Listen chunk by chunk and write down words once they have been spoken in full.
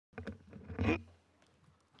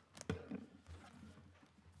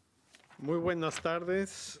Muy buenas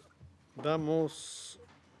tardes. Damos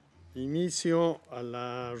inicio a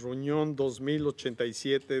la reunión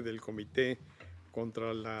 2087 del Comité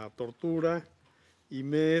contra la Tortura y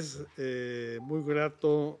me es muy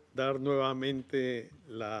grato dar nuevamente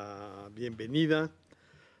la bienvenida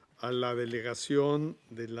a la delegación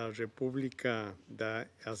de la República de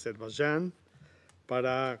Azerbaiyán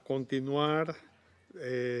para continuar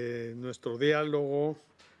nuestro diálogo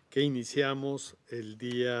que iniciamos el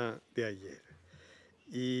día de ayer.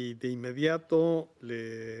 Y de inmediato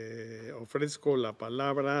le ofrezco la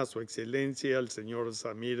palabra a su excelencia, el señor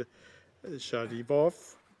Samir Sharipov,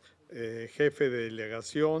 jefe de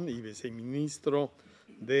delegación y viceministro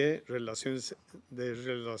de Relaciones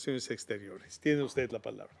Exteriores. Tiene usted la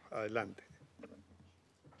palabra. Adelante.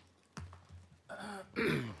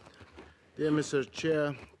 Dear Mr.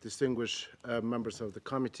 Chair, distinguished members of the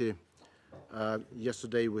committee,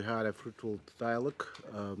 yesterday we had a fruitful dialogue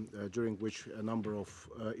during which a number of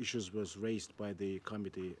issues was raised by the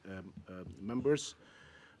committee members,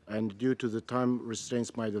 and due to the time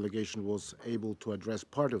restraints, my delegation was able to address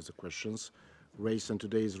part of the questions raised, and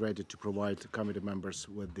today is ready to provide the committee members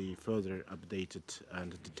with the further updated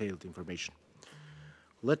and detailed information.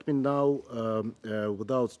 Let me now,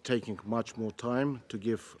 without taking much more time, to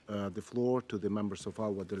give the floor to the members of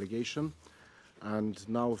our delegation. And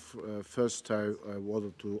now, first, I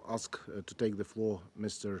wanted to ask to take the floor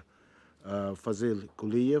Mr. Fazil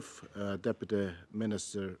Kuliyev, Deputy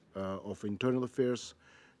Minister of Internal Affairs,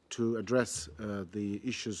 to address the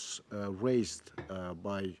issues raised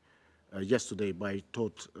yesterday by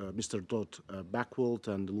Mr. Todd Backwell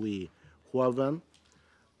and Lee Huawen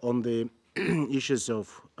on the issues of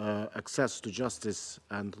access to justice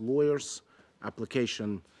and lawyers,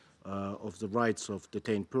 application of the rights of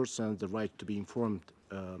detained persons, the right to be informed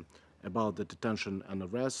about the detention and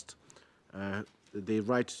arrest, the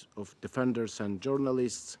rights of defenders and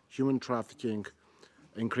journalists, human trafficking,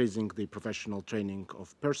 increasing the professional training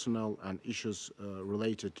of personnel, and issues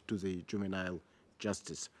related to the juvenile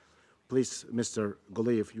justice. Please, Mr.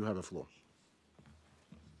 Goliev, you have the floor.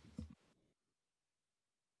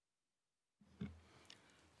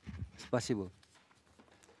 Спасибо.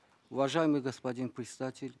 Уважаемый господин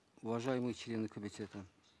председатель, уважаемые члены комитета,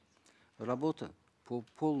 работа по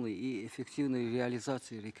полной и эффективной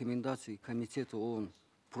реализации рекомендаций Комитета ООН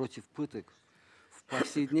против пыток в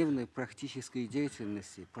повседневной практической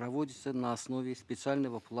деятельности проводится на основе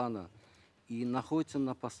специального плана и находится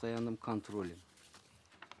на постоянном контроле.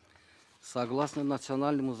 Согласно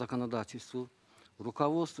национальному законодательству,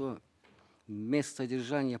 руководство мест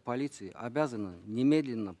содержания полиции обязано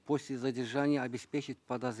немедленно после задержания обеспечить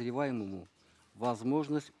подозреваемому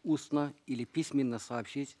возможность устно или письменно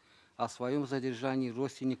сообщить о своем задержании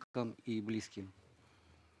родственникам и близким.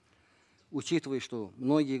 Учитывая, что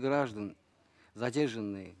многие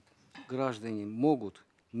задержанные граждане могут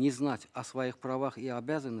не знать о своих правах и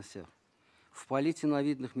обязанностях, в полиции на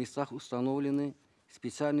видных местах установлены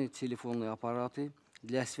специальные телефонные аппараты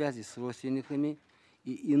для связи с родственниками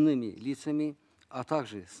и иными лицами, а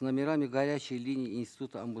также с номерами горячей линии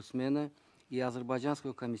Института омбудсмена и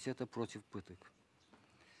Азербайджанского комитета против пыток.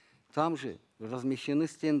 Там же размещены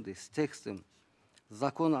стенды с текстом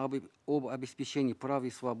Закона об обеспечении прав и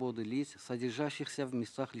свободы лиц, содержащихся в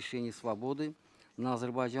местах лишения свободы на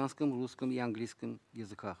азербайджанском, русском и английском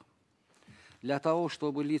языках. Для того,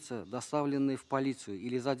 чтобы лица, доставленные в полицию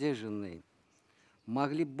или задержанные,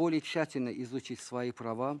 могли более тщательно изучить свои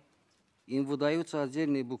права, им выдаются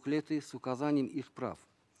отдельные буклеты с указанием их прав.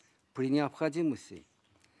 При необходимости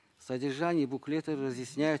содержание буклета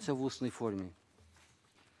разъясняется в устной форме.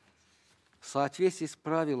 В соответствии с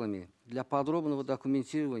правилами для подробного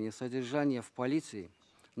документирования содержания в полиции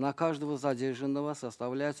на каждого задержанного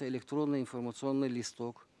составляется электронный информационный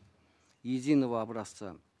листок единого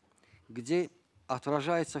образца, где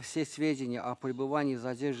отражаются все сведения о пребывании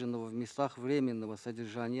задержанного в местах временного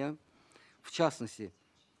содержания, в частности,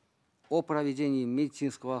 о проведении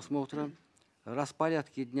медицинского осмотра,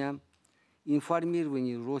 распорядке дня,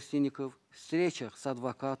 информировании родственников, встречах с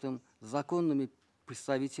адвокатом, законными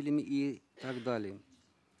представителями и так далее.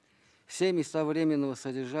 Все места временного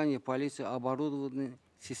содержания полиции оборудованы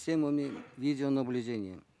системами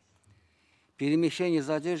видеонаблюдения. Перемещение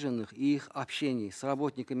задержанных и их общение с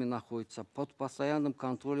работниками находится под постоянным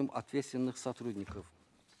контролем ответственных сотрудников.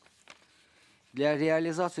 Для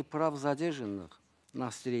реализации прав задержанных на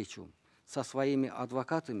встречу со своими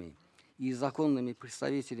адвокатами и законными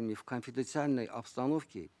представителями в конфиденциальной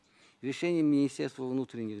обстановке решением Министерства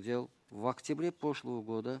внутренних дел в октябре прошлого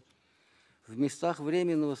года в местах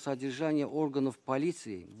временного содержания органов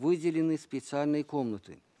полиции выделены специальные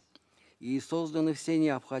комнаты, и созданы все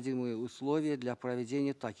необходимые условия для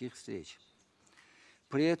проведения таких встреч.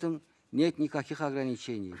 При этом нет никаких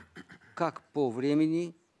ограничений, как по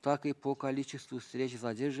времени, так и по количеству встреч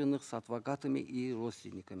задержанных с адвокатами и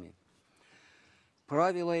родственниками.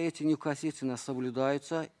 Правила эти неукоснительно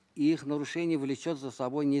соблюдаются, и их нарушение влечет за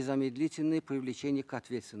собой незамедлительное привлечение к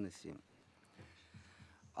ответственности.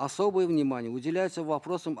 Особое внимание уделяется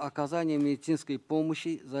вопросам оказания медицинской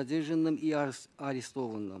помощи задержанным и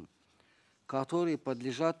арестованным, которые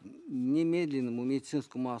подлежат немедленному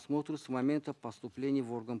медицинскому осмотру с момента поступления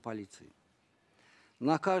в орган полиции.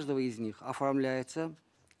 На каждого из них оформляется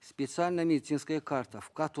специальная медицинская карта, в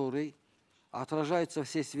которой отражаются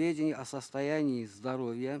все сведения о состоянии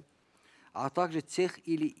здоровья, а также тех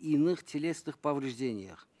или иных телесных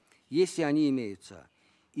повреждениях, если они имеются,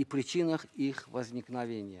 и причинах их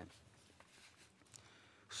возникновения.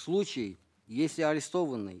 В случае, если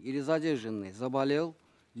арестованный или задержанный заболел,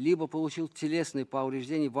 либо получил телесные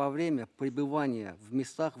повреждения во время пребывания в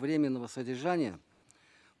местах временного содержания,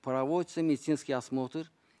 проводится медицинский осмотр,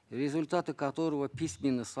 результаты которого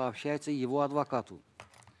письменно сообщаются его адвокату.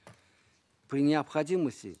 При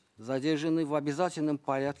необходимости задержанный в обязательном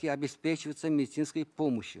порядке обеспечивается медицинской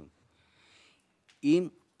помощью.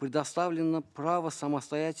 Им предоставлено право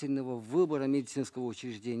самостоятельного выбора медицинского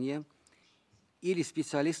учреждения или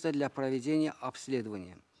специалиста для проведения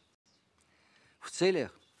обследования. В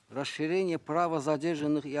целях расширения права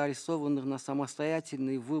задержанных и арестованных на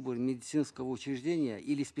самостоятельный выбор медицинского учреждения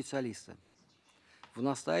или специалиста, в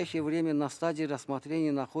настоящее время на стадии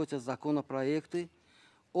рассмотрения находятся законопроекты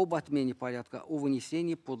об отмене порядка о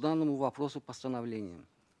вынесении по данному вопросу постановления.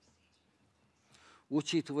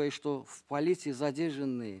 Учитывая, что в полиции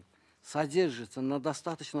задержанные содержатся на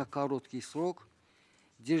достаточно короткий срок,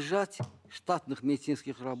 держать штатных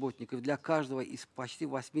медицинских работников для каждого из почти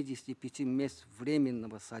 85 мест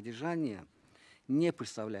временного содержания не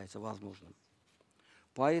представляется возможным.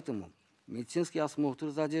 Поэтому медицинский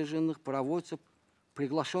осмотр задержанных проводится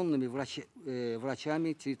приглашенными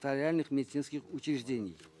врачами территориальных медицинских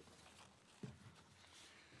учреждений.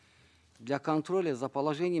 Для контроля за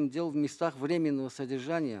положением дел в местах временного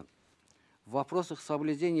содержания в вопросах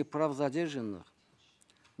соблюдения прав задержанных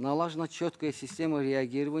налажена четкая система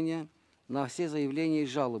реагирования на все заявления и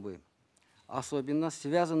жалобы, особенно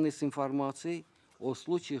связанные с информацией о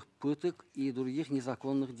случаях пыток и других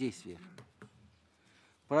незаконных действиях.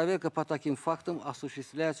 Проверка по таким фактам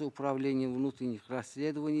осуществляется Управлением внутренних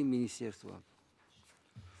расследований Министерства.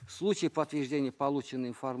 В случае подтверждения полученной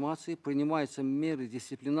информации принимаются меры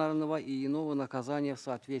дисциплинарного и иного наказания в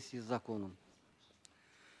соответствии с законом.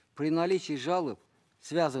 При наличии жалоб,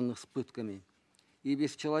 связанных с пытками, и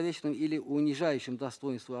бесчеловечным или унижающим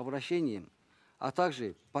достоинство обращением, а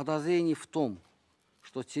также подозрений в том,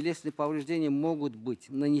 что телесные повреждения могут быть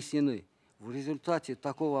нанесены в результате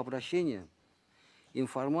такого обращения,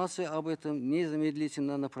 информация об этом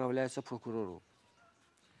незамедлительно направляется прокурору.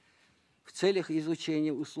 В целях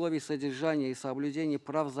изучения условий содержания и соблюдения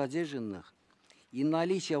прав задержанных и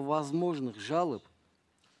наличия возможных жалоб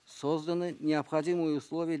созданы необходимые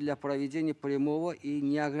условия для проведения прямого и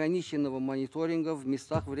неограниченного мониторинга в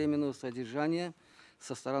местах временного содержания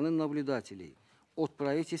со стороны наблюдателей от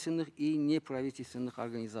правительственных и неправительственных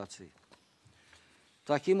организаций.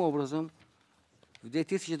 Таким образом, в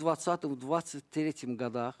 2020-2023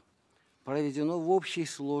 годах проведено в общей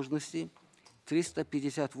сложности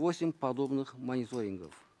 358 подобных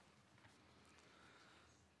мониторингов.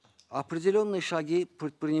 Определенные шаги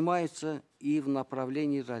предпринимаются и в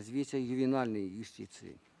направлении развития ювенальной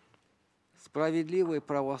юстиции. Справедливое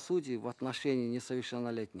правосудие в отношении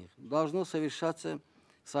несовершеннолетних должно совершаться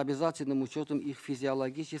с обязательным учетом их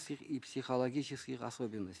физиологических и психологических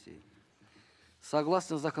особенностей.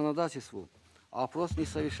 Согласно законодательству, опрос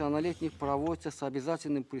несовершеннолетних проводится с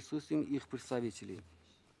обязательным присутствием их представителей.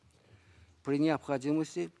 При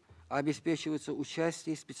необходимости обеспечивается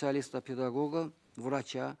участие специалиста-педагога,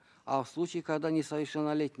 врача, а в случае, когда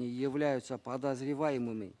несовершеннолетние являются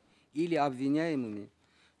подозреваемыми или обвиняемыми,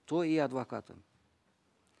 то и адвоката.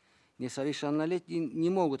 Несовершеннолетние не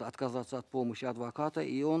могут отказаться от помощи адвоката,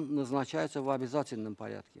 и он назначается в обязательном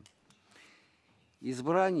порядке.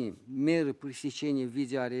 Избрание меры пресечения в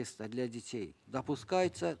виде ареста для детей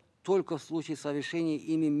допускается только в случае совершения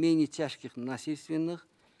ими менее тяжких насильственных,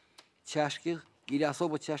 тяжких или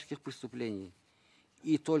особо тяжких преступлений,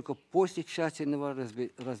 и только после тщательного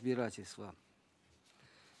разбирательства.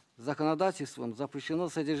 Законодательством запрещено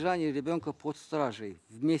содержание ребенка под стражей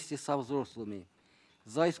вместе со взрослыми,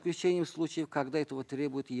 за исключением случаев, когда этого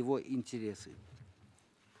требуют его интересы.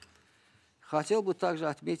 Хотел бы также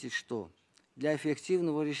отметить, что для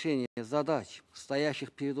эффективного решения задач,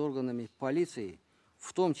 стоящих перед органами полиции,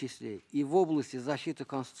 в том числе и в области защиты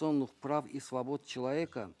конституционных прав и свобод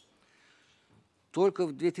человека, только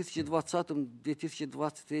в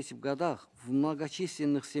 2020-2023 годах в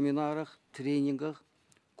многочисленных семинарах, тренингах,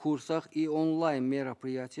 курсах и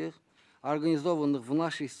онлайн-мероприятиях, организованных в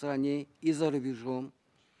нашей стране и за рубежом,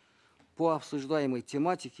 по обсуждаемой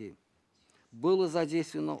тематике было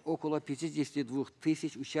задействовано около 52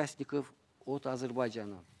 тысяч участников от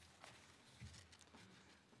Азербайджана.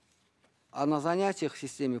 А на занятиях в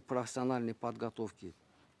системе профессиональной подготовки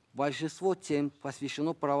большинство тем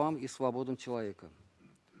посвящено правам и свободам человека.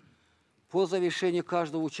 По завершению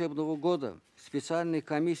каждого учебного года в специальной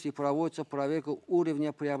комиссии проводится проверка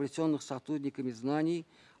уровня приобретенных сотрудниками знаний,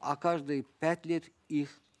 а каждые 5 лет их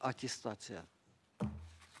аттестация.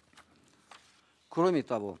 Кроме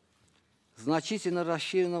того, значительно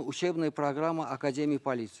расширена учебная программа Академии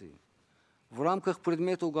полиции. В рамках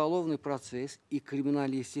предмета «Уголовный процесс» и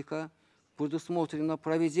 «Криминалистика» предусмотрено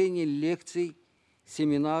проведение лекций,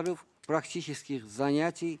 семинаров, практических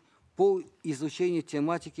занятий по изучению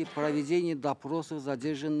тематики проведения допросов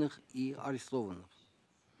задержанных и арестованных.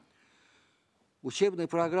 Учебные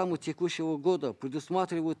программы текущего года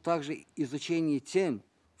предусматривают также изучение тем,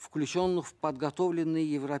 включенных в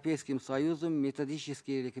подготовленные Европейским Союзом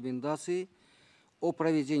методические рекомендации о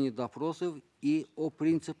проведении допросов и о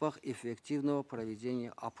принципах эффективного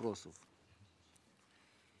проведения опросов.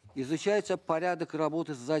 Изучается порядок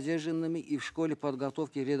работы с задержанными и в школе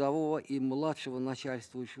подготовки рядового и младшего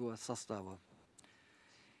начальствующего состава.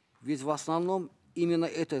 Ведь в основном именно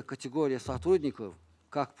эта категория сотрудников,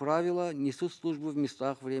 как правило, несут службу в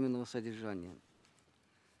местах временного содержания.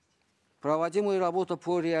 Проводимая работа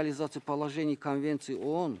по реализации положений Конвенции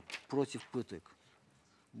ООН против пыток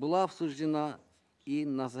была обсуждена и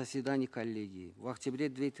на заседании коллегии в октябре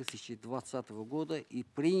 2020 года и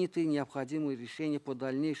приняты необходимые решения по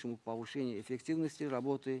дальнейшему повышению эффективности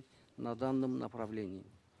работы на данном направлении.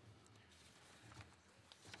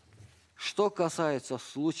 Что касается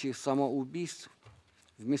случаев самоубийств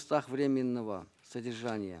в местах временного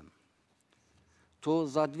содержания, то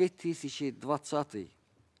за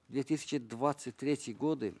 2020-2023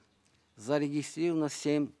 годы зарегистрировано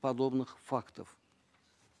 7 подобных фактов.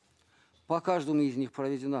 По каждому из них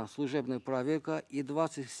проведена служебная проверка, и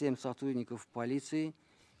 27 сотрудников полиции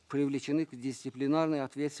привлечены к дисциплинарной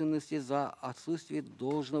ответственности за отсутствие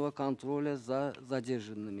должного контроля за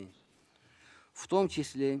задержанными. В том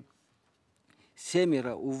числе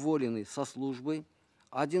 7 уволены со службы,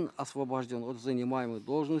 1 освобожден от занимаемой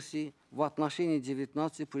должности, в отношении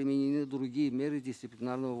 19 применены другие меры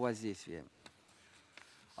дисциплинарного воздействия.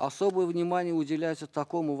 Особое внимание уделяется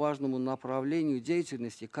такому важному направлению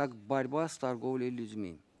деятельности, как борьба с торговлей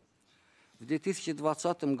людьми. В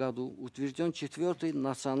 2020 году утвержден 4-й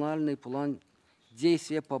национальный план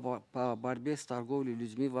действия по борьбе с торговлей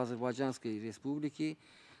людьми в Азербайджанской Республике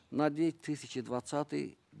на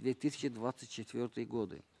 2020-2024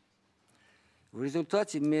 годы. В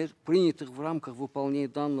результате мер, принятых в рамках выполнения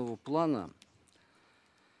данного плана,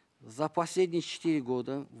 за последние 4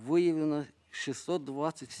 года выявлено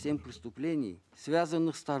 627 преступлений,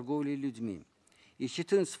 связанных с торговлей людьми, и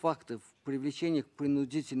 14 фактов привлечения к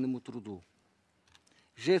принудительному труду,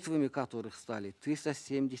 жертвами которых стали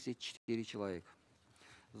 374 человека.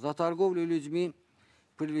 За торговлю людьми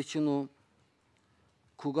привлечено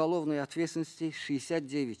к уголовной ответственности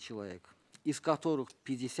 69 человек, из которых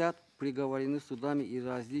 50 приговорены судами и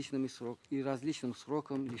различным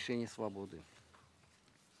сроком лишения свободы.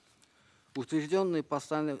 Утвержденные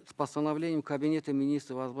постановлением Комитета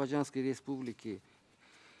министров Азербайджанской Республики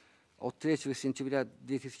от 3 сентября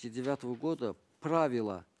 2009 года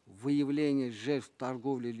правила выявления жертв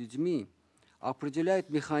торговли людьми определяют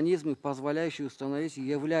механизмы, позволяющие установить,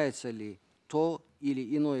 является ли то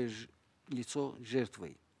или иное лицо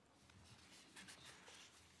жертвой.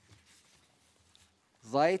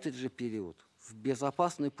 За этот же период в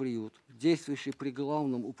безопасный приют, действующий при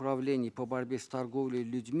Главном управлении по борьбе с торговлей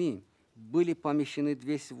людьми, были помещены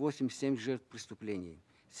 287 жертв преступлений,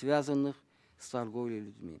 связанных с торговлей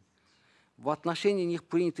людьми. В отношении них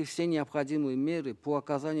приняты все необходимые меры по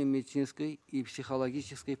оказанию медицинской и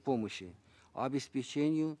психологической помощи,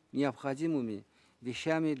 обеспечению необходимыми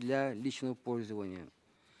вещами для личного пользования.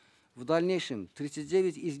 В дальнейшем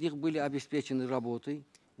 39 из них были обеспечены работой,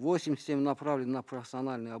 87 направлены на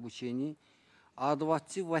профессиональное обучение, а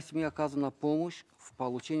 28 оказана помощь в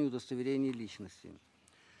получении удостоверения личности.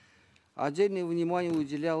 Отдельное внимание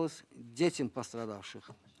уделялось детям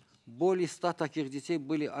пострадавших. Более 100 таких детей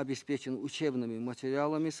были обеспечены учебными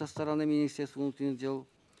материалами со стороны Министерства внутренних дел.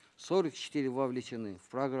 44 вовлечены в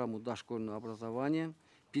программу дошкольного образования,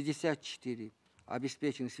 54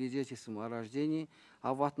 обеспечены свидетельством о рождении,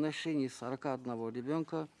 а в отношении 41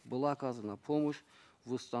 ребенка была оказана помощь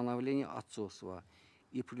в установлении отцовства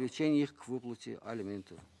и привлечении их к выплате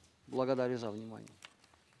алиментов. Благодарю за внимание.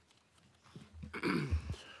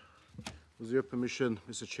 With your permission,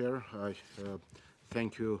 Mr. Chair, I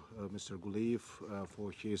thank you, Mr. Guliyev,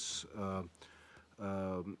 for his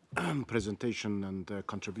presentation and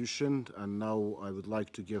contribution. And now I would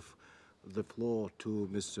like to give the floor to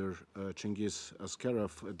Mr. Cengiz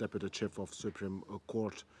Askerov, Deputy Chief of Supreme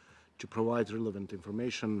Court, to provide relevant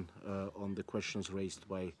information on the questions raised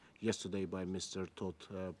yesterday by Mr. Todd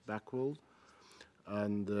Backwell.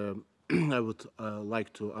 And I would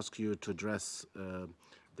like to ask you to address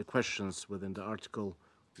the questions within the Article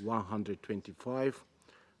 125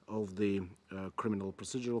 of the Criminal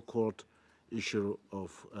Procedural Court, issue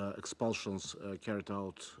of expulsions carried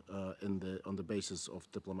out on the basis of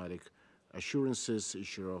diplomatic assurances,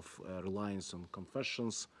 issue of reliance on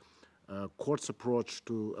confessions, court's approach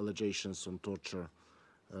to allegations on torture,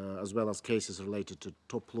 as well as cases related to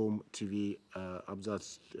Toplum TV,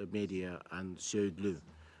 Abzats Media, and Söğütlü.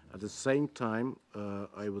 At the same time,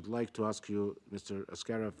 I would like to ask you, Mr.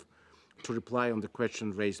 Askerov, to reply on the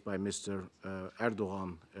question raised by Mr.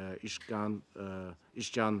 Erdogan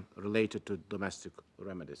Ishcan related to domestic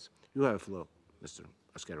remedies. You have the floor, Mr.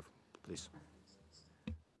 Askerov, please.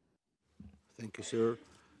 Thank you, sir.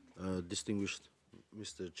 Distinguished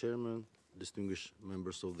Mr. Chairman, distinguished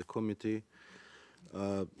members of the committee,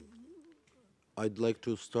 I'd like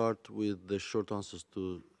to start with the short answers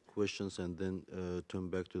to questions and then turn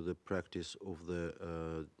back to the practice of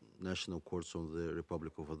the national courts of the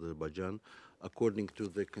Republic of Azerbaijan. According to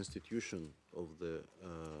the constitution of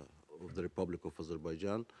the Republic of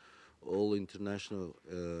Azerbaijan, all international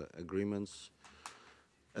agreements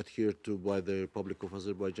adhered to by the Republic of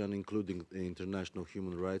Azerbaijan, including the international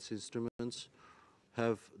human rights instruments,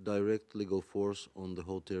 have direct legal force on the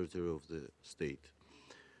whole territory of the state.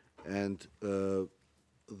 And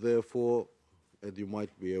therefore, as you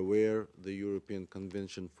might be aware, the European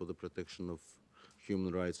Convention for the Protection of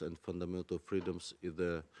Human Rights and Fundamental Freedoms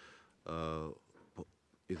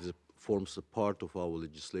forms a part of our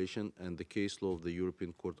legislation, and the case law of the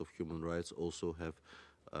European Court of Human Rights also have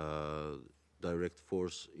direct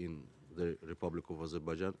force in the Republic of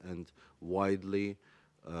Azerbaijan and widely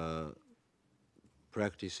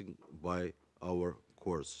practicing by our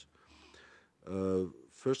courts.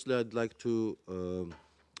 Firstly, I'd like to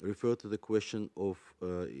refer to the question of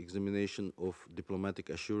examination of diplomatic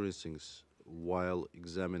assurances while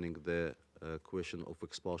examining the question of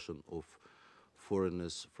expulsion of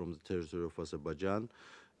foreigners from the territory of Azerbaijan.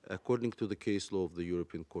 According to the case law of the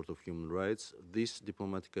European Court of Human Rights, these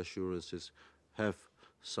diplomatic assurances have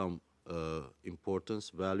some importance,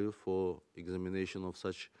 value for examination of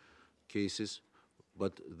such cases,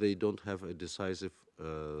 but they don't have a decisive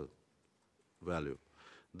value.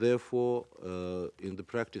 Therefore, in the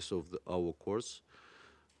practice of our courts,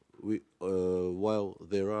 while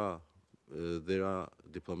there are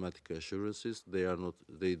diplomatic assurances,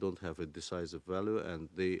 they don't have a decisive value, and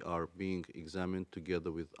they are being examined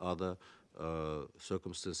together with other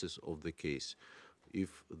circumstances of the case.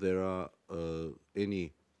 If there are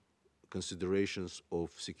any considerations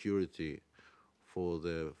of security for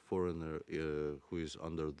the foreigner who is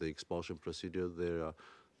under the expulsion procedure,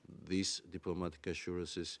 these diplomatic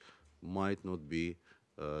assurances might not be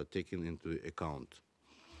taken into account.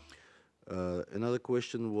 Another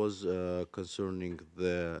question was concerning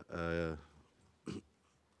the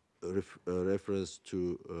reference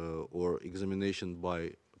to or examination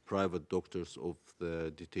by private doctors of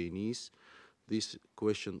the detainees. This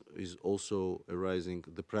question is also arising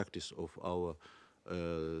the practice of our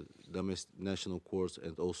domestic national courts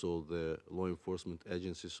and also the law enforcement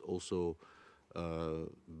agencies also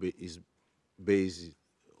is based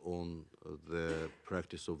on the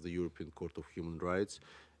practice of the European Court of Human Rights.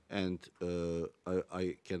 And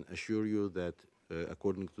I can assure you that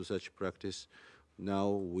according to such practice, now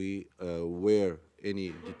where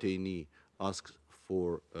any detainee asks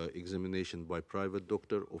for examination by private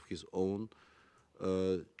doctor of his own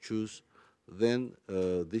choose, then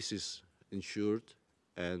this is ensured,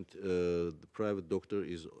 and the private doctor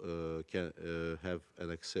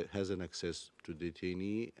has an access to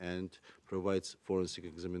detainee and provides forensic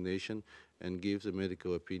examination and gives a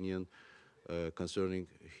medical opinion concerning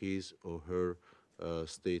his or her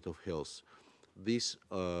state of health. These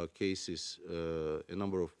cases, a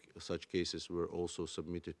number of such cases were also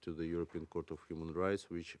submitted to the European Court of Human Rights,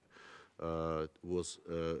 which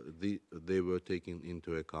they were taken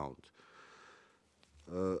into account.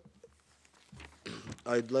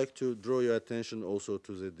 I'd like to draw your attention also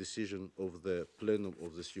to the decision of the Plenum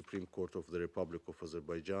of the Supreme Court of the Republic of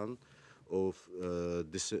Azerbaijan of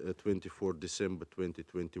 24 December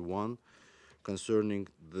 2021 concerning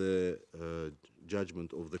the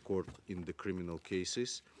judgment of the court in the criminal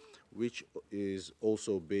cases, which is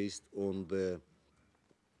also based on the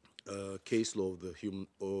case law of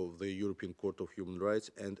the European Court of Human Rights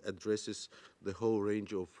and addresses the whole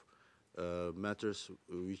range of matters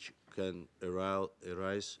which can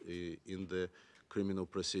arise in the criminal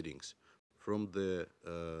proceedings, from the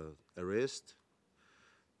arrest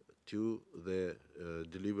to the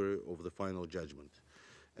delivery of the final judgment.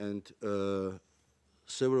 And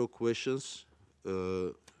several questions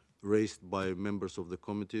raised by members of the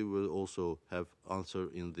committee will also have answer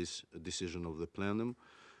in this decision of the plenum.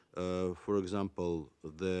 For example,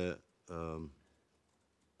 the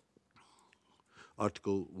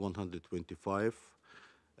Article 125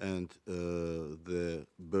 and the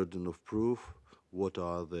burden of proof. What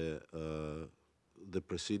are the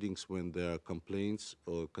proceedings when there are complaints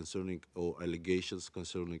or concerning or allegations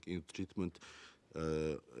concerning ill treatment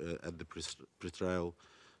at the pretrial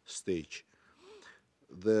stage?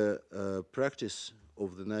 The practice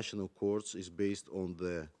of the national courts is based on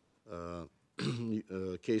the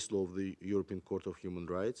case law of the European Court of Human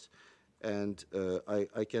Rights, and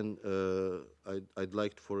I'd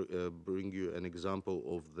like to bring you an example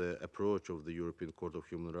of the approach of the European Court of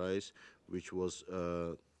Human Rights, which was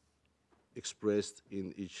expressed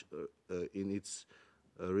in its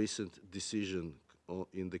recent decision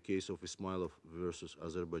in the case of Ismailov versus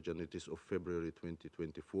Azerbaijan. It is of February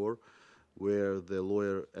 2024, where the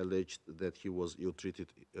lawyer alleged that he was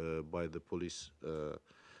ill-treated by the police,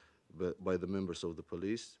 by the members of the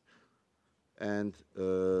police. And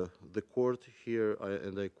the court here,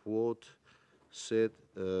 and I quote, said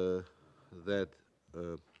that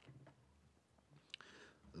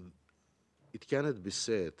it cannot be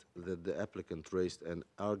said that the applicant raised an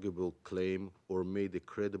arguable claim or made a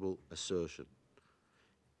credible assertion.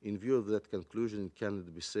 In view of that conclusion, it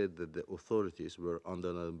cannot be said that the authorities were under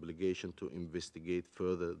an obligation to investigate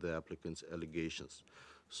further the applicant's allegations.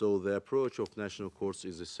 So the approach of national courts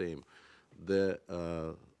is the same.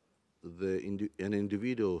 An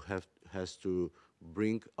individual has to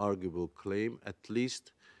bring arguable claim, at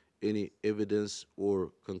least any evidence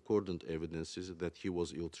or concordant evidences that he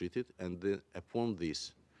was ill-treated, and then upon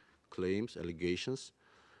these claims, allegations,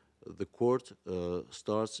 the court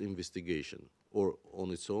starts investigation, or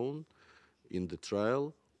on its own in the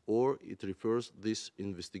trial, or it refers this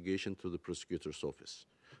investigation to the prosecutor's office,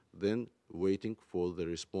 then waiting for the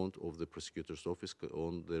response of the prosecutor's office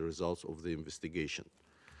on the results of the investigation.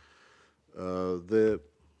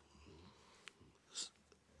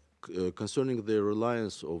 Concerning the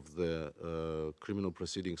reliance of the criminal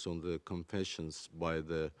proceedings on the confessions by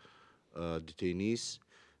the detainees,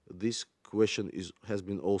 this question has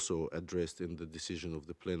been also addressed in the decision of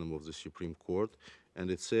the plenum of the Supreme Court, and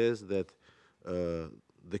it says that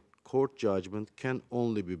the court judgment can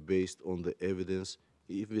only be based on the evidence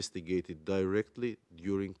investigated directly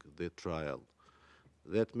during the trial.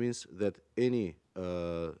 That means that any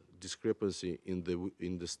discrepancy in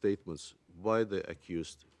the statements by the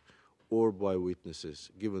accused or by witnesses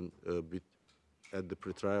given at the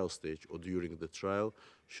pretrial stage or during the trial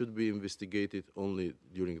should be investigated only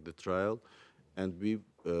during the trial and be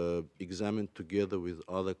examined together with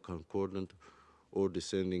other concordant or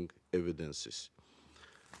dissenting evidences.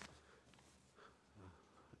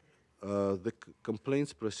 The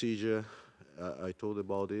complaints procedure, I told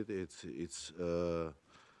about it. It's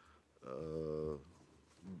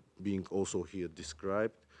being also here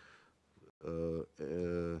described.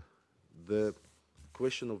 The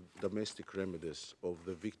question of domestic remedies of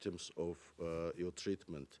the victims of ill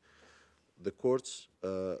treatment, the courts,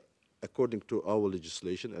 according to our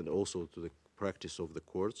legislation and also to the practice of the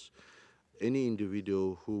courts, any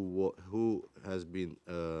individual who has been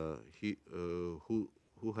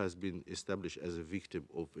established as a victim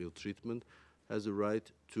of ill treatment has a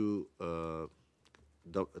right to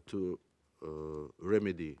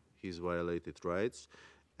remedy his violated rights,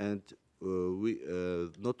 and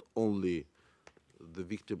not only the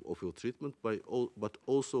victim of ill treatment, but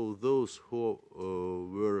also those who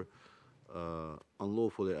were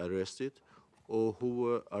unlawfully arrested or who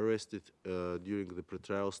were arrested during the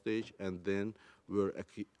pretrial stage and then were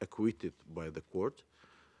acquitted by the court.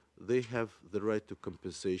 They have the right to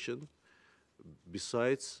compensation.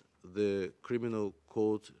 Besides, the criminal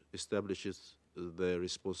code establishes the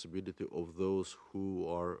responsibility of those who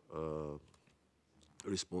are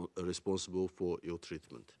responsible for ill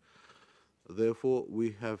treatment. Therefore,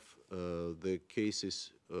 we have the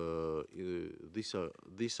cases.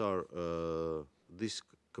 These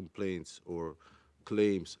complaints or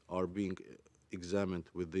claims are being examined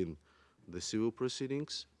within the civil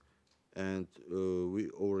proceedings, and we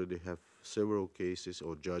already have several cases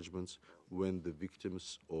or judgments when the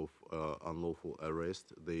victims of unlawful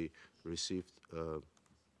arrest, they received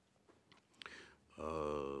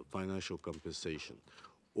financial compensation,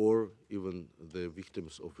 or even the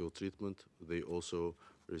victims of ill treatment, they also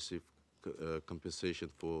receive compensation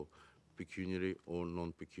for pecuniary or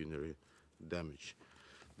non-pecuniary damage.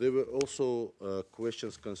 There were also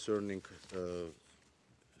questions concerning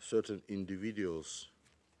certain individuals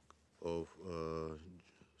of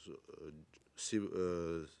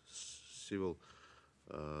civil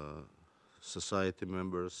society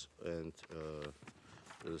members and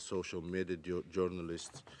social media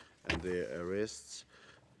journalists and their arrests.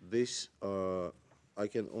 This, I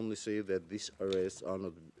can only say that these arrests are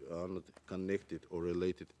not connected or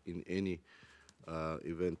related in any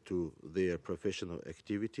event to their professional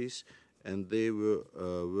activities, and they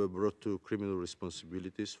were brought to criminal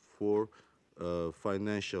responsibilities for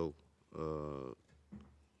financial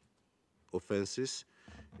offenses,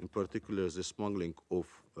 in particular the smuggling of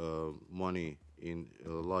money in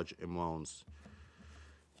large amounts.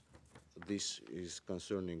 This is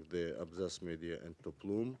concerning the Abzas Media and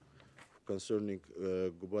Toplum. Concerning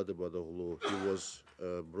Gubade Badoglu, he was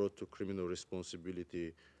brought to criminal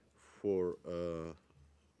responsibility for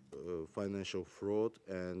financial fraud,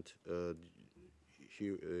 and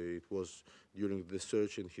it was during the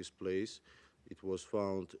search in his place, it was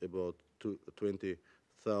found about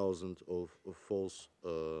 20,000 of false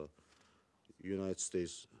United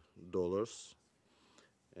States dollars,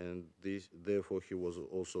 and therefore he was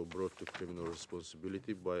also brought to criminal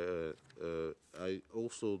responsibility. I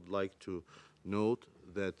also like to note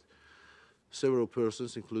that several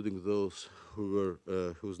persons, including those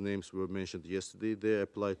whose names were mentioned yesterday, they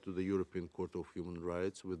applied to the European Court of Human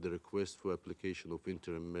Rights with the request for application of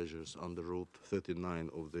interim measures under Rule 39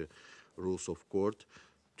 of the Rules of Court,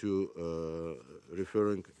 to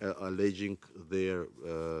alleging their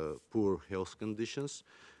poor health conditions,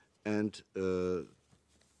 and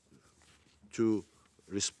to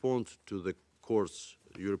respond to the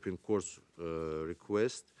European Court's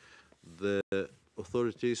request, the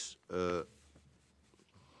authorities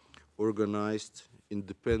organized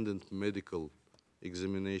independent medical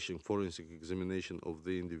examination, forensic examination of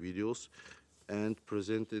the individuals, and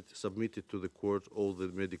submitted to the court all the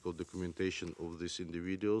medical documentation of these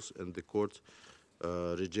individuals, and the court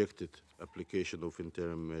rejected application of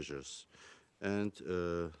interim measures. And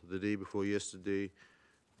the day before yesterday,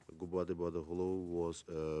 Gubade Badoglu was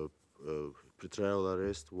pre-trial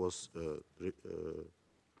arrest was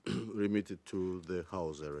remitted to the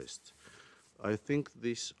house arrest. I think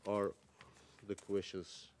these are the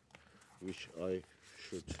questions which I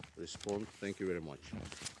should respond. Thank you very much.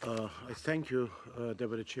 I thank you,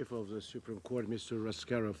 Deputy Chief of the Supreme Court, Mr.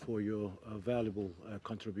 Raskara, for your valuable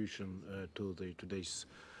contribution to today's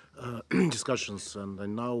discussions. And I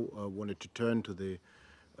now wanted to turn to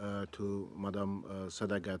Madam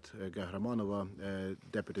Sadagat Gahramanova,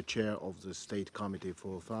 Deputy Chair of the State Committee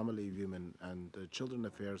for Family, Women and Children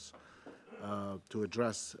Affairs, to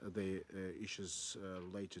address the issues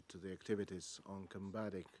related to the activities on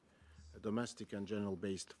combating domestic and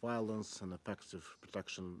general-based violence and effective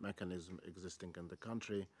protection mechanism existing in the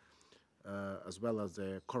country, as well as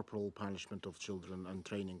the corporal punishment of children and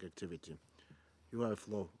training activity. You have the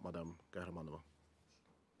floor, Madam Gahramanova.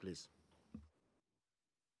 Please.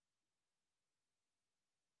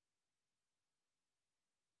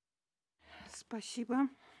 Спасибо.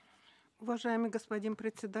 Уважаемый господин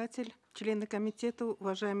председатель, члены комитета,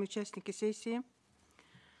 уважаемые участники сессии,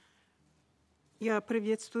 я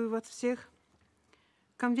приветствую вас всех.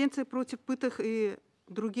 Конвенция против пыток и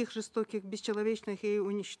других жестоких, бесчеловечных и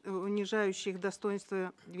унижающих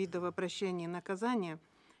достоинства видов обращения и наказания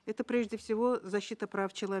 – это прежде всего защита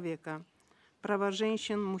прав человека, права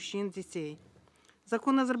женщин, мужчин, детей.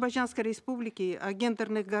 Закон Азербайджанской Республики о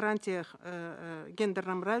гендерных гарантиях,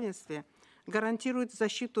 гендерном равенстве гарантирует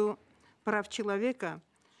защиту прав человека,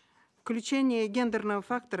 включение гендерного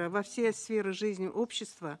фактора во все сферы жизни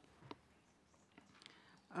общества.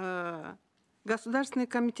 Государственный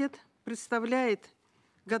комитет представляет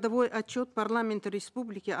годовой отчет парламента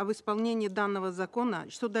республики об исполнении данного закона,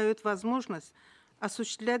 что дает возможность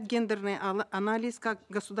осуществлять гендерный анализ как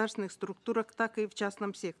в государственных структурах, так и в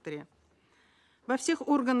частном секторе. Во всех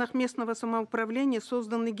органах местного самоуправления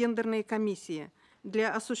созданы гендерные комиссии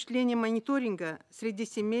для осуществления мониторинга среди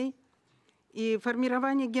семей и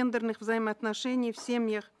формирования гендерных взаимоотношений в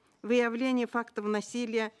семьях выявление фактов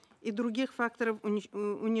насилия и других факторов,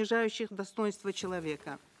 унижающих достоинство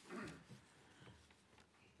человека.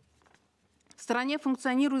 В стране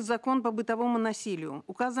функционирует закон по бытовому насилию.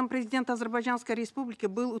 Указом президента Азербайджанской республики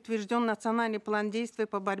был утвержден национальный план действий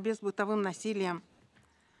по борьбе с бытовым насилием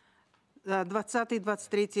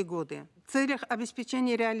 2020-2023 годы. В целях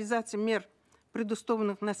обеспечения реализации мер,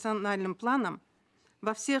 предустановленных национальным планом,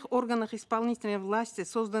 во всех органах исполнительной власти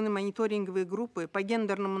созданы мониторинговые группы по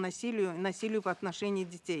гендерному насилию и насилию в отношении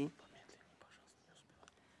детей.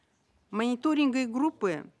 Мониторинговые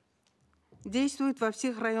группы действуют во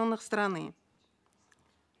всех районах страны,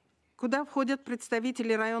 куда входят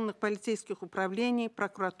представители районных полицейских управлений,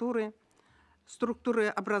 прокуратуры, структуры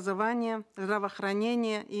образования,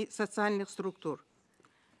 здравоохранения и социальных структур.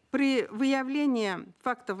 При выявлении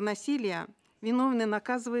фактов насилия виновный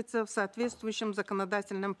наказывается в соответствующем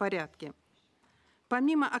законодательном порядке.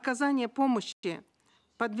 Помимо оказания помощи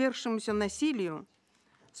подвергшемуся насилию,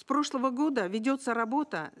 с прошлого года ведется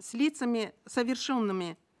работа с лицами,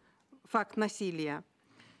 совершенными факт насилия,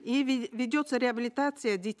 и ведется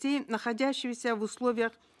реабилитация детей, находящихся в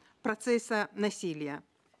условиях процесса насилия.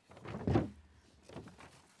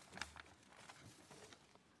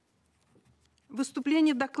 В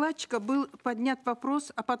выступлении докладчика был поднят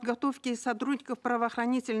вопрос о подготовке сотрудников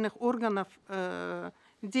правоохранительных органов в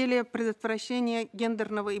деле предотвращения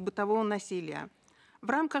гендерного и бытового насилия. В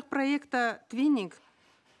рамках проекта «Твиннинг»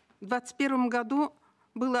 в 2021 году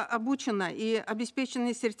было обучено и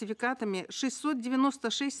обеспечено сертификатами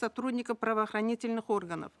 696 сотрудников правоохранительных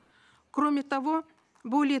органов. Кроме того,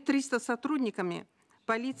 более 300 сотрудниками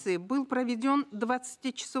полиции был проведен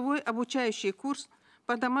 20-часовой обучающий курс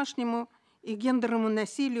по домашнему и гендерному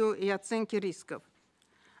насилию и оценке рисков.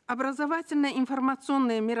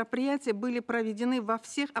 Образовательно-информационные мероприятия были проведены во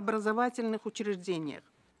всех образовательных учреждениях.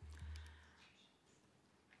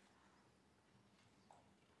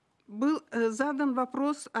 Был задан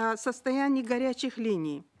вопрос о состоянии горячих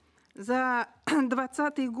линий. За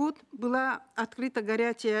 2020 год была открыта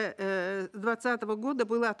горячая, 2020 года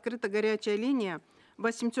была открыта горячая линия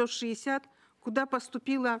 860, куда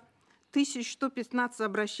поступило 1115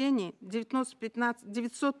 обращений,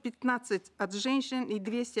 915 от женщин и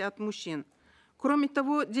 200 от мужчин. Кроме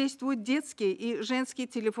того, действует детский и женский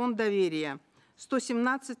телефон доверия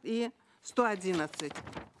 117 и 111.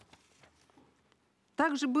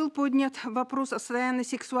 Также был поднят вопрос о состоянии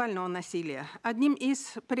сексуального насилия. Одним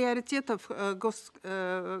из приоритетов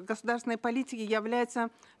государственной политики являются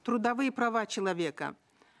трудовые права человека.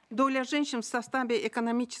 Доля женщин в составе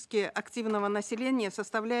экономически активного населения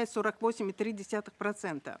составляет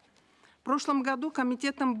 48,3%. В прошлом году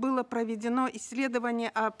комитетом было проведено исследование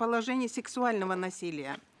о положении сексуального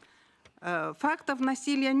насилия. Фактов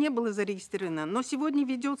насилия не было зарегистрировано, но сегодня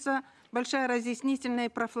ведется большая разъяснительная и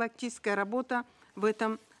профилактическая работа в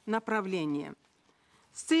этом направлении.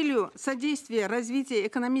 С целью содействия развития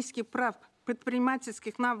экономических прав,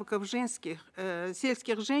 предпринимательских навыков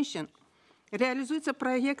сельских женщин реализуется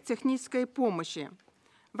проект технической помощи.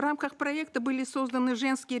 В рамках проекта были созданы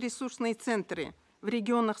женские ресурсные центры в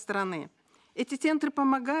регионах страны. Эти центры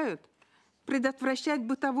помогают предотвращать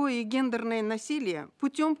бытовое и гендерное насилие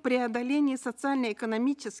путем преодоления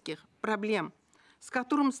социально-экономических проблем, с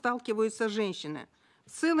которым сталкиваются женщины.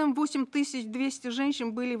 В целом 8200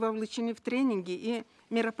 женщин были вовлечены в тренинги и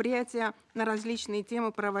мероприятия на различные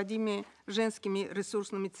темы, проводимые женскими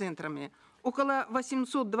ресурсными центрами. Около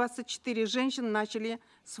 824 женщин начали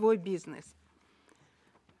свой бизнес.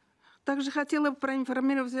 Также хотела бы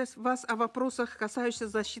проинформировать вас о вопросах, касающихся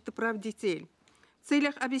защиты прав детей. В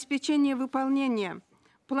целях обеспечения выполнения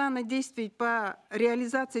плана действий по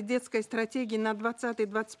реализации детской стратегии на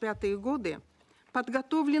 2020-2025 годы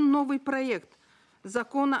подготовлен новый проект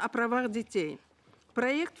закона о правах детей. В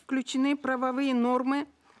проект включены правовые нормы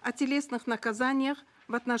о телесных наказаниях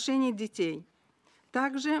в отношении детей.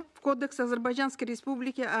 Также в Кодекс Азербайджанской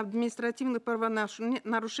Республики о административных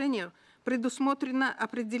правонарушениях предусмотрено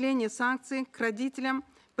определение санкций к родителям,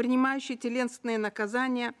 принимающим телесные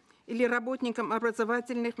наказания, или работникам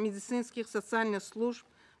образовательных, медицинских, социальных служб,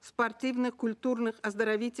 спортивных, культурных,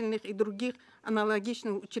 оздоровительных и других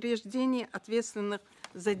аналогичных учреждений, ответственных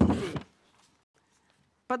за детей.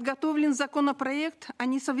 Подготовлен законопроект о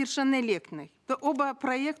несовершеннолетних. Оба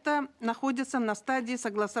проекта находятся на стадии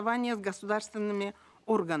согласования с государственными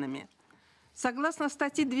органами. Согласно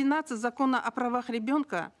статье 12 Закона о правах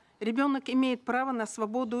ребенка, ребенок имеет право на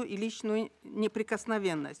свободу и личную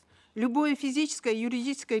неприкосновенность. Любое физическое и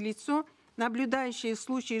юридическое лицо, наблюдающее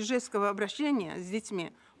случаи жесткого обращения с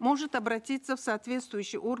детьми, может обратиться в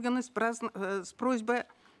соответствующие органы с просьбой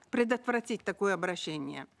предотвратить такое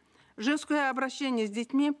обращение. Жесткое обращение с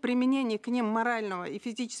детьми, применение к ним морального и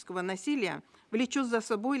физического насилия влечет за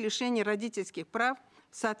собой лишение родительских прав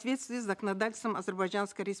в соответствии с законодательством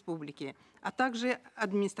Азербайджанской Республики, а также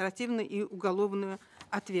административную и уголовную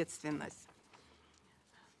ответственность.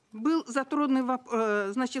 Был затронут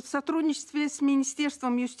вопрос, в сотрудничестве с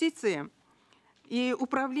Министерством юстиции и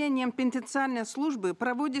Управлением пенитенциарной службы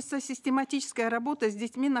проводится систематическая работа с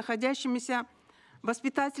детьми, находящимися в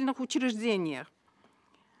воспитательных учреждениях.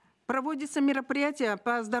 Проводятся мероприятия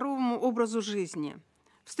по здоровому образу жизни,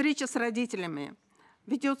 встреча с родителями,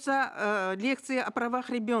 ведется лекции о правах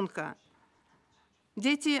ребенка.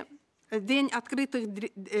 Дети, день открытых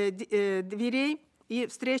дверей и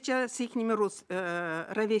встреча с их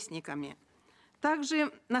ровесниками. Также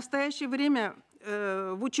в настоящее время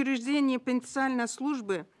в учреждении пенитенциарной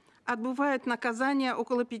службы отбывают наказания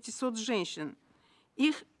около 500 женщин.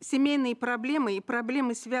 Их семейные проблемы и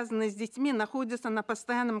проблемы, связанные с детьми, находятся на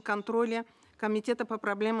постоянном контроле Комитета по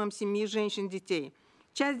проблемам семьи, женщин, детей.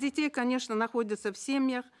 Часть детей, конечно, находится в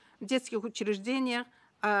семьях, в детских учреждениях,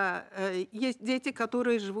 а есть дети,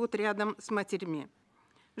 которые живут рядом с матерями.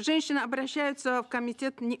 Женщины обращаются в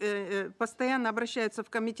комитет, постоянно обращаются в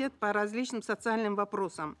комитет по различным социальным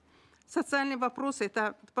вопросам. Социальные вопросы –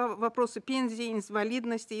 это вопросы пенсии,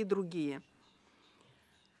 инвалидности и другие.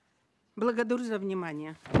 Благодарю за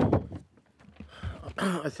внимание.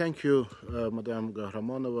 I thank you, Madam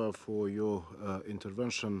Gahramanova, for your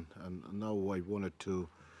intervention. And now I wanted to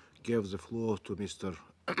give the floor to Mr.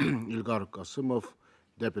 Ilgar Kasimov,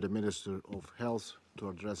 Deputy Minister of Health, to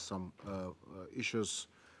address some issues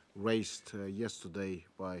raised yesterday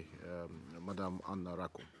by Madam Anna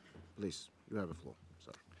Raku. Please, you have the floor,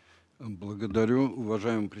 sir. Благодарю,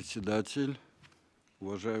 уважаемый председатель,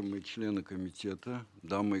 уважаемые члены комитета,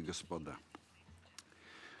 дамы и господа.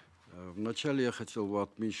 Вначале я хотел бы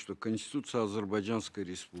отметить, что Конституция Азербайджанской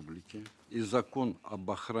Республики и Закон об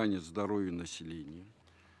охране здоровья населения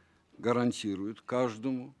гарантируют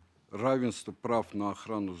каждому равенство прав на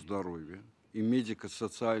охрану здоровья и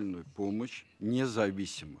медико-социальную помощь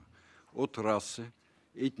независимо от расы,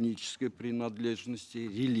 этнической принадлежности,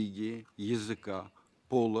 религии, языка,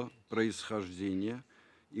 пола, происхождения,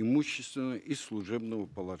 имущественного и служебного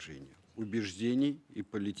положения, убеждений и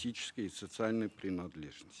политической и социальной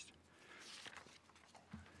принадлежности.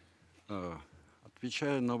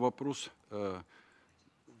 Отвечая на вопрос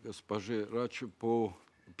госпожи Рачу по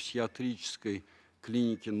психиатрической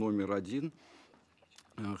клинике номер 1,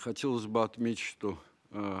 хотелось бы отметить, что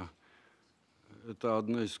это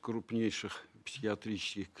одна из крупнейших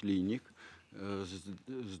психиатрических клиник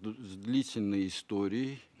с длительной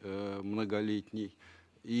историей, многолетней.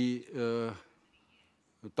 И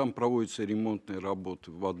там проводятся ремонтные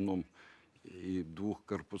работы в одном и двух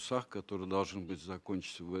корпусах, которые должны быть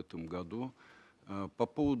закончены в этом году. По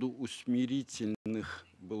поводу усмирительных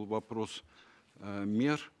был вопрос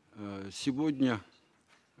мер. Сегодня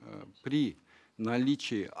при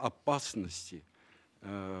наличии опасности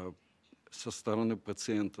со стороны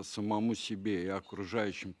пациента самому себе и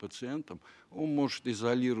окружающим пациентам, он может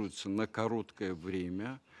изолироваться на короткое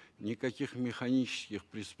время. Никаких механических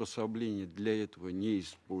приспособлений для этого не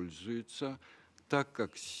используется, так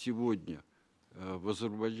как сегодня в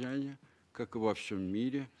Азербайджане, как и во всем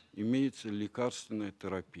мире, имеется лекарственная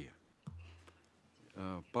терапия.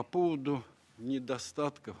 По поводу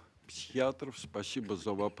недостатков психиатров, спасибо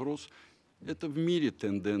за вопрос. Это в мире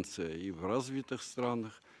тенденция и в развитых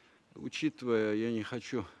странах. Учитывая, я не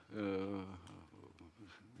хочу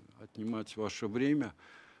отнимать ваше время,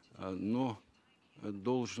 но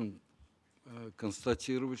должен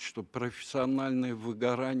констатировать, что профессиональное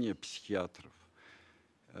выгорание психиатров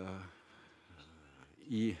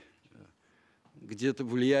и где-то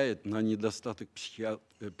влияет на недостаток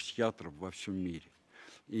психиатров во всем мире.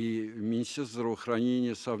 И Министерство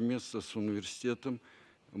здравоохранения совместно с университетом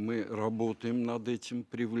мы работаем над этим,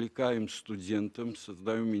 привлекаем студентов,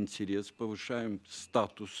 создаем интерес, повышаем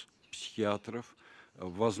статус психиатров,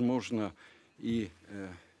 возможно, и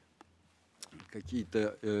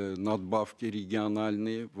какие-то надбавки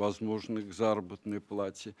региональные, возможно, к заработной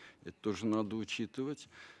плате. Это тоже надо учитывать.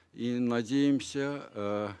 И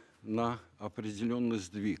надеемся на определенный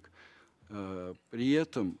сдвиг. При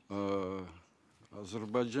этом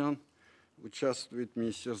Азербайджан участвует в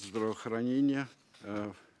Министерстве здравоохранения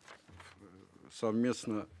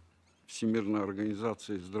совместно Всемирной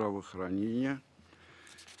организацией здравоохранения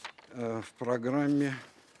в программе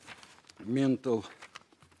Mental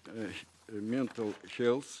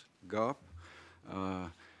Health Gap.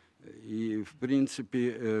 И, в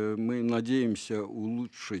принципе, мы надеемся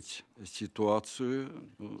улучшить ситуацию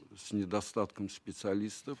с недостатком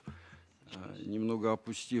специалистов немного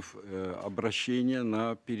опустив обращение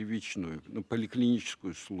на первичную, на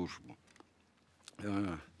поликлиническую службу.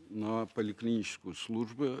 На поликлиническую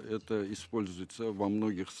службу это используется во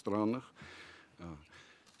многих странах.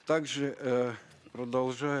 Также,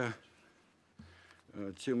 продолжая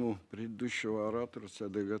тему предыдущего оратора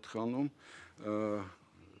Садегат Ханум,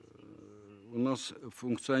 у нас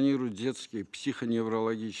функционирует детский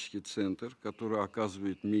психоневрологический центр, который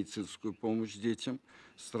оказывает медицинскую помощь детям,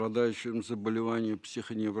 страдающим заболеванием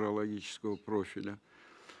психоневрологического профиля.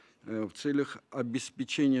 В целях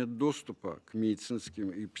обеспечения доступа к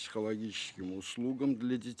медицинским и психологическим услугам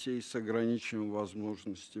для детей с ограниченными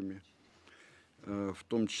возможностями, в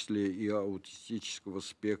том числе и аутистического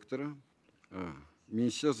спектра,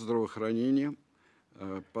 Министерство здравоохранения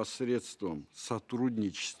посредством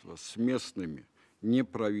сотрудничества с местными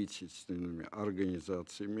неправительственными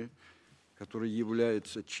организациями, которые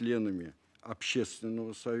являются членами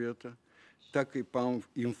общественного совета, так и по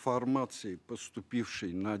информации,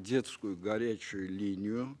 поступившей на детскую горячую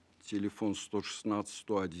линию, телефон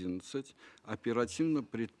 116-111, оперативно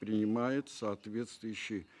предпринимает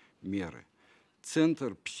соответствующие меры.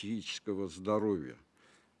 Центр психического здоровья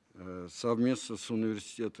совместно с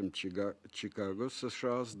Университетом Чикаго,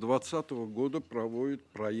 США, с 2020 года проводит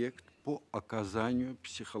проект по оказанию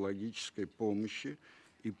психологической помощи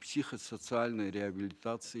и психосоциальной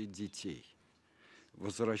реабилитации детей,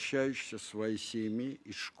 возвращающихся в свои семьи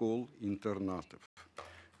из школ, интернатов.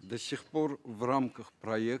 До сих пор в рамках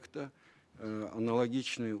проекта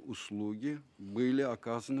аналогичные услуги были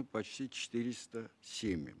оказаны почти 400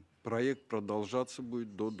 семьям. Проект продолжаться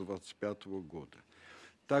будет до 2025 года.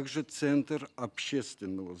 Также Центр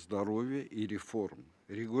общественного здоровья и реформ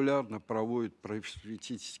регулярно проводит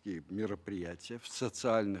просветительские мероприятия в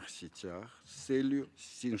социальных сетях с целью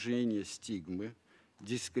снижения стигмы,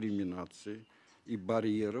 дискриминации и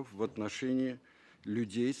барьеров в отношении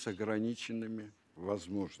людей с ограниченными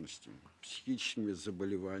возможностями, психическими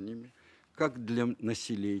заболеваниями, как для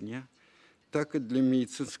населения, так и для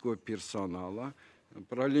медицинского персонала.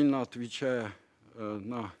 Параллельно отвечая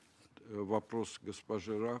на вопрос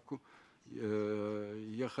госпожи Раку,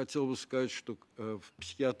 я хотел бы сказать, что в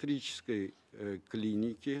психиатрической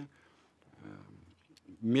клинике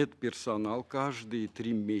медперсонал каждые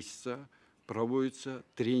 3 месяца проводятся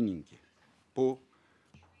тренинги по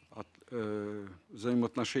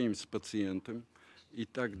взаимоотношениям с пациентом и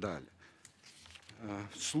так далее.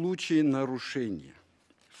 В случае нарушения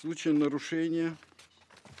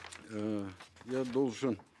я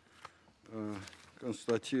должен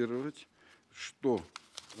констатировать, что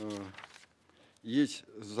есть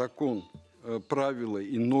закон, правила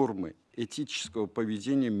и нормы этического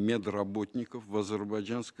поведения медработников в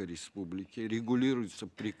Азербайджанской республике, регулируется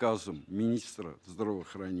приказом министра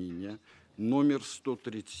здравоохранения номер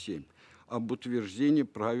 137 об утверждении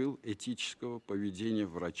правил этического поведения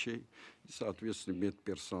врачей и, соответственно,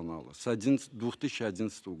 медперсонала с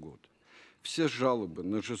 2011 года. Все жалобы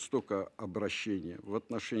на жестокое обращение в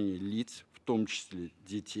отношении лиц, в том числе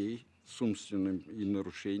детей с умственными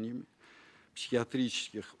нарушениями,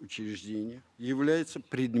 психиатрических учреждениях, является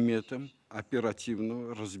предметом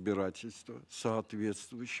оперативного разбирательства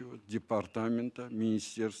соответствующего департамента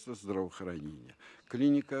Министерства здравоохранения.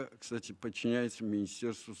 Клиника, кстати, подчиняется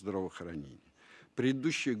Министерству здравоохранения. В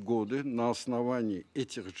предыдущие годы на основании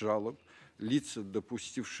этих жалоб лица,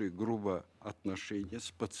 допустившие грубое отношение с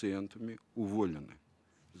пациентами, уволены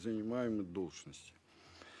с занимаемой должности.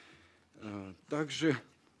 Также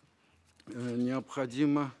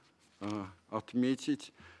необходимо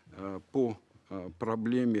отметить по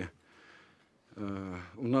проблеме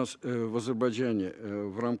у нас в Азербайджане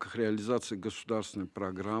в рамках реализации государственной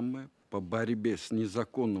программы по борьбе с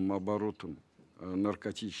незаконным оборотом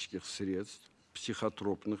наркотических средств,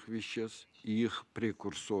 психотропных веществ и их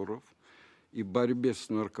прекурсоров и борьбе с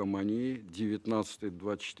наркоманией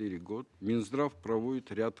 19-24 год Минздрав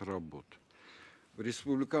проводит ряд работ. В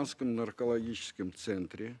Республиканском наркологическом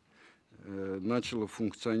центре начало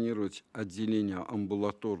функционировать отделение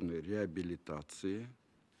амбулаторной реабилитации.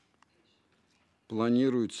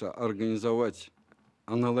 Планируется организовать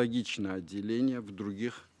аналогичное отделение в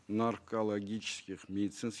других наркологических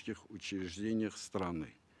медицинских учреждениях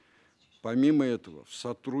страны. Помимо этого, в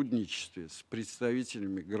сотрудничестве с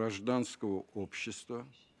представителями гражданского общества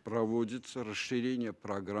проводится расширение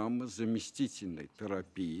программы заместительной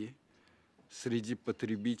терапии среди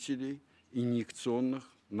потребителей инъекционных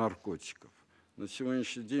наркотиков. На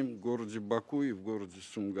сегодняшний день в городе Баку и в городе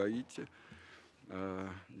Сумгаите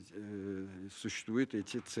существуют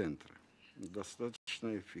эти центры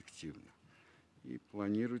достаточно эффективно и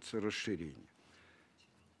планируется расширение.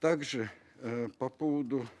 Также по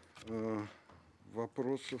поводу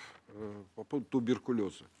вопросов по поводу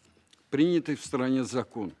туберкулеза. Принятый в стране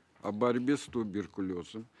закон о борьбе с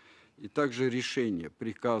туберкулезом и также решения,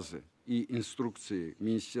 приказы и инструкции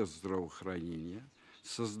Министерства здравоохранения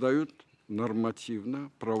создают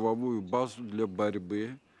нормативно-правовую базу для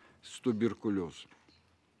борьбы с туберкулезом.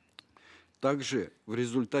 Также в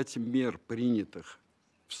результате мер, принятых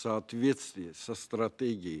в соответствии со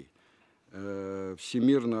стратегией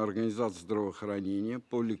Всемирной организации здравоохранения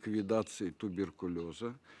по ликвидации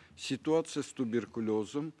туберкулеза, ситуация с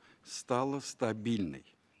туберкулезом стала стабильной,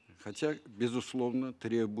 хотя, безусловно,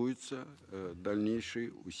 требуются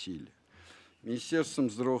дальнейшие усилия. Министерством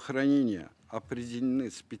здравоохранения определены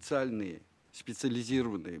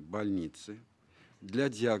специализированные больницы для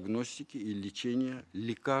диагностики и лечения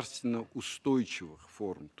лекарственно устойчивых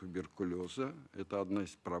форм туберкулеза. Это одна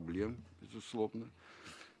из проблем, безусловно.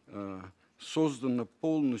 Создана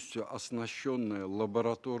полностью оснащенная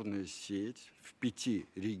лабораторная сеть в 5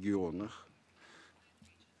 регионах.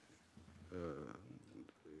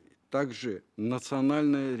 Также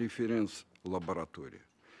национальная референс-лаборатория.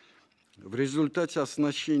 В результате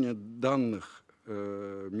оснащения данных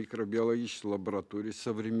микробиологической лаборатории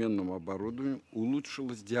современным оборудованием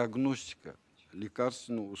улучшилась диагностика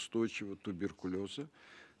лекарственно устойчивого туберкулеза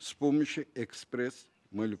с помощью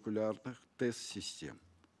экспресс-молекулярных тест-систем.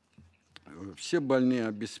 Все больные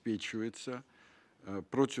обеспечиваются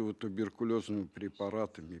противотуберкулезными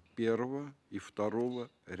препаратами 1 и 2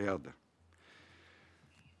 ряда.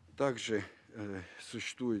 Также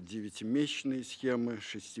существуют 9-месячные схемы,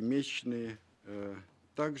 6-месячные.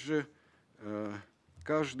 Также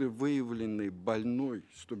каждый выявленный больной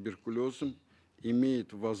с туберкулезом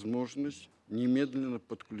имеет возможность немедленно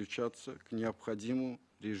подключаться к необходимому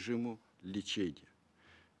режиму лечения.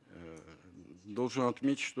 Должен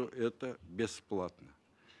отметить, что это бесплатно.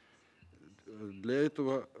 Для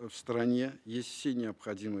этого в стране есть все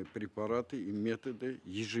необходимые препараты и методы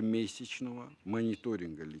ежемесячного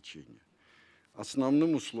мониторинга лечения.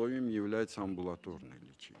 Основным условием является амбулаторное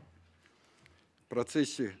лечение. В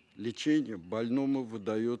процессе лечения больному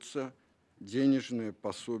выдается денежное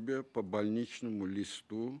пособие по больничному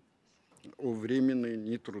листу о временной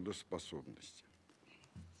нетрудоспособности.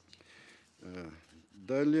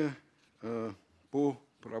 Далее по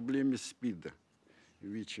проблеме СПИДа,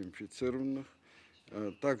 ВИЧ-инфицированных.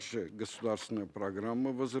 Также государственная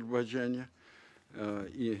программа в Азербайджане,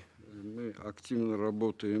 и мы активно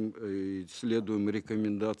работаем и следуем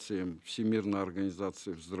рекомендациям Всемирной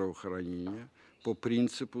организации здравоохранения по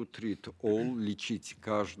принципу «treat all», лечить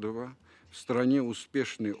каждого. В стране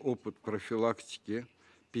успешный опыт профилактики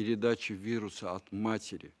передачи вируса от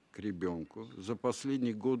матери к ребенку. За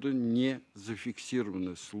последние годы не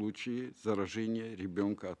зафиксированы случаи заражения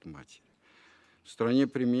ребенка от матери. В стране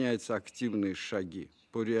применяются активные шаги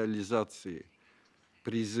по реализации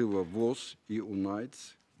призыва ВОЗ и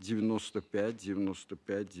УНАЙДС 95,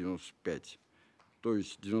 95, 95. То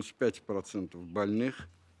есть 95% больных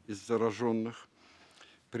из зараженных,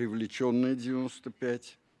 привлеченные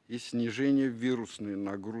 95, и снижение вирусной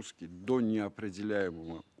нагрузки до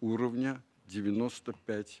неопределяемого уровня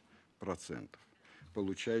 95%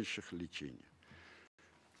 получающих лечение.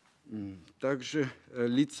 Также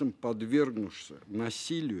лицам, подвергнувшимся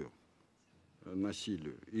насилию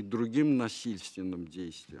и другим насильственным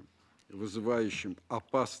действиям, вызывающим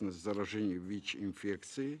опасность заражения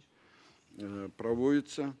ВИЧ-инфекцией,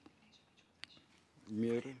 проводятся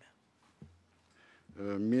меры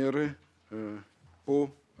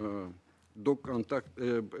по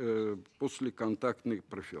послеконтактной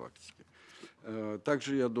профилактике.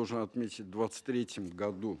 Также я должен отметить, в 2023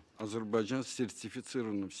 году Азербайджан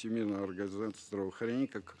сертифицирован Всемирной организацией здравоохранения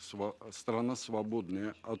как страна,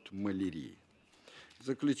 свободная от малярии. В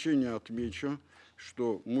заключение отмечу,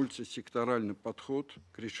 что мультисекторальный подход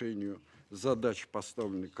к решению задач,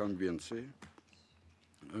 поставленных Конвенцией,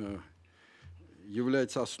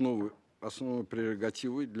 является основной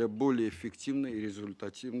прерогативой для более эффективной и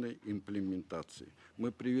результативной имплементации.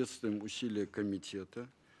 Мы приветствуем усилия Комитета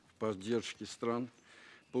в поддержке стран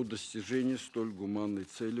по достижению столь гуманной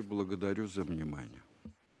цели. Благодарю за внимание.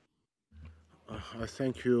 I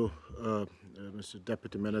thank you, Mr.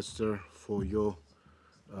 Deputy Minister, for your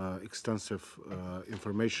extensive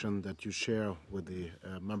information that you share with the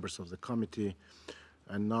members of the committee.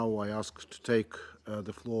 And now I ask to take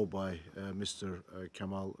the floor by Mr.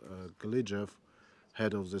 Kamal Galijev,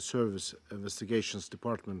 head of the Service Investigations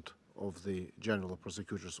Department of the General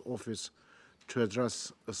Prosecutor's Office, to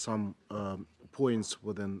address some points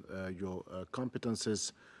within your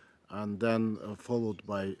competences, and then followed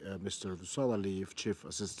by Mr. Vusal Aliyev, Chief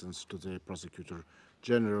Assistant to the Prosecutor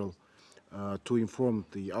General, to inform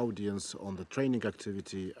the audience on the training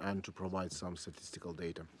activity and to provide some statistical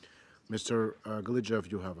data. Mr.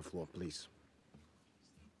 Galidjev, you have the floor, please.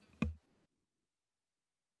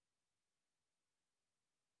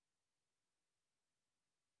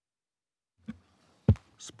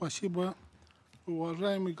 Спасибо,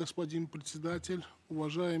 уважаемый господин председатель,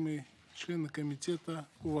 уважаемые члены комитета,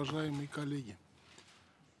 уважаемые коллеги.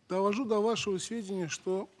 Довожу до вашего сведения,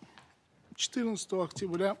 что 14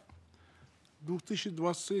 октября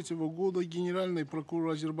 2023 года генеральный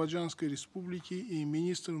прокурор Азербайджанской республики и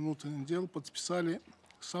министр внутренних дел подписали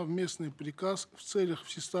совместный приказ в целях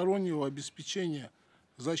всестороннего обеспечения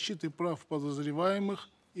защиты прав подозреваемых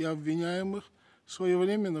и обвиняемых,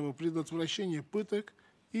 своевременного предотвращения пыток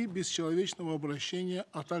и бесчеловечного обращения,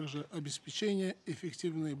 а также обеспечения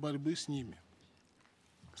эффективной борьбы с ними.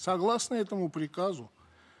 Согласно этому приказу,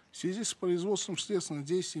 в связи с производством следственных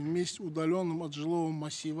действий в месте, удаленном от жилого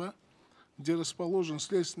массива, где расположен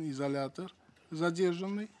следственный изолятор,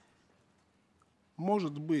 задержанный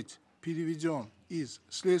может быть переведен из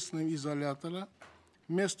следственного изолятора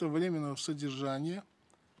в место временного содержания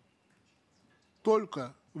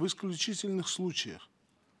только в исключительных случаях.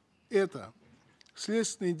 Это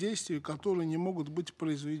следственные действия, которые не могут быть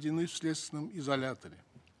произведены в следственном изоляторе.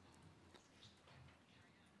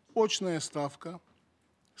 Очная ставка,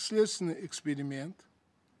 следственный эксперимент,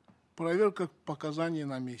 проверка показаний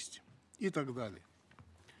на месте и так далее.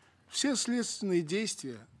 Все следственные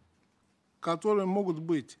действия, которые могут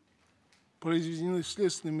быть произведены в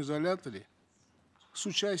следственном изоляторе с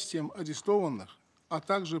участием арестованных, а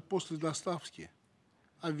также после доставки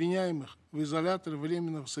обвиняемых в изолятор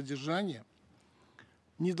временного содержания,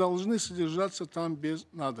 не должны содержаться там без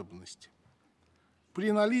надобности.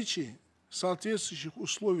 При наличии соответствующих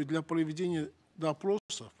условий для проведения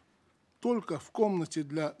допросов только в комнате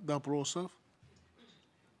для допросов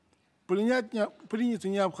приняты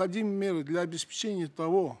необходимые меры для обеспечения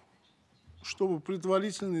того, чтобы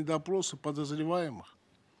предварительные допросы подозреваемых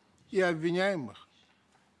и обвиняемых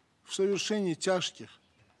в совершении тяжких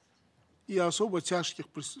и особо тяжких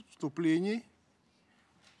преступлений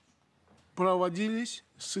проводились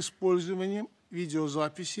с использованием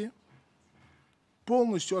видеозаписи,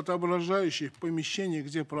 полностью отображающей помещение,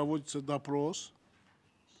 где проводится допрос,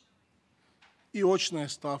 и очная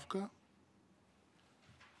ставка.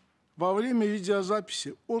 Во время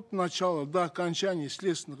видеозаписи от начала до окончания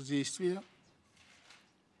следственных действий,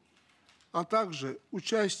 а также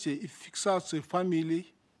участие и фиксации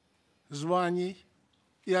фамилий, званий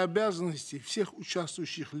и обязанностей всех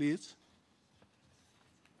участвующих лиц.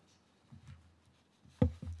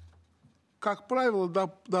 Как правило,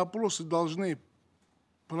 допросы должны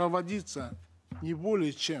проводиться не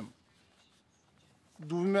более чем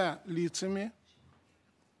двумя лицами,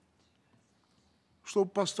 чтобы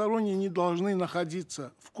посторонние не должны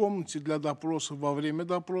находиться в комнате для допроса во время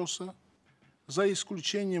допроса, за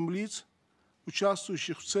исключением лиц,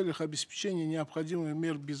 участвующих в целях обеспечения необходимых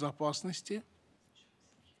мер безопасности,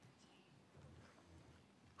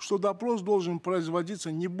 что допрос должен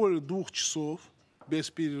производиться не более 2 часов без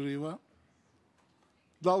перерыва,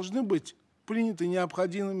 должны быть приняты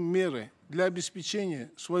необходимые меры для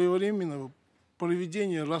обеспечения своевременного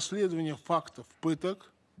проведения расследования фактов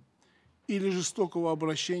пыток или жестокого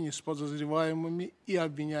обращения с подозреваемыми и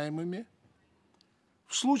обвиняемыми.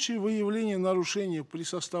 В случае выявления нарушения при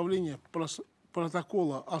составлении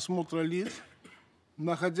протокола осмотра лиц,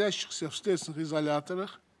 находящихся в следственных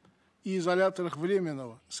изоляторах и изоляторах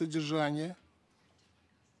временного содержания,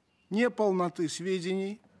 неполноты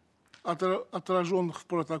сведений, отраженных в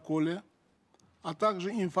протоколе, а также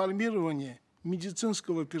информирование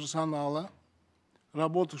медицинского персонала,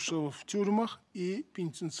 работавшего в тюрьмах и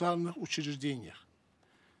пенитенциарных учреждениях.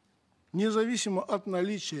 Независимо от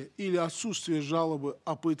наличия или отсутствия жалобы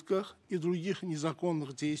о пытках и других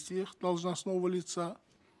незаконных действиях должностного лица,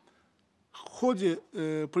 в ходе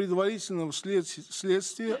предварительного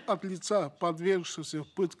следствия от лица, подвергшегося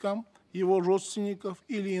пыткам, его родственников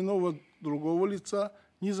или иного другого лица,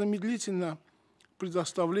 незамедлительно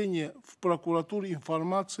предоставление в прокуратуру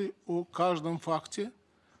информации о каждом факте,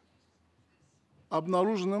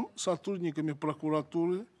 обнаруженном сотрудниками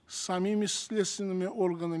прокуратуры, самими следственными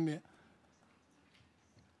органами,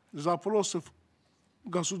 запросов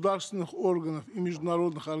государственных органов и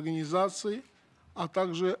международных организаций, а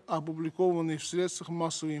также опубликованные в средствах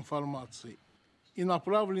массовой информации и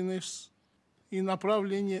направление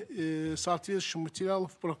соответствующих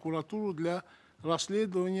материалов в прокуратуру для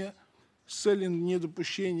расследования с целью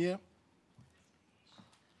недопущения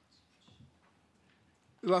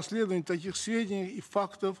расследования таких сведений и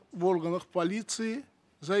фактов в органах полиции,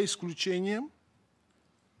 за исключением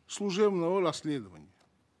служебного расследования.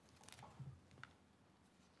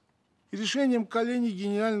 Решением коллегии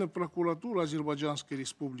Генеральной прокуратуры Азербайджанской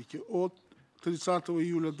Республики от 30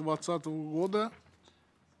 июля 2020 года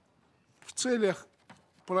в целях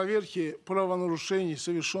проверки правонарушений,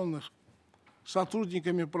 совершенных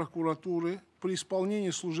сотрудниками прокуратуры при исполнении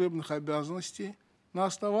служебных обязанностей на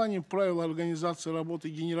основании правил организации работы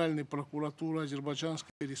Генеральной прокуратуры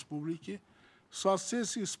Азербайджанской Республики в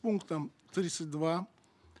соответствии с пунктом 32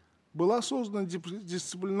 была создана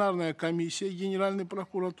дисциплинарная комиссия Генеральной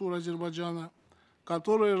прокуратуры Азербайджана,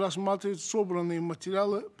 которая рассматривает собранные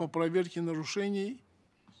материалы по проверке нарушений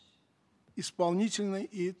исполнительной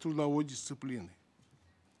и трудовой дисциплины.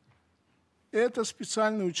 Это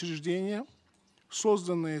специальное учреждение,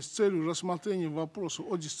 созданное с целью рассмотрения вопросов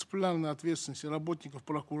о дисциплинарной ответственности работников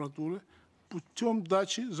прокуратуры путем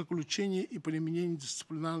дачи, заключения и применения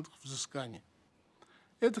дисциплинарных взысканий.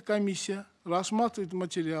 Эта комиссия рассматривает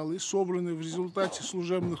материалы, собранные в результате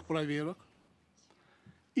служебных проверок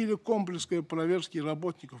или комплексной проверки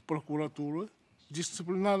работников прокуратуры в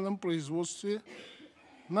дисциплинарном производстве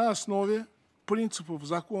на основе принципов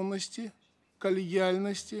законности,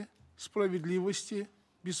 коллегиальности, справедливости,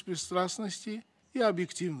 беспристрастности и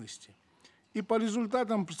объективности. И по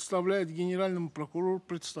результатам представляет Генеральному прокурору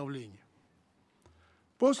представление.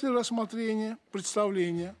 После рассмотрения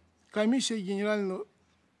представления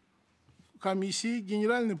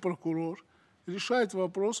Генеральный прокурор решает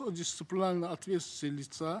вопрос о дисциплинарной ответственности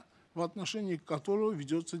лица, в отношении которого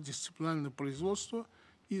ведется дисциплинарное производство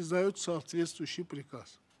и издает соответствующий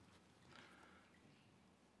приказ.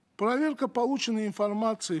 Проверка полученной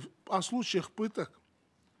информации о случаях пыток,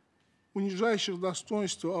 унижающих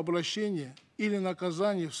достоинство обращения или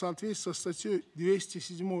наказания в соответствии со статьей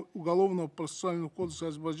 207 Уголовного процессуального кодекса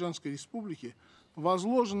Азербайджанской Республики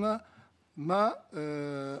возложена на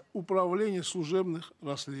управление служебных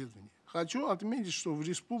расследований. Хочу отметить, что в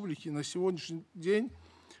республике на сегодняшний день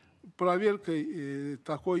проверкой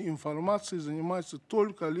такой информации занимается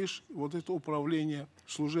только лишь вот это управление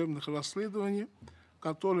служебных расследований,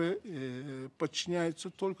 которое подчиняется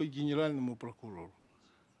только генеральному прокурору.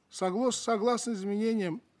 Согласно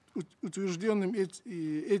изменениям, утвержденным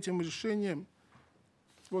этим решением,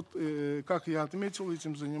 вот, как я отметил,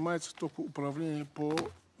 этим занимается только управление по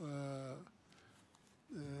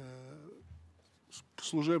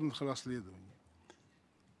служебных расследований.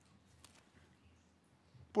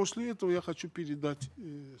 После этого я хочу передать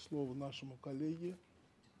слово нашему коллеге,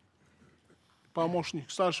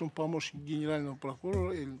 старшему помощнику генерального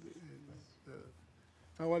прокурора,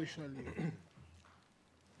 товарищу Алиеву.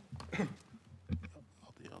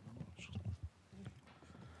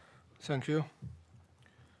 Thank you.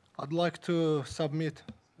 I'd like to submit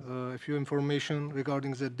a few information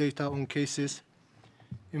regarding the data on cases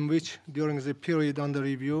in which, during the period under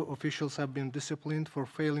review, officials have been disciplined for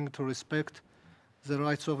failing to respect the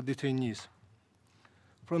rights of detainees.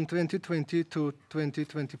 From 2020 to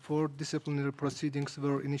 2024, disciplinary proceedings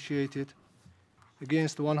were initiated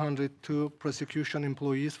against 102 prosecution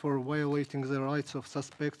employees for violating the rights of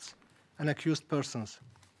suspects and accused persons,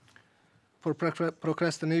 for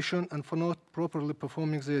procrastination and for not properly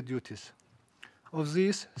performing their duties. Of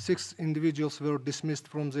these, 6 individuals were dismissed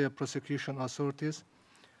from their prosecution authorities,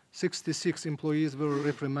 66 employees were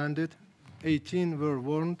reprimanded, 18 were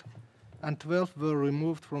warned, and 12 were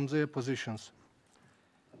removed from their positions.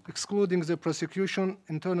 Excluding the prosecution,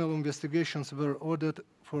 internal investigations were ordered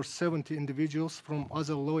for 70 individuals from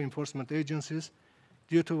other law enforcement agencies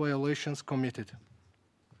due to violations committed.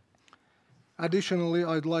 Additionally,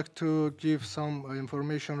 I'd like to give some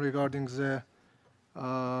information regarding the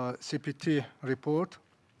CPT report.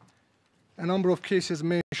 A number of cases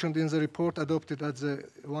mentioned in the report adopted at the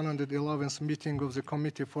 111th meeting of the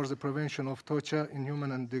Committee for the Prevention of Torture,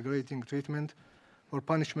 Inhuman and Degrading Treatment or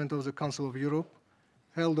Punishment of the Council of Europe,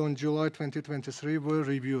 held on July 2023, were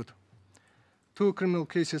reviewed. 2 criminal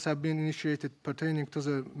cases have been initiated pertaining to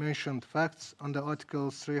the mentioned facts under Article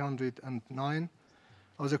 309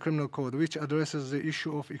 of the Criminal Code, which addresses the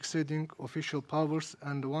issue of exceeding official powers,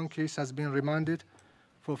 and 1 case has been remanded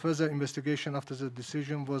for further investigation after the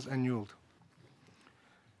decision was annulled.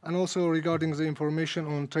 And also regarding the information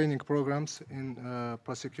on training programs in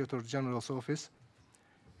Prosecutor General's office,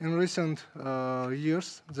 in recent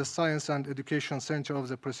years, the Science and Education Center of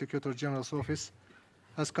the Prosecutor General's office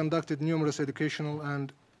has conducted numerous educational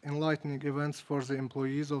and enlightening events for the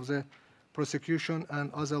employees of the prosecution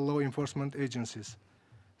and other law enforcement agencies.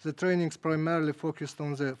 The trainings primarily focused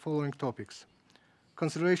on the following topics: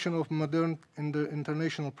 consideration of modern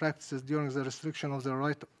international practices during the restriction of the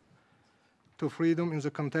right to freedom in the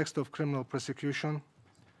context of criminal prosecution,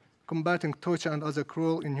 combating torture and other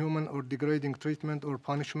cruel, inhuman, or degrading treatment or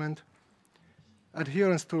punishment,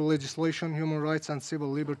 adherence to legislation, human rights, and civil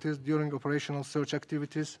liberties during operational search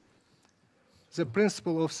activities, the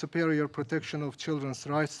principle of superior protection of children's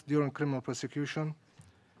rights during criminal prosecution,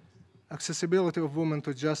 accessibility of women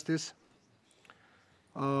to justice,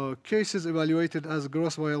 cases evaluated as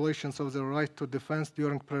gross violations of the right to defense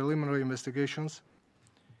during preliminary investigations,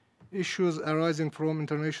 issues arising from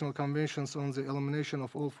international conventions on the elimination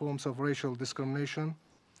of all forms of racial discrimination,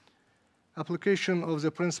 application of the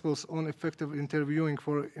principles on effective interviewing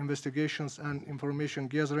for investigations and information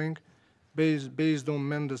gathering based on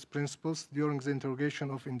Mendes principles during the interrogation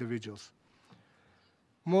of individuals.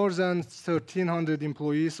 More than 1,300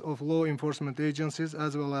 employees of law enforcement agencies,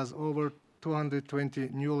 as well as over 220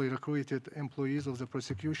 newly recruited employees of the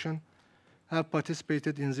prosecution, have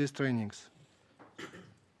participated in these trainings.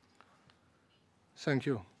 Thank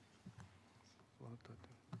you.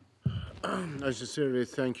 I sincerely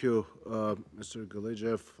thank you, Mr.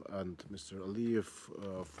 Galejev and Mr. Aliyev,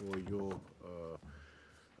 for your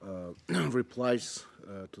replies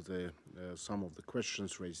to some of the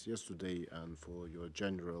questions raised yesterday and for your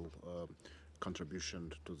general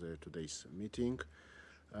contribution to today's meeting.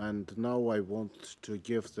 And now I want to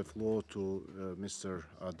give the floor to Mr.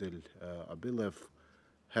 Adil Abilev,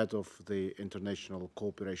 Head of the International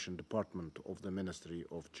Cooperation Department of the Ministry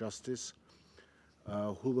of Justice,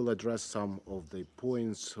 who will address some of the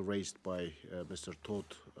points raised by Mr.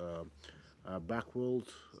 Todd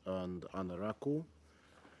Backwold and Anna Raku.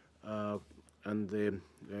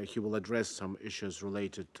 He will address some issues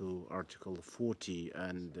related to Article 40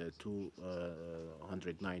 and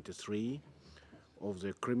 293 of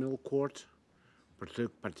the Criminal Court,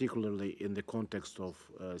 particularly in the context of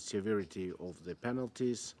severity of the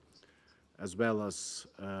penalties, as well as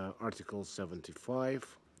Article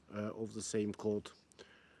 75 of the same code.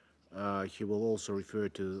 He will also refer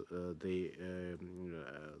to the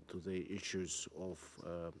issues of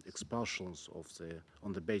expulsions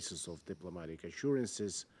on the basis of diplomatic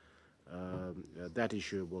assurances. That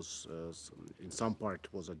issue was, in some part,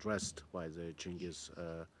 was addressed by the Cengiz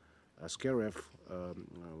Askerev.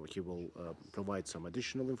 He will provide some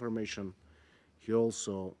additional information. He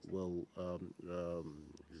also will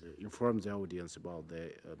inform the audience about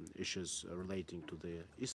the issues relating to the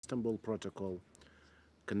Istanbul Protocol,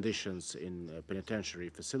 conditions in penitentiary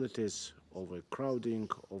facilities, overcrowding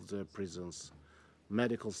of the prisons,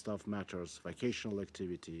 medical staff matters, vocational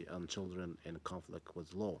activity, and children in conflict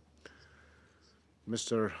with law.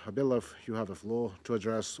 Mr. Abilev, you have the floor to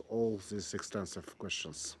address all these extensive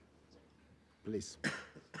questions. Please.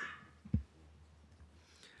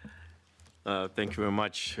 Thank you very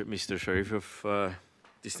much, Mr. Sharifov,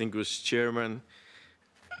 distinguished chairman,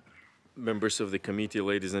 members of the committee,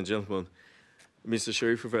 ladies and gentlemen. Mr.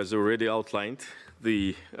 Sharifov has already outlined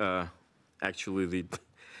actually the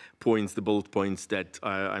points, the bullet points that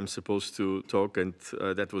I'm supposed to talk, and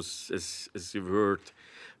that was, as you've heard,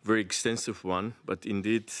 very extensive one. But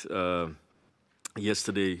indeed,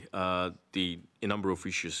 yesterday, a number of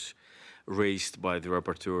issues raised by the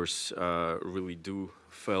rapporteurs really do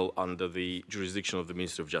fell under the jurisdiction of the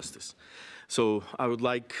Ministry of Justice. So I would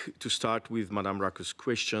like to start with Madame Raku's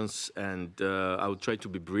questions, and I will try to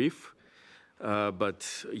be brief,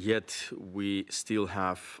 but yet we still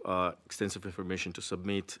have extensive information to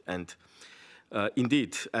submit. And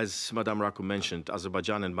indeed, as Madame Raku mentioned,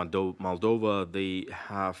 Azerbaijan and Moldova,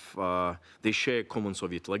 they share a common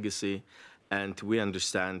Soviet legacy. And we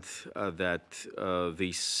understand that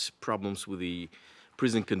these problems with the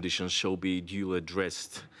prison conditions shall be duly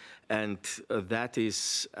addressed. And that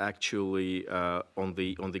is actually on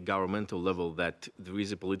the governmental level, that there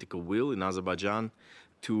is a political will in Azerbaijan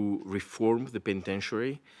to reform the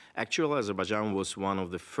penitentiary. Actually, Azerbaijan was one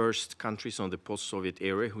of the first countries on the post-Soviet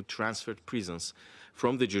era who transferred prisons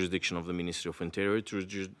from the jurisdiction of the Ministry of Interior to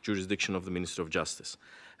the jurisdiction of the Ministry of Justice.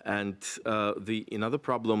 And another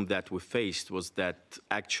problem that we faced was that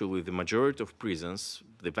actually the majority of prisons,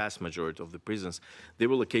 the vast majority of the prisons, they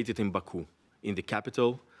were located in Baku, in the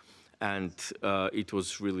capital, and it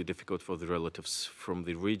was really difficult for the relatives from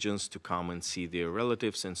the regions to come and see their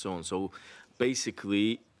relatives and so on. So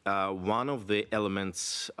basically, one of the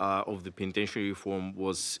elements of the penitentiary reform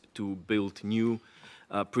was to build new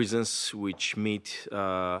prisons which meet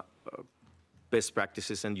best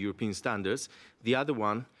practices and European standards. The other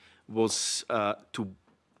one was to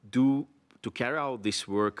carry out this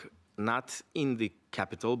work not in the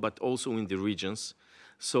capital but also in the regions,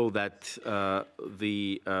 so that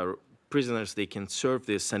the prisoners, they can serve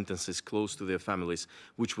their sentences close to their families,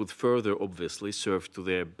 which would further obviously serve to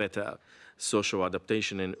their better social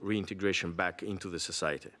adaptation and reintegration back into the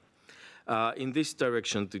society. In this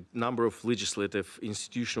direction, the number of legislative,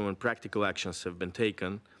 institutional, and practical actions have been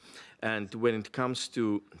taken. And when it comes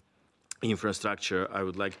to infrastructure, I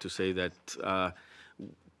would like to say that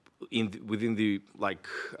within the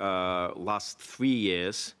last 3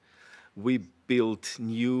 years, we built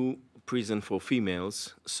new prison for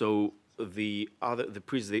females. So the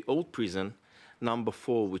old prison, number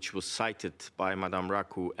 4, which was cited by Madame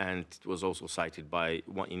Raku, and it was also cited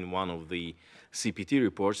in one of the CPT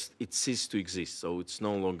reports, it ceased to exist, so it's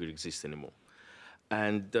no longer exists anymore.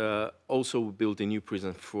 And also we built a new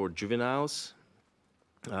prison for juveniles.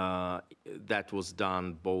 That was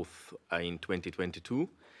done both in 2022.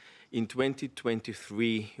 In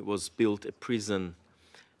 2023 was built a prison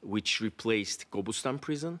which replaced Kobustan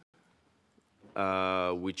prison,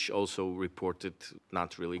 which also reported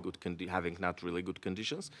having not really good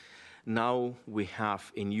conditions. Now we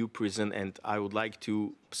have a new prison, and I would like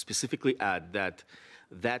to specifically add that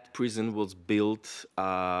that prison was built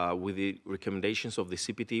with the recommendations of the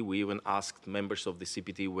CPT. We even asked members of the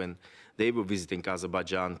CPT when they were visiting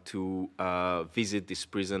Azerbaijan to visit this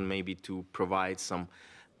prison, maybe to provide some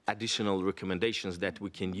additional recommendations that we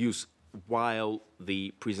can use while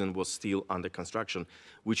the prison was still under construction,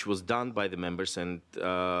 which was done by the members, and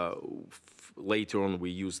later on we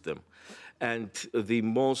used them. And the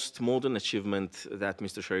most modern achievement that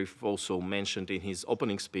Mr. Sharif also mentioned in his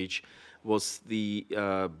opening speech was the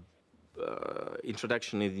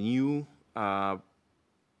introduction of the new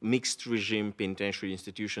mixed regime penitentiary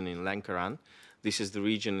institution in Lankaran. This is the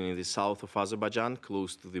region in the south of Azerbaijan,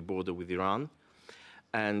 close to the border with Iran.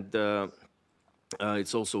 And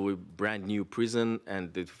it's also a brand new prison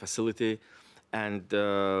and the facility. And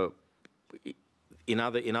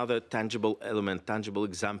another tangible element, tangible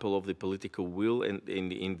example of the political will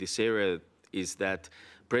in this area is that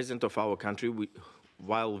President of our country,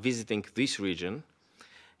 while visiting this region,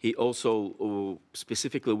 he also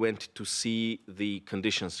specifically went to see the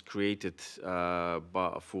conditions created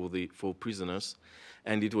for prisoners.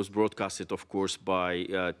 And it was broadcasted, of course, by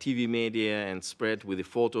TV media and spread with the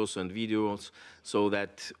photos and videos so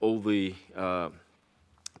that all the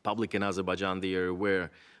public in Azerbaijan, they are aware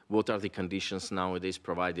what are the conditions nowadays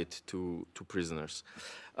provided to prisoners.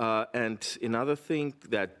 And another thing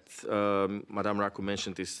that Madame Raku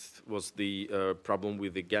mentioned was the problem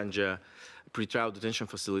with the Ganja pretrial detention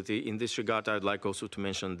facility. In this regard, I'd like also to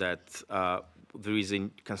mention that there is a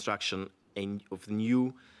construction of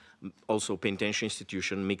new also penitentiary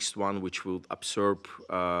institution, mixed one, which will absorb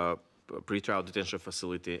pretrial detention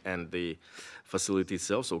facility and the facility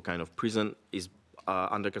itself, so kind of prison, is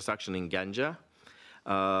under construction in Ganja.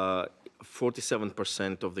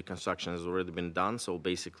 47% of the construction has already been done, so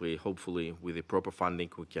basically, hopefully, with the proper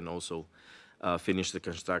funding, we can also finish the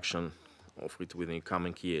construction of it within the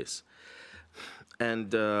coming years.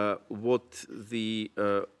 And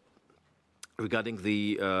regarding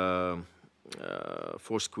the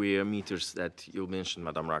 4 square meters that you mentioned,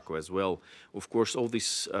 Madam Raku, as well, of course, all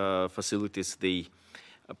these facilities, they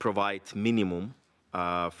provide minimum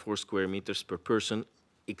 4 square meters per person,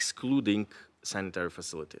 excluding sanitary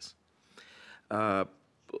facilities.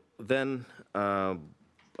 Then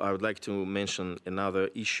I would like to mention another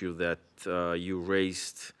issue that you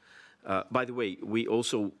raised. By the way, we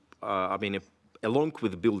also, along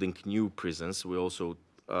with building new prisons, we're also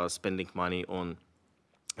spending money on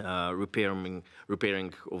repairing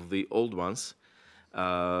of the old ones,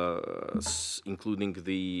 including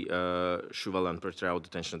the Shuvalan pretrial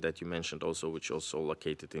detention that you mentioned also, which is also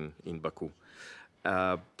located in Baku.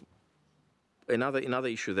 Another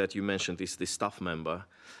issue that you mentioned is the staff member.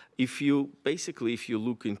 If you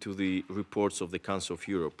look into the reports of the Council of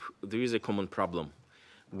Europe, there is a common problem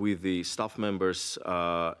with the staff members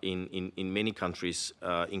in many countries,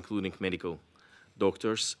 including medical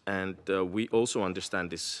doctors, and we also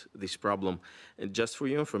understand this problem. And just for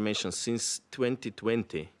your information, since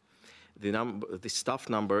 2020, the staff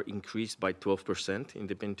number increased by 12% in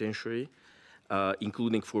the penitentiary,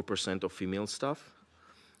 including 4% of female staff.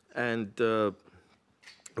 And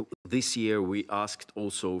this year we asked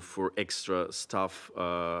also for extra staff,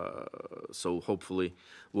 so hopefully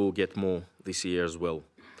we'll get more this year as well.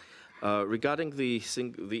 Regarding the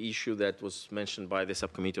issue that was mentioned by the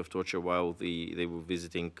Subcommittee of Torture while they were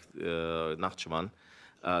visiting Nakhchivan,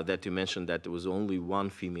 that you mentioned that there was only one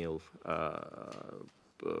female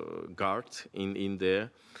guard in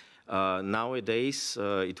there. Nowadays,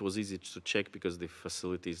 it was easy to check because the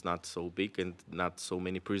facility is not so big and not so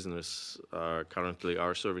many prisoners currently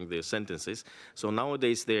are serving their sentences. So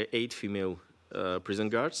nowadays, there are 8 female prison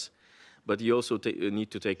guards, but you also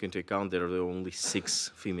need to take into account there are only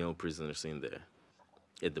 6 female prisoners in there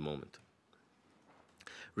at the moment.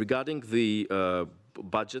 Regarding the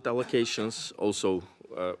budget allocations, also,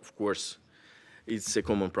 of course, it's a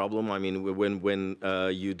common problem. I mean, when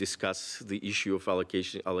you discuss the issue of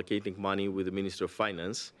allocating money with the Minister of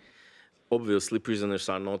Finance, obviously prisoners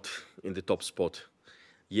are not in the top spot.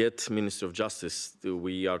 Yet, Minister of Justice,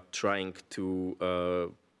 we are trying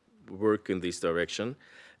to work in this direction.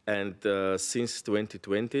 And since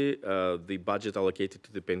 2020, the budget allocated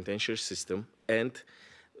to the penitentiary system and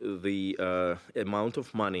the amount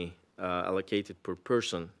of money allocated per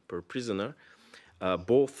person, per prisoner,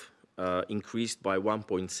 both increased by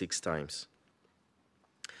 1.6 times.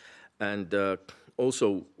 And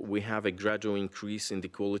also, we have a gradual increase in the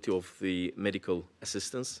quality of the medical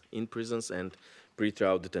assistance in prisons and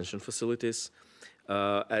pre-trial detention facilities.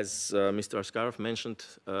 As Mr. Askarov mentioned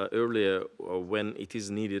earlier, when it is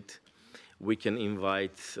needed, we can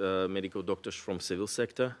invite medical doctors from civil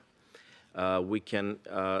sector. We can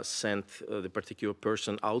send the particular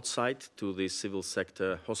person outside to the civil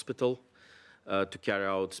sector hospital to carry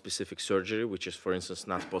out specific surgery, which is, for instance,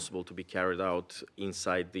 not possible to be carried out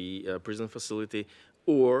inside the prison facility,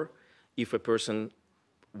 or if a person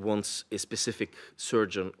wants a specific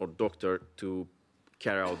surgeon or doctor to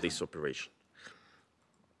carry out this operation.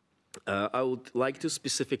 I would like to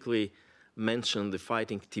specifically mention the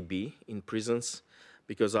fighting TB in prisons,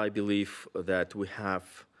 because I believe that we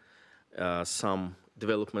have some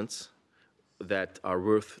developments that are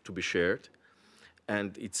worth to be shared.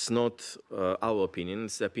 And it's not our opinion,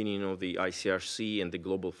 it's the opinion of the ICRC and the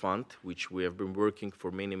Global Fund, which we have been working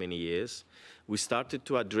for many, many years. We started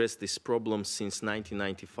to address this problem since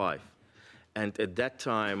 1995. And at that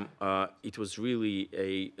time, it was really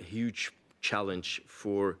a huge challenge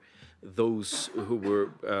for those who were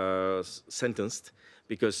sentenced,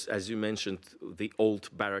 because, as you mentioned, the old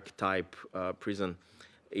barrack type prison,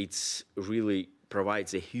 it's really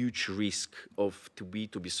provides a huge risk of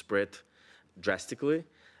TB to be spread drastically.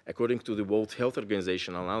 According to the World Health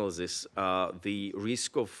Organization analysis, the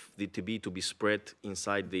risk of the TB to be spread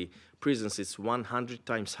inside the prisons is 100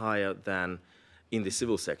 times higher than in the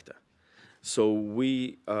civil sector. So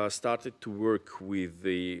we started to work with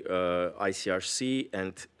the ICRC,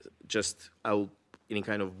 and just in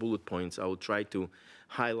kind of bullet points, I will try to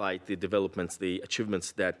highlight the developments, the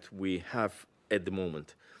achievements that we have at the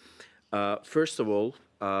moment. First of all,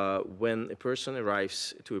 when a person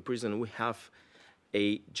arrives to a prison, we have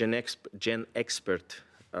a Gen Expert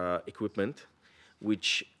equipment,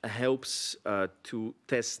 which helps to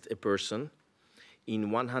test a person in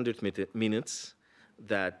 100 minutes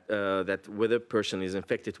that whether a person is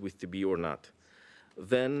infected with TB or not.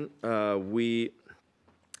 Then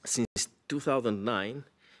since 2009,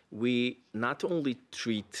 we not only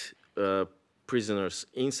treat prisoners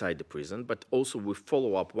inside the prison, but also we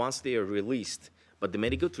follow up once they are released, but the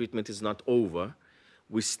medical treatment is not over.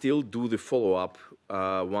 We still do the follow-up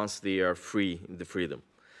once they are free in the freedom.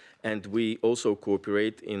 And we also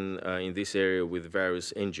cooperate in this area with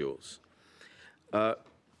various NGOs.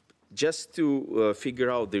 Just to figure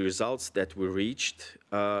out the results that we reached,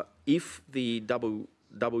 if the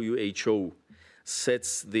WHO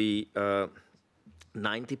sets the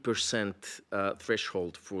 90%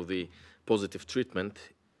 threshold for the positive treatment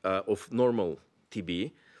of normal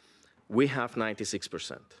TB, we have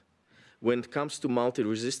 96%. When it comes to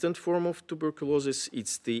multi-resistant form of tuberculosis,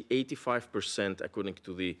 it's the 85% according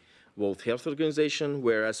to the World Health Organization,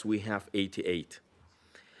 whereas we have 88.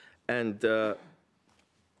 And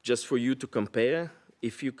just for you to compare,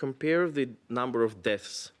 if you compare the number of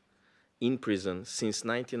deaths in prison since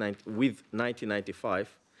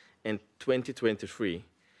 1995 and 2023,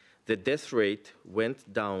 the death rate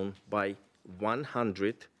went down by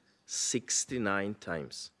 169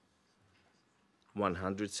 times.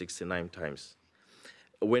 169 times.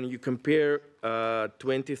 When you compare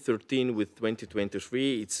 2013 with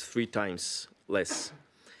 2023, it's 3 times less.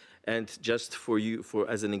 And just for you,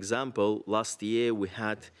 as an example, last year we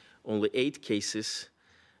had only 8 cases,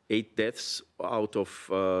 8 deaths out of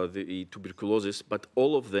the tuberculosis, but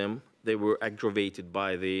all of them, they were aggravated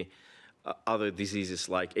by the other diseases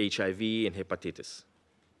like HIV and hepatitis.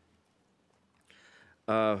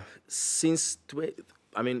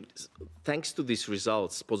 Thanks to these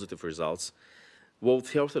results, positive results, World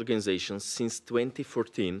Health Organization since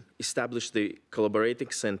 2014 established the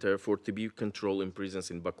Collaborating Center for TB Control in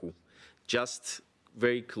prisons in Baku, just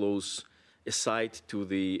very close aside to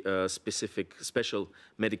the special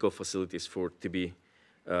medical facilities for TB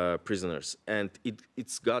prisoners. And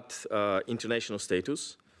it's got international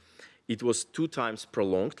status. It was 2 times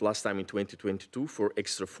prolonged, last time in 2022, for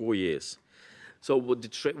extra 4 years. So what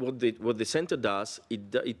the center does,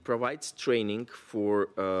 it provides training for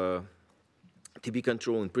TB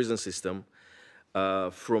control in prison system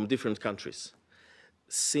from different countries.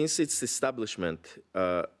 Since its establishment,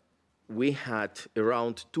 we had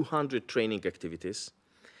around 200 training activities,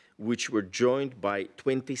 which were joined by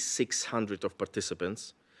 2,600 of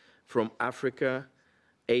participants from Africa,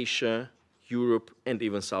 Asia, Europe, and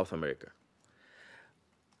even South America.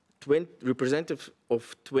 Representatives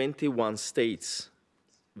of 21 states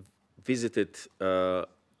visited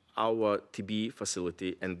our TB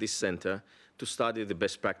facility and this center to study the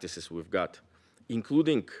best practices we've got,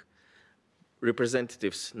 including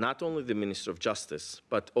representatives, not only the Minister of Justice,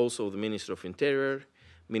 but also the Minister of Interior,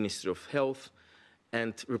 Minister of Health,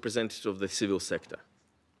 and representatives of the civil sector.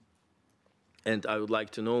 And I would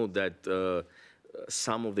like to know that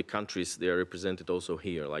some of the countries, they are represented also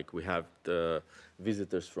here, like we have the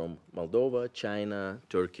visitors from Moldova, China,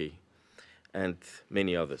 Turkey, and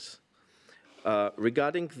many others.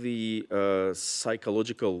 Regarding the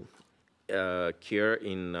psychological care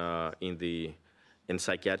in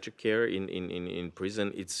psychiatric care in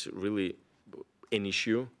prison, it's really an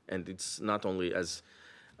issue, and it's not only, as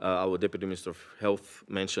our Deputy Minister of Health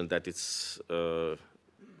mentioned, that it's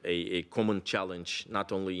a common challenge,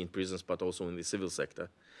 not only in prisons, but also in the civil sector.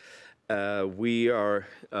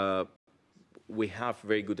 We have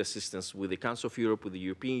very good assistance with the Council of Europe, with the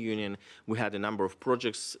European Union. We had a number of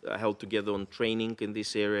projects held together on training in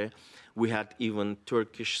this area. We had even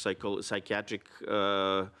Turkish psychiatric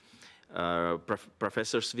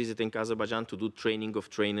professors visiting Azerbaijan to do training of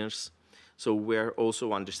trainers. So we're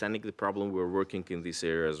also understanding the problem. We're working in this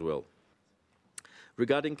area as well.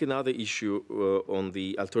 Regarding another issue on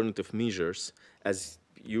the alternative measures, as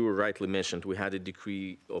you rightly mentioned, we had a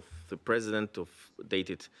decree of the president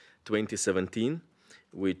dated 2017,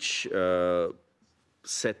 which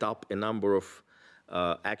set up a number of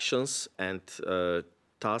actions and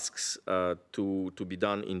tasks to be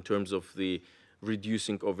done in terms of the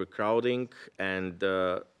reducing overcrowding and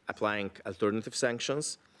applying alternative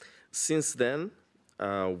sanctions. Since then,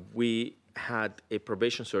 we had a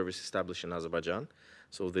probation service established in Azerbaijan.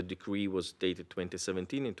 So the decree was dated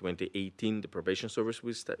 2017. In 2018, the probation service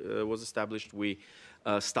was established. We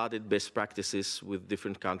started best practices with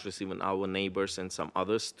different countries, even our neighbors and some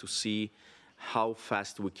others, to see how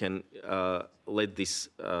fast we can let this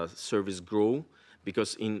service grow.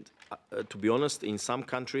 Because, to be honest, in some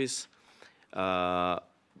countries, the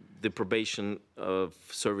probation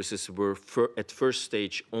services were at first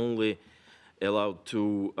stage only allowed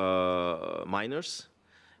to minors.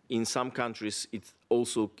 In some countries, it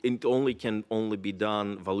can only be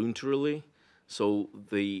done voluntarily. So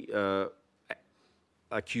the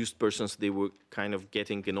accused persons, they were kind of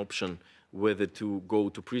getting an option whether to go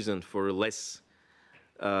to prison for a less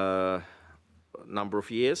number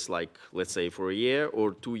of years, like let's say for a year,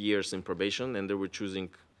 or 2 years in probation, and they were choosing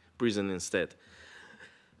prison instead.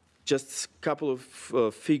 Just a couple of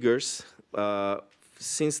figures.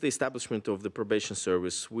 Since the establishment of the probation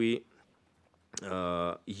service, we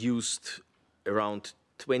used around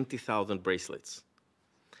 20,000 bracelets.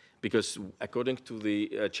 Because according to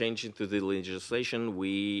the change into the legislation,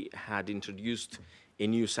 we had introduced a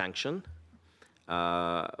new sanction,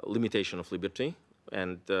 limitation of liberty,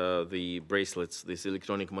 and the bracelets, this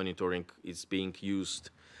electronic monitoring, is being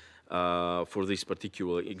used for this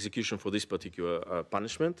particular execution, for this particular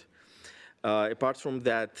punishment. Apart from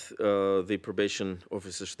that, the probation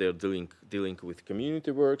officers, they're dealing with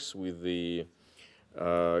community works, with the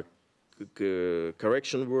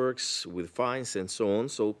correction works, with fines and so on.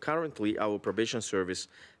 So currently our probation service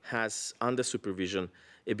has under supervision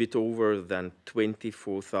a bit over than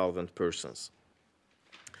 24,000 persons.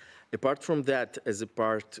 Apart from that, as an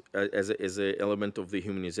element of the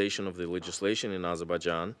humanization of the legislation in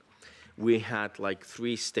Azerbaijan, we had like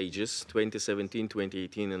 3 stages, 2017,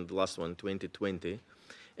 2018, and the last one, 2020.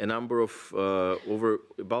 A number of,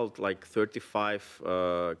 about like 35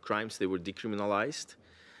 crimes, they were decriminalized.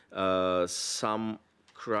 Some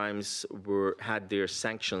crimes had their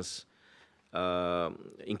sanctions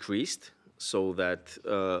increased, so that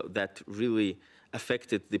that really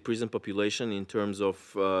affected the prison population in terms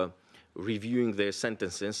of reviewing their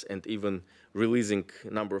sentences and even releasing a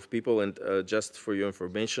number of people. And just for your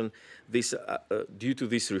information, this, due to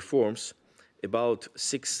these reforms, about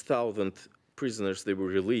 6,000 prisoners, they were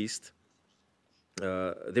released,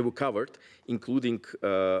 they were covered, including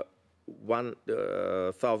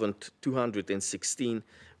 1,216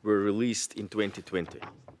 were released in 2020.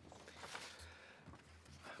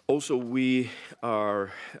 Also, we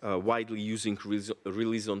are widely using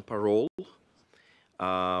release on parole.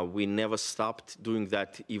 We never stopped doing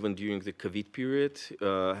that even during the COVID period,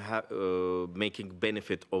 making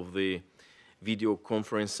benefit of the video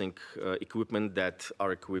conferencing equipment that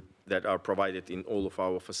are provided in all of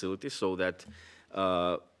our facilities, so that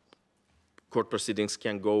court proceedings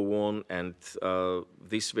can go on, and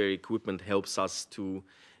this very equipment helps us to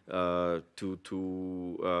do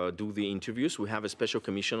the interviews. We have a special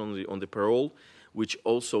commission on the parole, which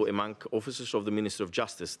also, among officers of the Ministry of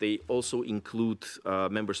Justice, they also include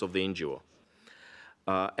members of the NGO.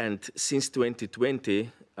 And since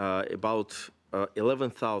 2020, about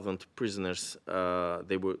 11,000 prisoners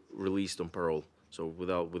they were released on parole. So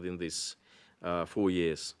within these 4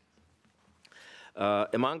 years.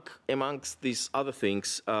 Amongst these other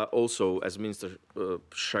things, also, as Minister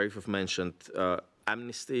Sharifov mentioned,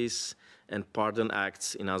 amnesties and pardon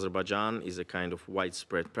acts in Azerbaijan is a kind of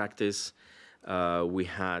widespread practice. We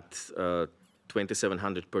had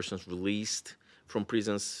 2,700 persons released from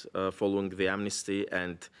prisons following the amnesty,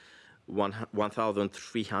 and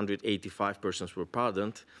 1,385 persons were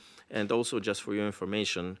pardoned. And also, just for your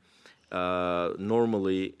information,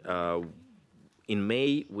 normally in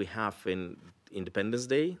May we have an Independence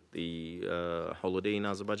Day, the holiday in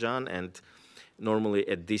Azerbaijan, and normally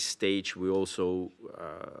at this stage we also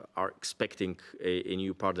are expecting a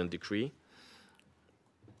new pardon decree.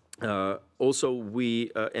 Also,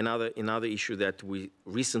 another issue that we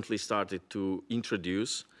recently started to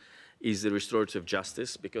introduce is the restorative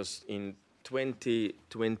justice, because in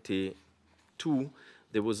 2022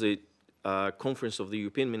 there was a conference of the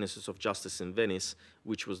European Ministers of Justice in Venice,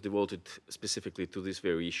 which was devoted specifically to this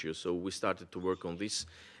very issue. So we started to work on this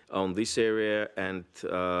area, and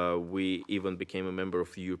we even became a member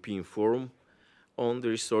of the European Forum on the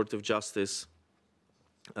restorative justice,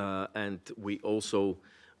 and we also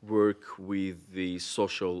work with the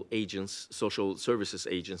social services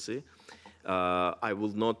agency. I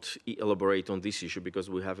will not elaborate on this issue because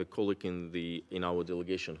we have a colleague in our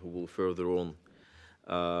delegation who will further on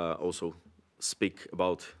also speak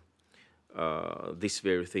about this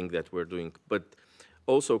very thing that we're doing. But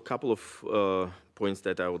also a couple of points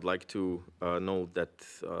that I would like to note that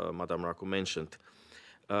Madam Rako mentioned.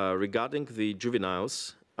 Regarding the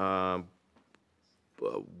juveniles,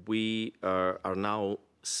 we are now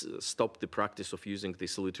stopped the practice of using the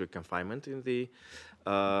solitary confinement in the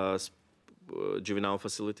juvenile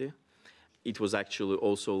facility. It was actually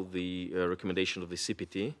also the recommendation of the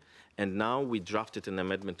CPT, and now we drafted an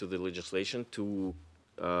amendment to the legislation to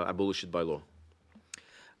abolish it by law.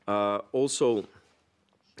 Also,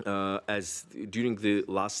 as during the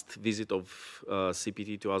last visit of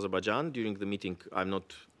CPT to Azerbaijan, during the meeting, I'm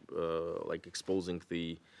not like exposing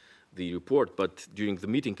the report, but during the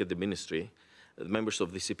meeting at the ministry, the members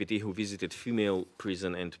of the CPT who visited female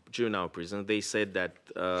prison and juvenile prison, they said that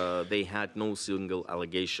they had no single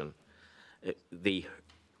allegation. They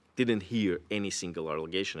didn't hear any single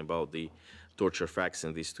allegation about the torture facts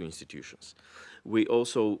in these two institutions. We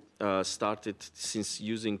also started, since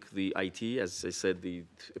using the IT, as I said,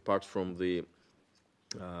 apart from the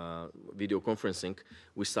video conferencing,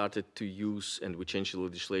 we started to use, and we changed the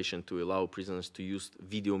legislation to allow prisoners to use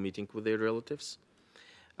video meeting with their relatives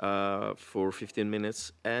for 15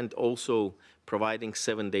 minutes, and also providing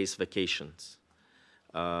 7 days vacations,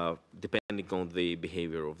 depending on the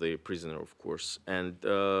behavior of the prisoner, of course. And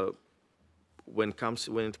when it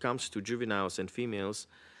comes to juveniles and females,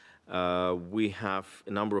 we have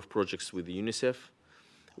a number of projects with UNICEF,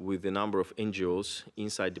 with a number of NGOs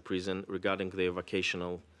inside the prison regarding their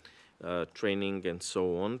vocational training and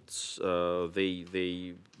so on.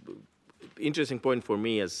 Interesting point for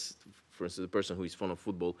me, as for instance, the person who is fond of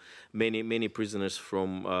football, many prisoners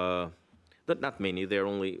from, not many, there are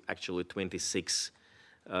only actually 26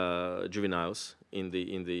 juveniles in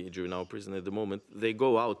the juvenile prison at the moment. They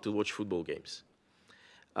go out to watch football games.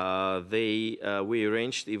 We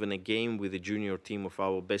arranged even a game with the junior team of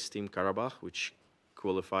our best team, Karabakh, which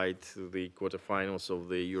qualified to the quarterfinals of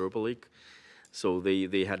the Europa League. So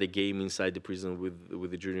they had a game inside the prison with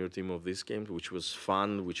the junior team of this game, which was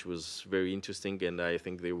fun, which was very interesting, and I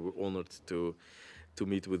think they were honored to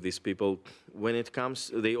meet with these people. When it comes,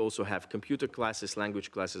 they also have computer classes, language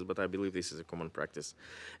classes, but I believe this is a common practice.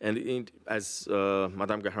 And as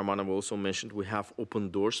Madame Gaharmanova also mentioned, we have open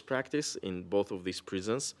doors practice in both of these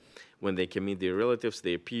prisons. When they can meet their relatives,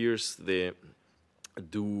 their peers, they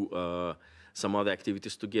do some other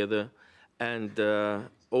activities together. And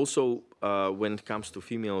also, when it comes to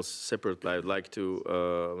females separately, I'd like to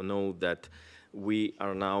know that we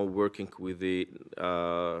are now working with the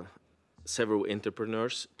several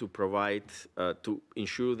entrepreneurs to provide, to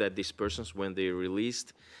ensure that these persons, when they're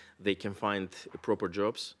released, they can find proper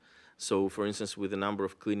jobs. So, for instance, with a number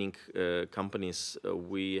of cleaning companies,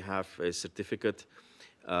 we have a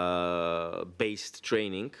certificate-based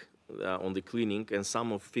training on the cleaning, and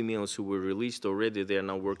some of females who were released already, they are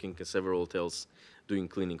now working in several hotels doing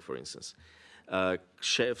cleaning, for instance.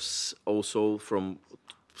 Chefs also from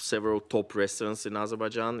several top restaurants in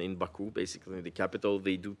Azerbaijan, in Baku, basically in the capital,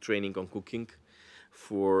 they do training on cooking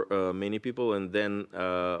for many people, and then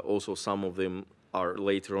also some of them are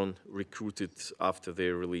later on recruited after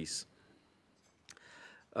their release.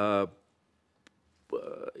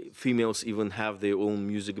 Females even have their own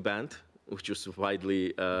music band, which was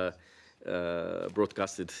widely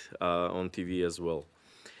broadcasted on TV as well.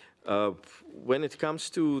 When it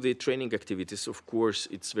comes to the training activities, of course,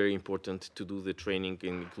 it's very important to do the training,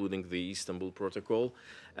 including the Istanbul Protocol.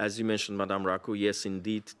 As you mentioned, Madam Rako, yes,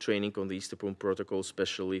 indeed, training on the Istanbul Protocol,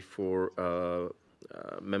 especially for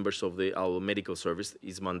members of our medical service,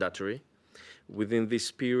 is mandatory. Within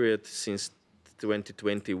this period, since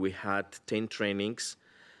 2020, we had 10 trainings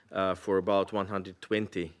for about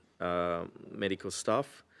 120 medical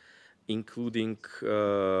staff, including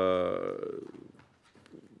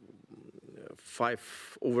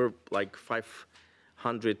over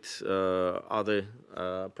 500 other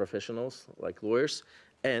professionals, like lawyers,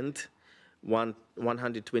 and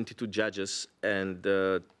 122 judges and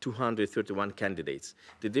 231 candidates.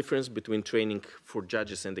 The difference between training for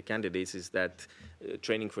judges and the candidates is that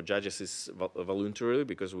training for judges is voluntary,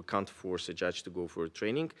 because we can't force a judge to go for a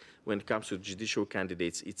training. When it comes to judicial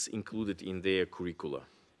candidates, it's included in their curricula.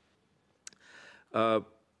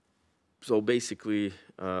 So basically,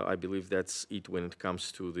 I believe that's it when it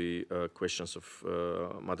comes to the questions of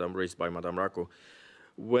raised by Madam Rako.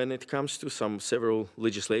 When it comes to several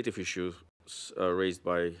legislative issues raised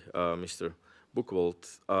by Mr.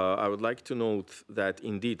 Buchwald, I would like to note that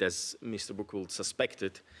indeed, as Mr. Buchwald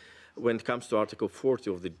suspected, when it comes to Article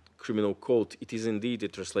 40 of the Criminal Code, it is indeed a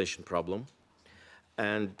translation problem.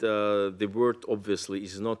 And the word obviously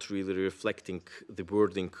is not really reflecting the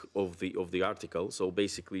wording of the article. So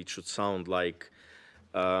basically, it should sound like,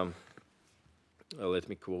 let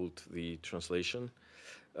me quote the translation: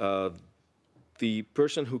 the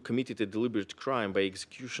person who committed a deliberate crime by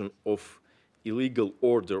execution of illegal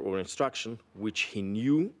order or instruction, which he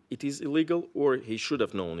knew it is illegal or he should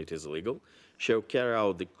have known it is illegal, shall carry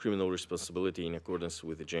out the criminal responsibility in accordance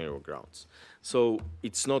with the general grounds. So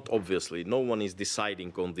it's not obviously, no one is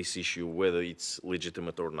deciding on this issue whether it's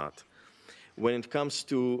legitimate or not. When it comes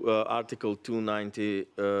to Article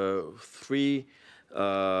 293,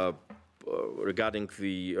 regarding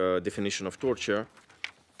the definition of torture,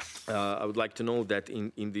 I would like to know that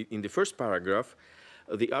in the first paragraph,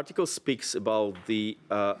 the article speaks about the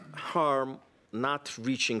harm not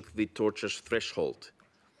reaching the torture threshold.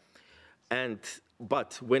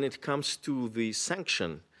 But when it comes to the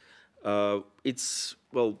sanction, it's,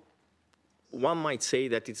 well, one might say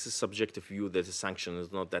that it's a subjective view that the sanction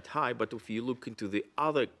is not that high, but if you look into the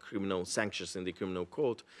other criminal sanctions in the criminal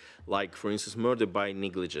code, like, for instance, murder by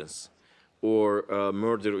negligence or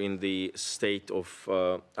murder in the state of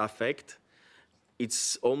affect,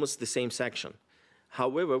 it's almost the same sanction.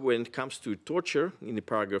 However, when it comes to torture, in the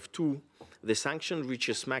paragraph 2, the sanction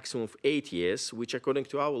reaches maximum of 8 years, which according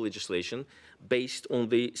to our legislation, based on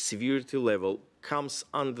the severity level, comes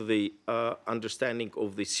under the understanding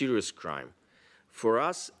of the serious crime. For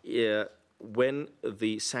us, when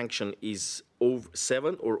the sanction is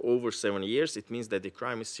over 7 years, it means that the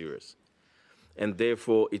crime is serious. And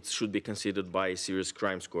therefore, it should be considered by a serious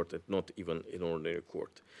crimes court and not even an ordinary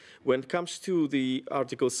court. When it comes to the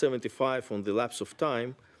Article 75 on the lapse of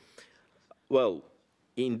time, well,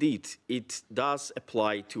 indeed, it does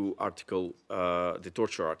apply to the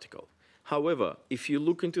torture article. However, if you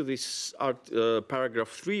look into this paragraph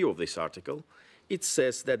 3 of this article, it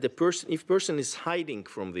says that if person is hiding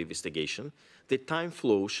from the investigation, the time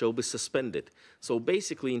flow shall be suspended. So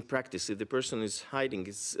basically, in practice, if the person is hiding,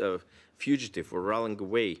 is fugitive or running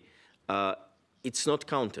away, it's not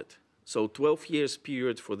counted. So 12 years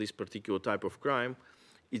period for this particular type of crime,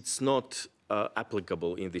 it's not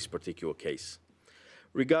applicable in this particular case.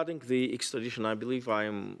 Regarding the extradition, I believe I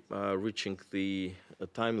am reaching the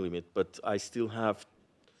time limit, but I still have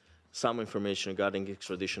some information regarding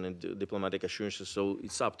extradition and diplomatic assurances, so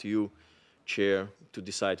it's up to you, Chair, to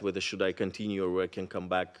decide whether should I continue or I can come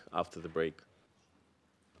back after the break.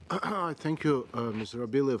 Thank you, Mr.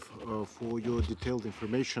 Abilev, for your detailed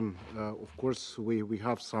information. Of course, we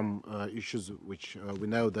have some issues which we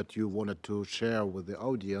know that you wanted to share with the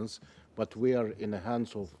audience, but we are in the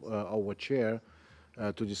hands of our chair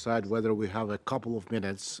to decide whether we have a couple of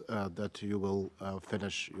minutes that you will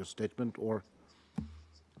finish your statement, or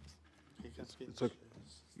so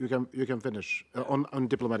you can finish on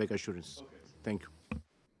diplomatic assurance. Okay. Thank you.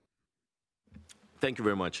 Thank you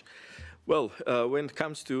very much. Well, when it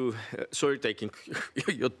comes to, sorry taking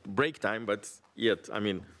your break time, but yet, I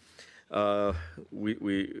mean,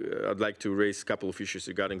 I'd like to raise a couple of issues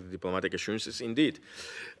regarding the diplomatic assurances. Indeed,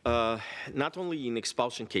 not only in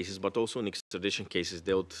expulsion cases, but also in extradition cases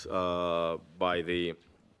dealt by the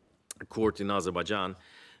court in Azerbaijan,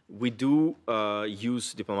 we do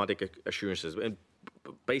use diplomatic assurances. And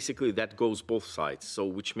basically, that goes both sides. So,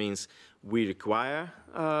 which means we require,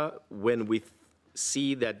 when we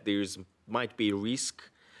see that there's might be a risk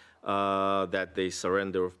that the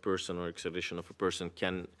surrender of person or extradition of a person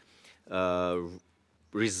can be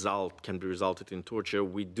resulted in torture,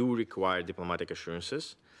 we do require diplomatic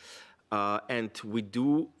assurances. And we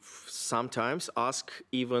do sometimes ask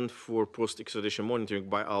even for post-extradition monitoring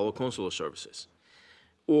by our consular services.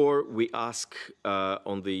 Or we ask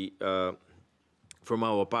from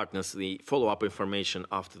our partners the follow-up information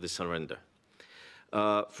after the surrender.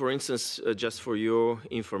 For instance, just for your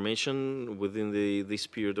information, within this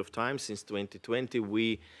period of time, since 2020,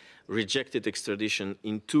 we rejected extradition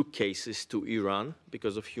in 2 cases to Iran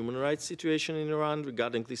because of human rights situation in Iran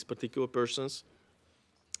regarding these particular persons.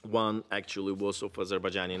 One actually was of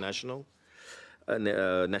Azerbaijani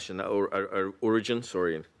origin,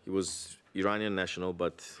 sorry. He was Iranian national,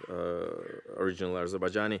 but original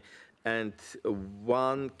Azerbaijani. And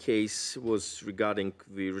one case was regarding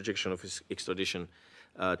the rejection of his extradition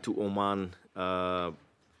to Oman of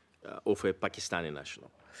a Pakistani national.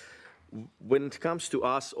 When it comes to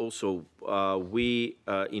us also, we,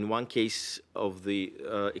 in one case of the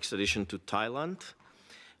extradition to Thailand,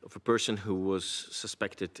 of a person who was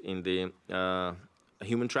suspected in the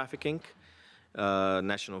human trafficking,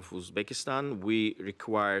 national of Uzbekistan, we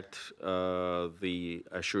required the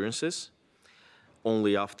assurances.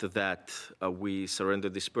 Only after that, we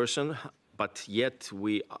surrendered this person, but yet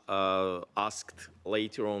we asked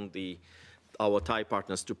later on our Thai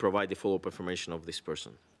partners to provide the follow-up information of this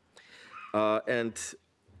person. And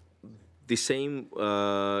the same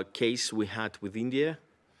case we had with India,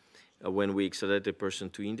 when we extradited a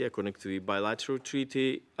person to India, according to the bilateral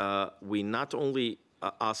treaty, we not only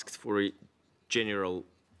asked for a general,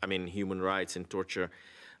 human rights and torture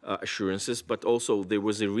assurances, but also there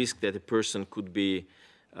was a risk that a person could be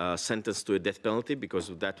sentenced to a death penalty because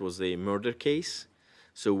that was a murder case.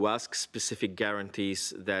 So we asked specific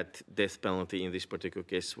guarantees that death penalty in this particular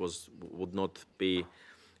case would not be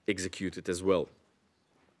executed as well.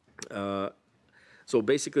 So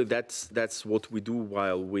basically, that's what we do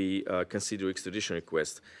while we consider extradition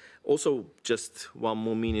requests. Also, just one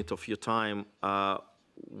more minute of your time.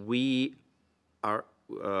 We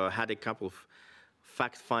had a couple of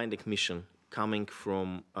fact-finding mission coming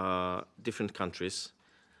from different countries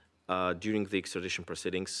during the extradition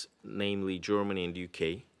proceedings, namely Germany and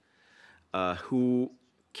UK, who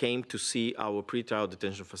came to see our pre-trial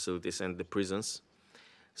detention facilities and the prisons,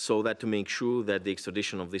 so that to make sure that the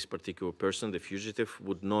extradition of this particular person, the fugitive,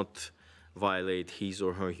 would not violate his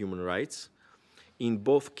or her human rights. In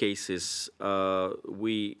both cases,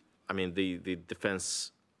 the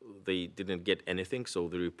defense, they didn't get anything, so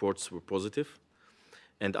the reports were positive.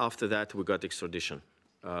 And after that, we got extradition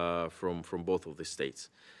from both of the states.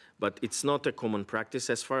 But it's not a common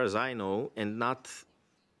practice as far as I know, and not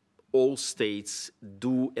all states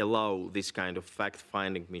do allow this kind of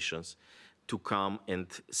fact-finding missions to come and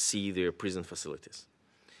see their prison facilities.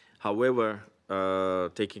 However,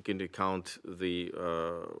 taking into account the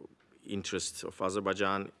interests of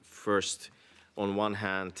Azerbaijan, first, on one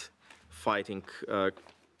hand, fighting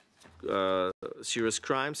serious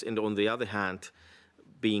crimes, and on the other hand,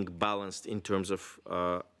 being balanced in terms of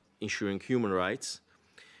ensuring human rights,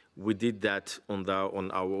 we did that on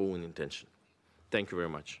our own intention. Thank you very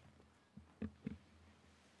much.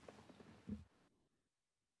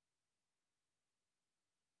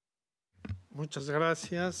 Muchas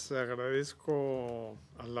gracias. Agradezco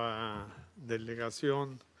a la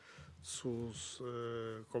delegación sus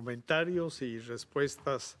comentarios y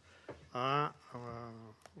respuestas a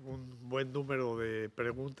un buen número de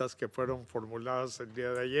preguntas que fueron formuladas el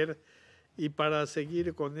día de ayer. Y para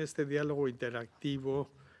seguir con este diálogo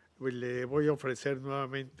interactivo, le voy a ofrecer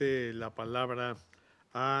nuevamente la palabra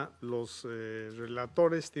a los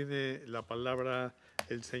relatores. Tiene la palabra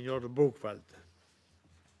el señor Buchwald.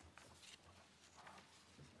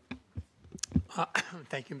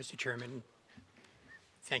 Thank you, Mr. Chairman.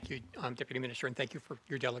 Thank you, Deputy Minister, and thank you for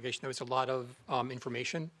your delegation. There was a lot of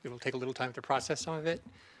information. It will take a little time to process some of it,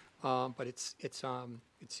 but it's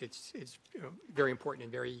very important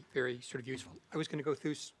and very sort of useful. I was going to go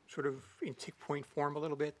through sort of in tick point form a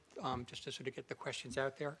little bit, just to sort of get the questions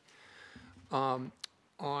out there, or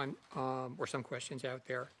some questions out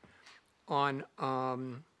there on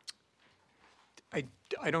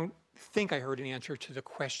I don't think I heard an answer to the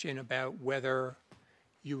question about whether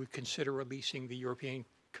you would consider releasing the European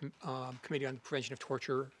Committee on the Prevention of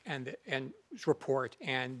Torture and its report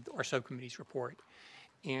and our subcommittee's report.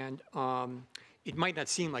 And it might not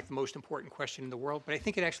seem like the most important question in the world, but I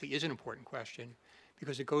think it actually is an important question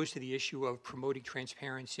because it goes to the issue of promoting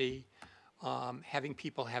transparency, having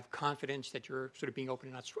people have confidence that you're sort of being open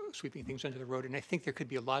and not sweeping things under the rug. And I think there could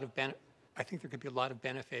be a lot of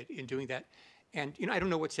benefit in doing that. And I don't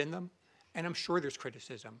know what's in them, and I'm sure there's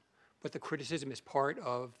criticism, but the criticism is part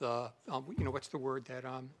of the what's the word that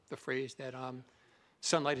the phrase that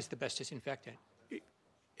sunlight is the best disinfectant.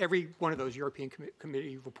 Every one of those European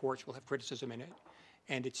Committee reports will have criticism in it,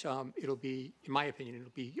 and it'll be, in my opinion,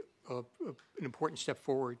 it'll be an important step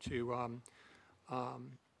forward to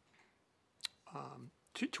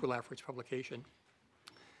allow for its publication.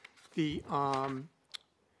 The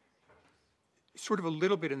sort of a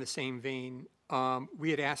little bit in the same vein, we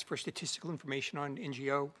had asked for statistical information on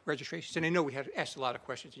NGO registrations, and I know we had asked a lot of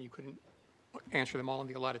questions and you couldn't answer them all in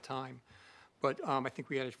the allotted time, but I think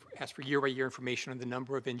we had asked for year-by-year information on the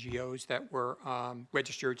number of NGOs that were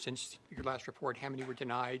registered since your last report, how many were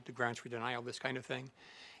denied, the grounds for denial, this kind of thing.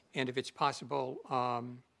 And if it's possible,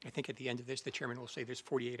 I think at the end of this, the chairman will say there's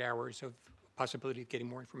 48 hours of possibility of getting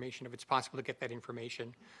more information. If it's possible to get that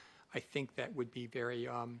information, I think that would be very,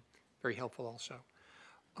 very helpful also.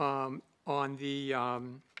 On the, I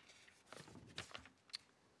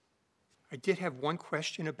did have one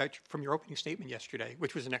question from your opening statement yesterday,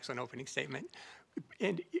 which was an excellent opening statement.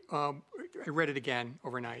 And I read it again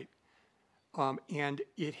overnight. And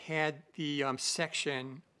it had the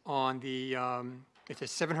section on the, it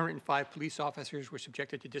says 705 police officers were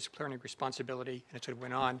subjected to disciplinary responsibility, and it sort of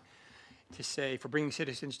went on to say, for bringing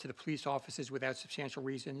citizens to the police offices without substantial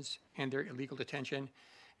reasons and their illegal detention.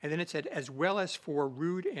 And then it said, as well as for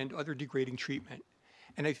rude and other degrading treatment.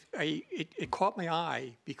 And it caught my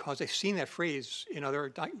eye because I've seen that phrase in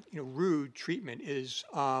other, rude treatment is,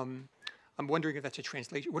 I'm wondering if that's a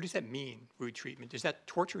translation. What does that mean, rude treatment? Is that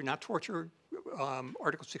torture, not torture,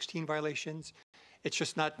 Article 16 violations? It's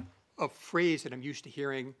just not a phrase that I'm used to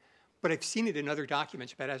hearing, but I've seen it in other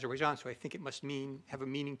documents about Azerbaijan, so I think it must have a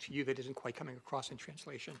meaning to you that isn't quite coming across in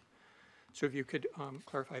translation. So if you could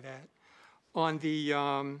clarify that. On the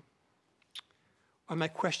on my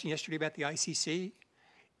question yesterday about the ICC,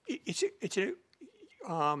 it's an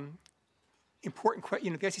important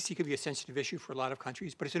question. The ICC could be a sensitive issue for a lot of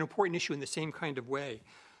countries, but it's an important issue in the same kind of way,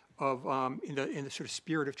 of in the sort of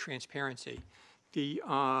spirit of transparency. The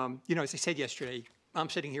as I said yesterday, I'm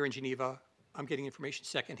sitting here in Geneva. I'm getting information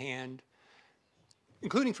secondhand,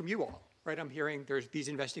 including from you all. Right? I'm hearing there's these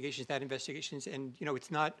investigations, that investigations, and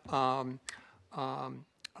it's not.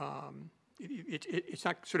 It's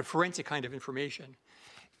not sort of forensic kind of information.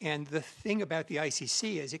 And the thing about the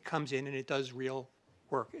ICC is it comes in and it does real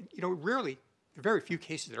work. Rarely, there are very few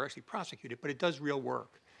cases that are actually prosecuted, but it does real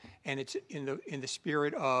work. And it's in the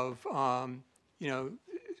spirit of,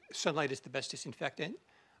 sunlight is the best disinfectant.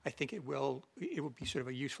 I think it will be sort of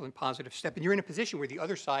a useful and positive step. And you're in a position where the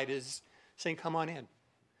other side is saying, come on in.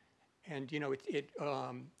 And,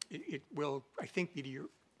 it will, I think, be to your,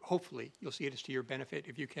 hopefully, you'll see it as to your benefit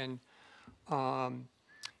if you can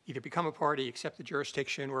either become a party, accept the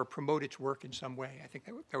jurisdiction, or promote its work in some way. I think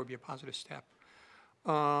that would be a positive step.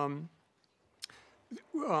 I'm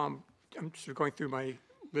sort of going through my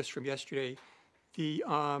list from yesterday.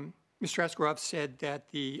 Mr. Askarov said that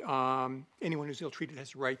anyone who's ill-treated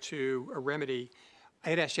has a right to a remedy. I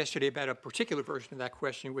had asked yesterday about a particular version of that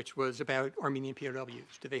question, which was about Armenian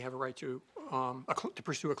POWs. Do they have a right to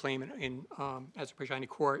pursue a claim in Azerbaijani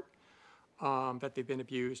court that they've been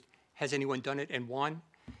abused? Has anyone done it and won?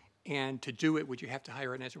 And to do it, would you have to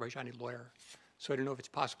hire an Azerbaijani lawyer? So I don't know if it's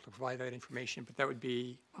possible to provide that information, but that would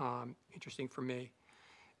be interesting for me.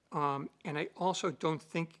 And I also don't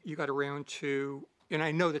think you got around to, and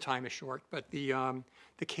I know the time is short, but the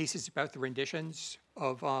cases about the renditions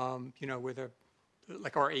of, where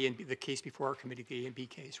like our A and B, the case before our committee, the A and B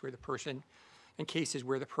case, where the person, and cases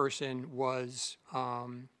where the person was,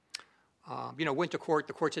 went to court,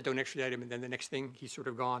 the court said don't extradite him, and then the next thing he's sort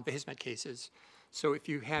of gone, the Hizmet cases. So if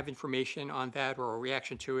you have information on that or a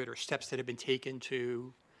reaction to it or steps that have been taken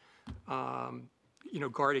to,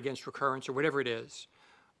 guard against recurrence or whatever it is.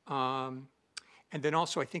 And then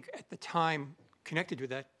also I think at the time connected with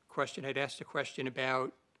that question, I'd asked a question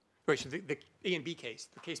about, right, so the A and B case,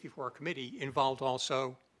 the case before our committee involved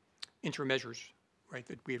also interim measures, right,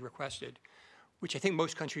 that we had requested, which I think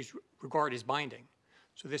most countries regard as binding.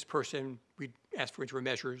 So this person, we asked for interim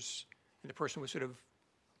measures, and the person was sort of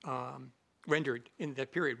rendered in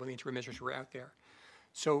that period when the interim measures were out there.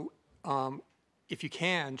 So if you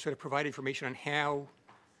can, sort of provide information on how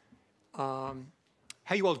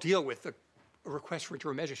you all deal with a request for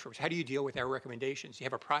interim measures first. How do you deal with our recommendations? Do you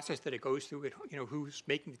have a process that it goes through? Who's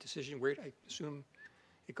making the decision? Where I assume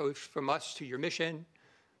it goes from us to your mission,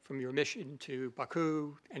 from your mission to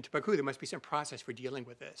Baku, and to Baku there must be some process for dealing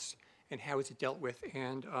with this. And how is it dealt with?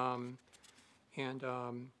 And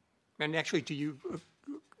actually, do you?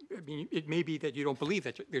 I mean, it may be that you don't believe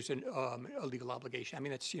that there's a legal obligation. I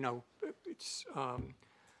mean, it's I'm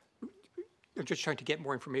just trying to get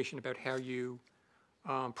more information about how you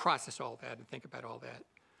process all that and think about all that.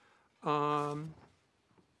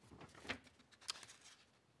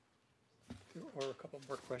 There are a couple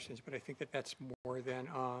more questions, but I think that that's more than.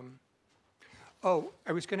 Oh,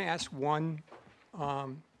 I was going to ask one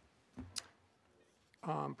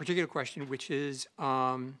particular question, which is,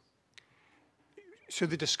 so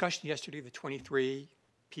the discussion yesterday, the 23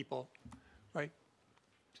 people, right?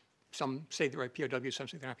 Some say they're POWs, some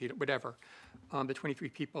say they're not POWs, whatever. The 23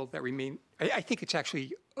 people that remain, I think it's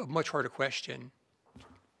actually a much harder question.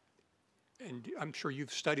 And I'm sure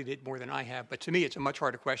you've studied it more than I have, but to me it's a much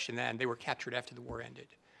harder question than they were captured after the war ended.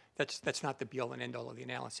 That's not the be-all and end-all of the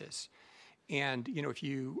analysis. And if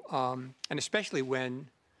you, and especially when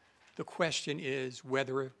the question is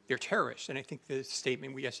whether they're terrorists, and I think the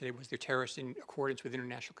statement yesterday was they're terrorists in accordance with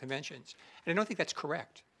international conventions. And I don't think that's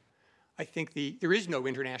correct. I think there is no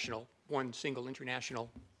one single international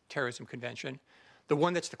terrorism convention. The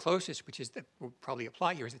one that's the closest, which is that will probably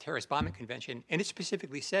apply here, is the Terrorist Bombing Convention, and it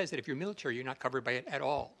specifically says that if you're military, you're not covered by it at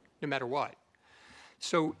all, no matter what.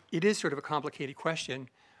 So it is sort of a complicated question,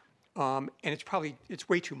 and it's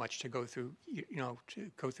way too much to go through,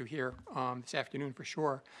 here this afternoon for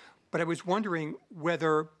sure. But I was wondering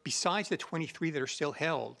whether, besides the 23 that are still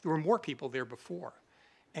held, there were more people there before,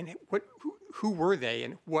 and who were they,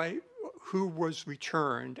 and who was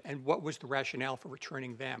returned, and what was the rationale for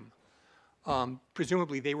returning them?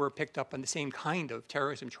 Presumably they were picked up on the same kind of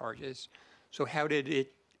terrorism charges. So how did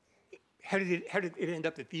it end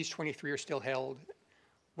up that these 23 are still held?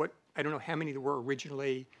 I don't know how many there were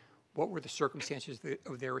originally. What were the circumstances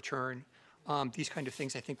of their return? These kind of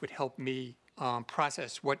things I think would help me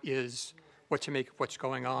process what to make of what's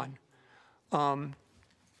going on. And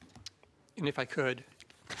if I could,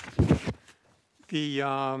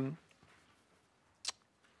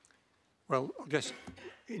 just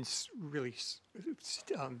in really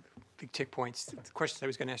big tick points, the questions I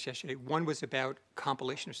was going to ask yesterday, one was about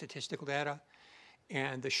compilation of statistical data,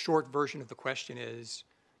 and the short version of the question is,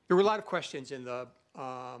 there were a lot of questions in our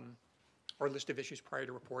list of issues prior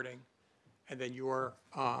to reporting, and then your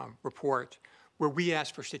report, where we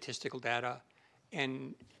asked for statistical data,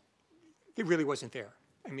 and it really wasn't there.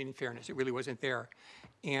 I mean, in fairness, it really wasn't there.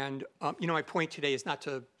 And, my point today is not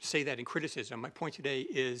to say that in criticism. My point today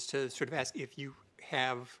is to sort of ask if you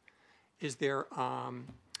is there,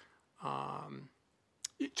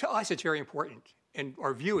 to us it's very important, and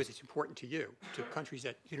our view is it's important to you, to countries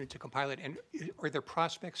that, to compile it, and are there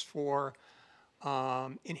prospects for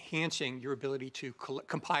enhancing your ability to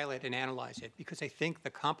compile it and analyze it? Because I think the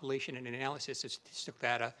compilation and analysis of statistical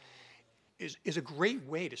data is a great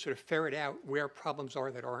way to sort of ferret out where problems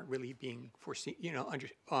are that aren't really being foreseen,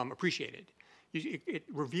 appreciated. It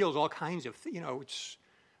reveals all kinds of, it's,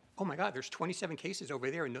 oh my God, there's 27 cases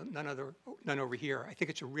over there and none over here. I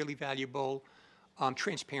think it's a really valuable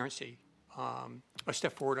transparency, a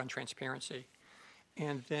step forward on transparency.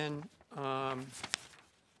 And then, I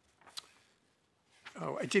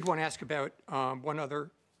did want to ask about one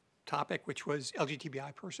other topic, which was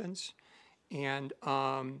LGBTI persons. And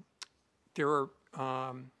there are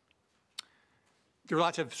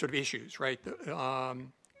lots of sort of issues, right?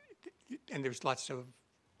 And there's lots of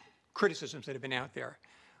criticisms that have been out there,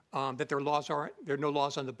 that there are no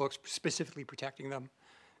laws on the books specifically protecting them,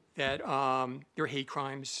 that there are hate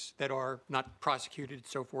crimes that are not prosecuted and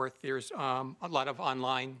so forth. There's a lot of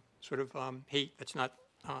online sort of hate that's not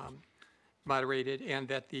moderated, and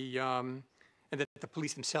that the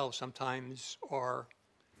police themselves sometimes are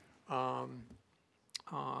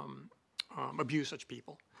abuse such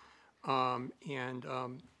people, and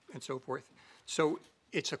so forth. So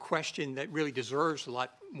it's a question that really deserves a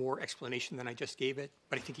lot more explanation than I just gave it,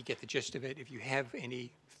 but I think you get the gist of it. If you have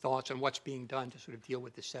any thoughts on what's being done to sort of deal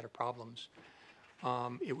with this set of problems,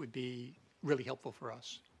 it would be really helpful for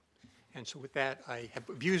us. And so with that, I have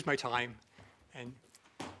abused my time, and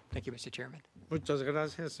thank you, Mr. Chairman. Muchas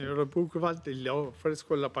gracias, señor Buchwald. Y le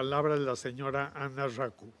ofrezco la palabra a la señora Anna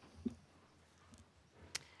Raku.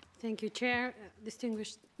 Thank you, Chair.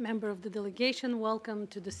 Distinguished member of the delegation, welcome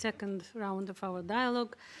to the second round of our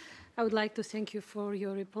dialogue. I would like to thank you for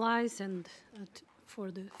your replies and for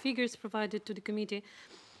the figures provided to the committee.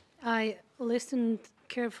 I listened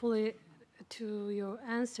carefully to your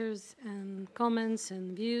answers and comments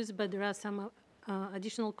and views, but there are some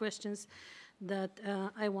additional questions that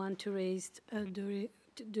I want to raise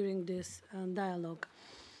during this dialogue.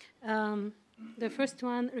 The first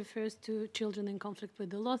one refers to children in conflict with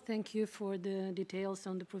the law. Thank you for the details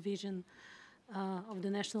on the provision of the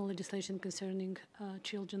national legislation concerning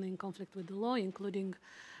children in conflict with the law, including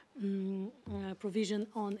provision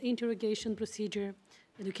on interrogation procedure,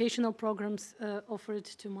 educational programs offered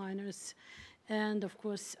to minors, and of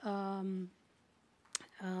course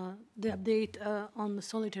the update on the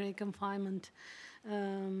solitary confinement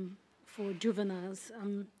for juveniles.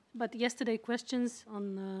 But yesterday questions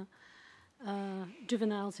on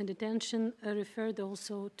juveniles in detention referred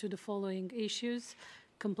also to the following issues: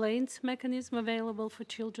 complaints mechanism available for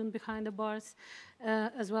children behind the bars,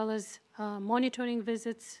 as well as monitoring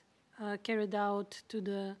visits carried out to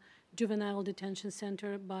the juvenile detention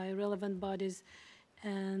center by relevant bodies,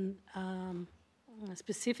 and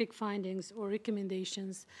specific findings or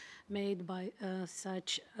recommendations made by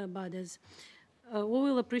such bodies. We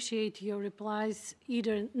will appreciate your replies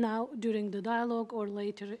either now during the dialogue or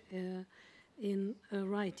later in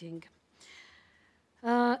writing.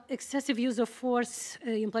 Excessive use of force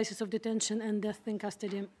in places of detention and death in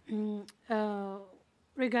custody.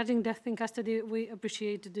 Regarding death in custody, we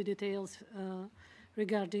appreciate the details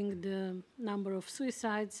regarding the number of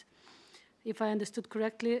suicides. If I understood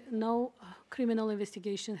correctly, no criminal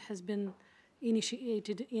investigation has been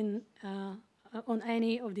initiated on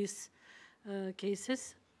any of these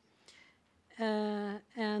cases.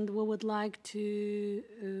 And we would like to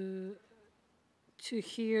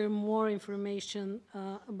hear more information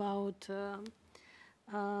about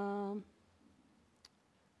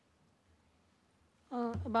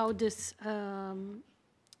these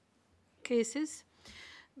cases.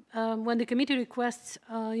 When the committee requests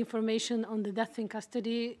information on the death in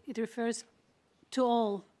custody, it refers to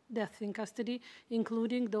all deaths in custody,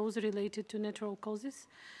 including those related to natural causes,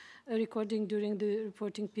 recording during the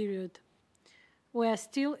reporting period. We are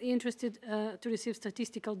still interested to receive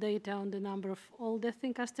statistical data on the number of all deaths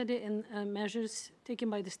in custody and measures taken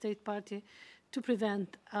by the state party to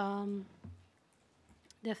prevent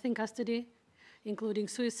death in custody, including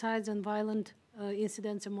suicides and violent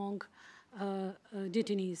incidents among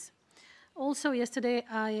detainees. Also, yesterday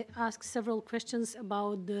I asked several questions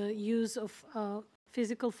about the use of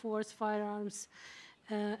physical force, firearms,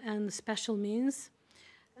 and special means,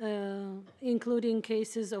 including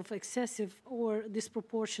cases of excessive or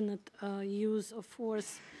disproportionate use of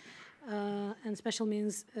force and special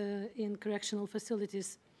means in correctional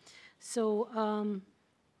facilities. So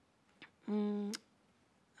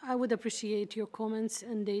I would appreciate your comments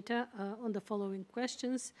and data on the following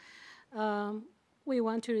questions. We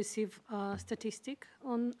want to receive a statistic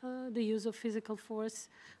on the use of physical force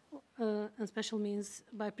and special means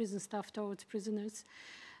by prison staff towards prisoners.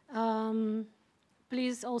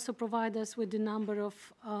 Please also provide us with the number of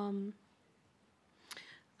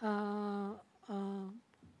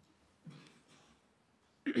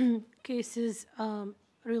cases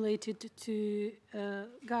related to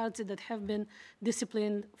guards that have been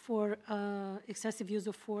disciplined for excessive use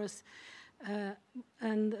of force.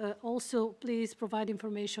 And also, please provide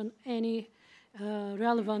information, any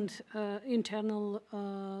relevant internal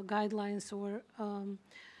guidelines or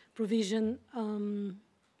provision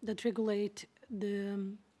that regulate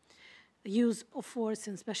the use of force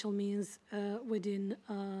and special means within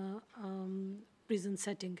prison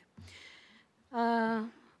setting.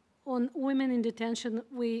 On women in detention,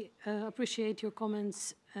 we appreciate your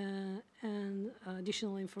comments and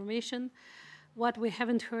additional information. What we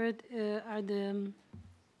haven't heard are the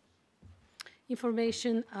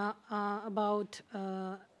information about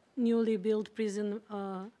newly built prison,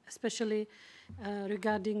 especially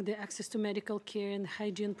regarding the access to medical care and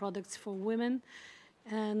hygiene products for women,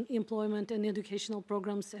 and employment and educational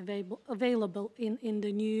programs available in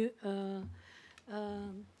the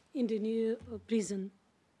new prison.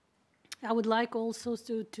 I would like also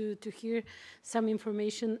to hear some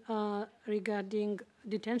information regarding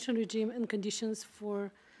detention regime and conditions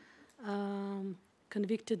for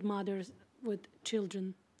convicted mothers with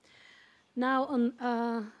children. Now on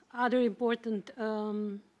other important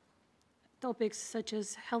topics such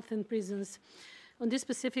as health in prisons. On this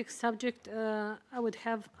specific subject, I would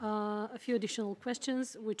have a few additional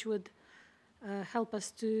questions which would help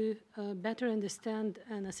us to better understand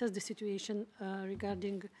and assess the situation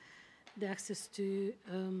regarding the access to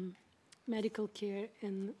medical care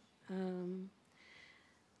in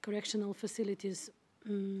correctional facilities.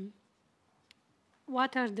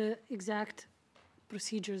 What are the exact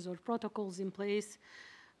procedures or protocols in place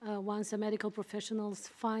once a medical professional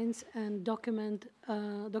finds and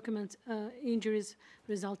documents injuries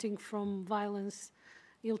resulting from violence,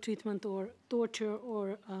 ill treatment, or torture,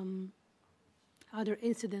 or other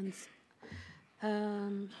incidents.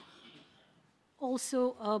 Also,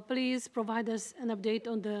 please provide us an update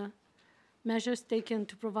on the measures taken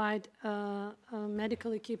to provide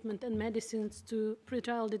medical equipment and medicines to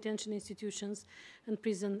pretrial detention institutions and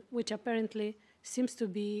prison, which apparently seems to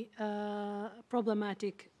be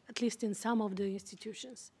problematic, at least in some of the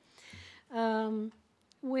institutions.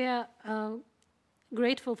 We are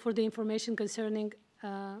grateful for the information concerning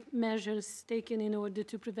measures taken in order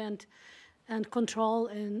to prevent and control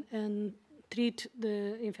and treat the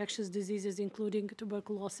infectious diseases, including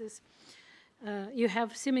tuberculosis. You have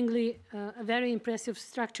seemingly a very impressive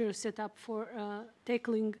structure set up for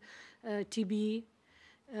tackling TB.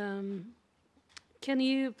 Can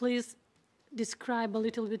you please describe a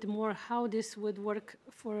little bit more how this would work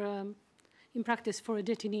for, in practice for a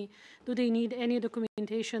detainee? Do they need any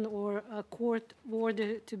documentation or a court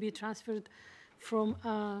order to be transferred from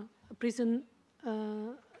a prison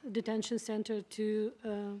detention center to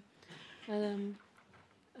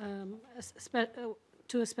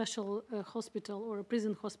a special hospital or a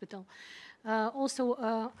prison hospital? Also,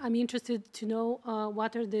 I'm interested to know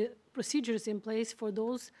what are the procedures in place for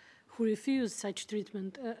those who refuse such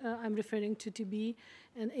treatment. I'm referring to TB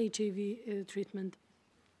and HIV treatment.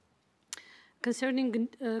 Concerning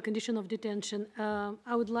condition of detention,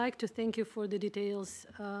 I would like to thank you for the details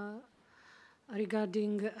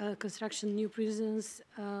regarding construction new prisons,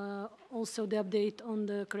 also the update on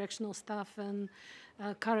the correctional staff and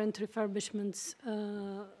current refurbishments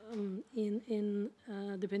in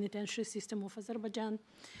the penitentiary system of Azerbaijan.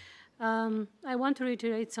 I want to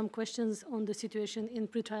reiterate some questions on the situation in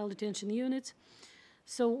pretrial detention units.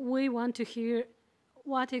 So we want to hear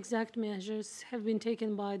what exact measures have been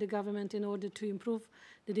taken by the government in order to improve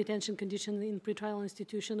the detention conditions in pretrial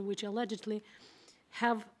institutions, which allegedly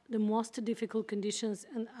have the most difficult conditions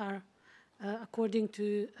and are, according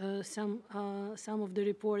to some of the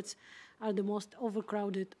reports, are the most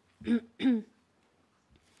overcrowded.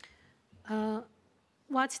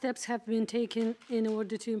 What steps have been taken in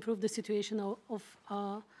order to improve the situation of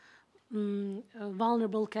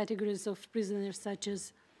vulnerable categories of prisoners, such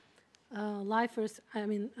as lifers,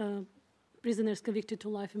 prisoners convicted to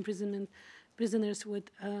life imprisonment, prisoners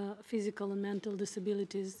with physical and mental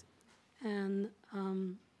disabilities, and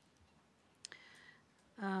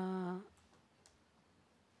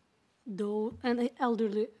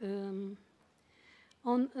elderly.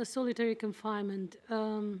 On solitary confinement,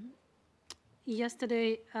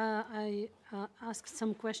 yesterday I asked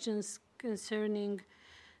some questions concerning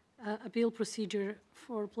appeal procedure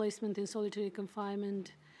for placement in solitary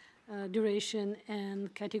confinement, duration,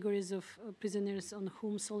 and categories of prisoners on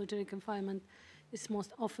whom solitary confinement is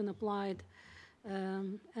most often applied.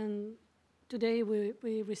 And today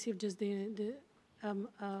we received just a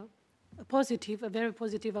very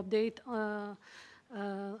positive update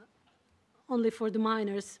only for the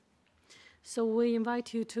minors. So we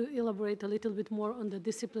invite you to elaborate a little bit more on the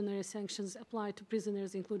disciplinary sanctions applied to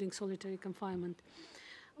prisoners, including solitary confinement.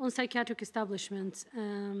 On psychiatric establishments,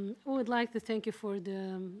 we would like to thank you for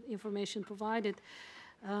the information provided,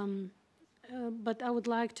 but I would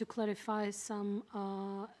like to clarify some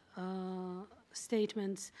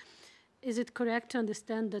statements. Is it correct to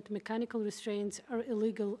understand that mechanical restraints are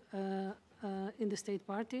illegal in the state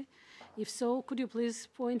party? If so, could you please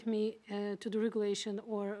point me to the regulation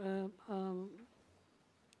or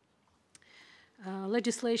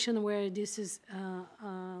legislation where this is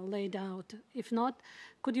laid out? If not,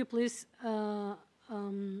 could you please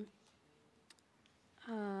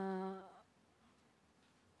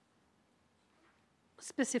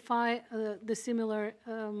specify the similar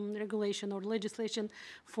regulation or legislation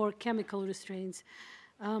for chemical restraints?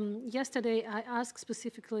 Yesterday, I asked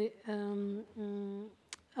specifically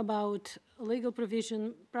about legal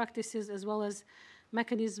provision practices as well as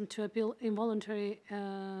mechanism to appeal involuntary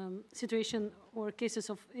situation or cases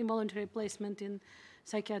of involuntary placement in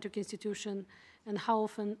psychiatric institution, and how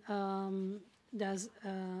often does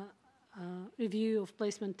review of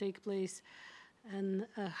placement take place, and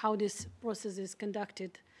how this process is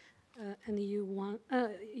conducted. And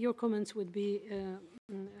your comments would be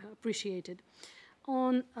appreciated.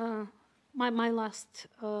 On my last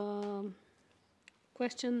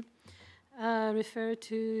question refer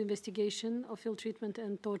to investigation of ill treatment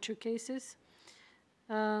and torture cases.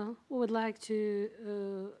 We would like to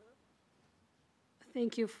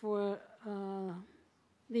thank you for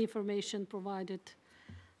the information provided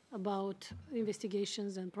about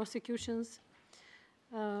investigations and prosecutions.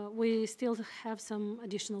 We still have some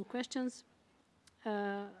additional questions.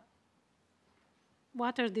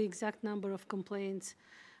 What are the exact number of complaints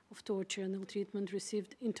of torture and ill treatment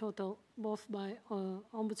received in total, both by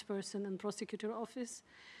Ombudsperson and Prosecutor Office?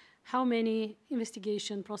 How many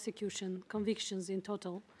investigation, prosecution, convictions in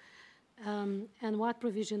total? And what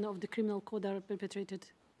provision of the criminal code are perpetrated,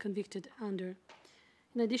 convicted under?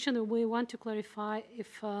 In addition, we want to clarify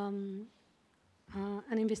if an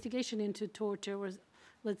investigation into torture was,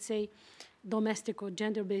 let's say, domestic or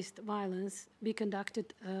gender-based violence be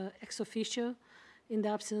conducted ex officio in the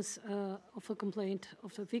absence of a complaint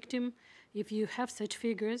of the victim. If you have such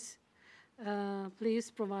figures,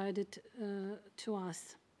 please provide it to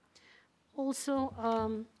us. Also,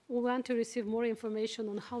 we want to receive more information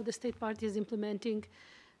on how the state party is implementing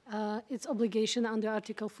its obligation under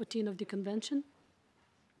Article 14 of the Convention.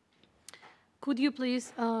 Could you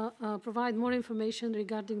please provide more information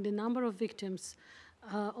regarding the number of victims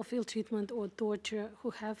of ill treatment or torture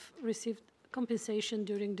who have received compensation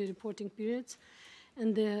during the reporting periods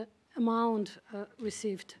and the amount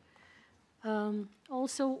received?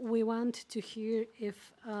 Also, we want to hear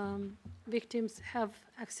if victims have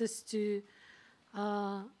access to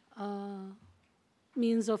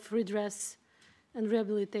means of redress and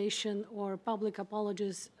rehabilitation or public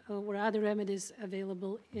apologies or other remedies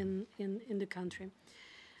available in the country.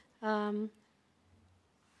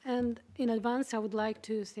 And in advance, I would like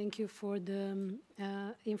to thank you for the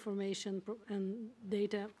information and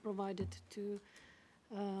data provided to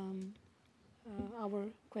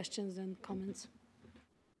our questions and comments.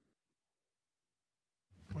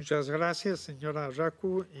 Muchas gracias, señora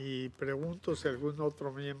Raku. Y pregunto si algún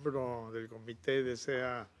otro miembro del comité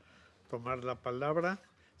desea tomar la palabra.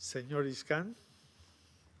 Señor Iskan.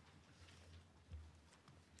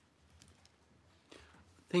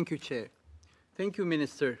 Thank you, Chair. Thank you,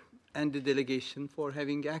 Minister, and the delegation for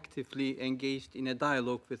having actively engaged in a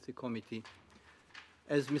dialogue with the committee.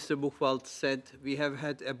 As Mr. Buchwald said, we have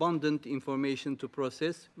had abundant information to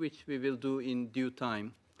process, which we will do in due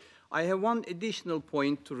time. I have one additional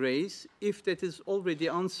point to raise. If that is already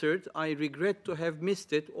answered, I regret to have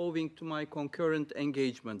missed it owing to my concurrent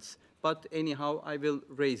engagements. But anyhow, I will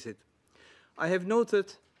raise it. I have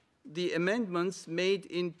noted the amendments made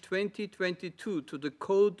in 2022 to the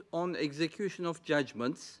Code on Execution of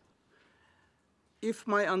Judgments. If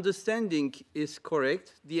my understanding is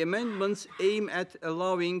correct, the amendments aim at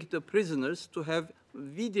allowing the prisoners to have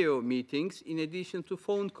video meetings in addition to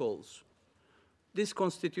phone calls. This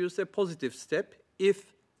constitutes a positive step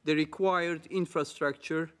if the required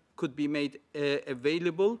infrastructure could be made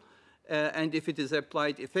available and if it is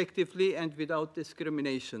applied effectively and without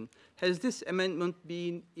discrimination. Has this amendment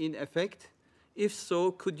been in effect? If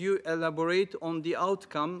so, could you elaborate on the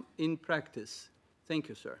outcome in practice? Thank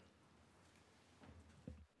you, sir.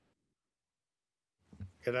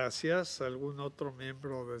 Gracias. ¿Algún otro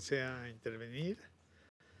miembro desea intervenir?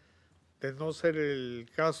 De no ser el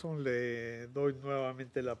caso, le doy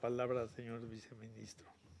nuevamente la palabra al señor viceministro.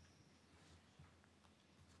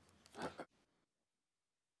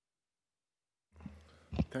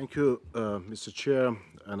 Thank you, Mr. Chair,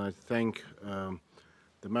 and I thank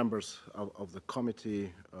the members of the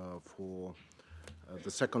committee for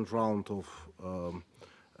the second round of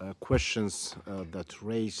questions that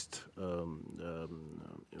raised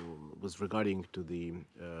was regarding to the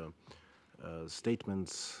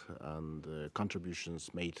statements and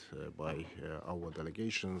contributions made by our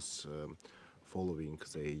delegations following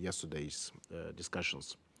yesterday's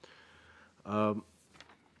discussions.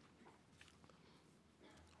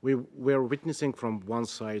 We were witnessing from one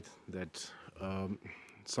side that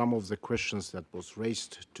some of the questions that was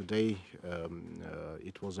raised today,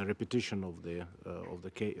 it was a repetition of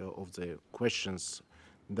the questions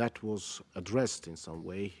that was addressed in some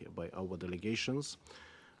way by our delegations.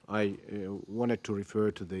 I wanted to refer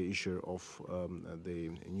to the issue of the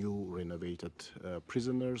new renovated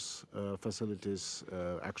prisoners facilities.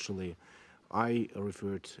 Actually, I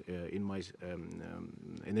referred in my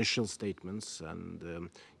initial statements and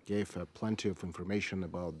gave plenty of information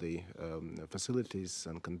about the facilities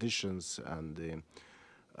and conditions and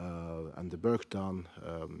the breakdown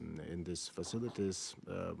in these facilities.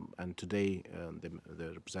 And today,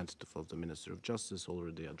 the representative of the Ministry of Justice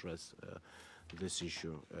already addressed this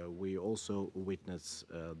issue. We also witnessed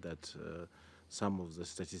that some of the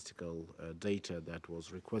statistical data that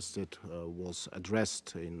was requested was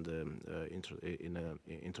addressed in the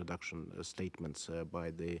introduction statements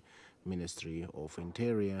by the Ministry of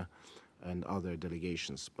Interior and other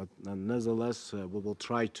delegations. But nonetheless, we will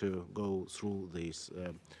try to go through these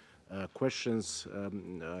questions.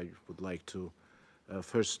 I would like to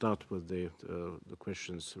first start with the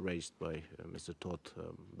questions raised by Mr. Todd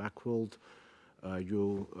Backwold.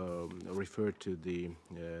 You referred to the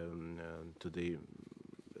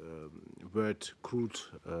word crude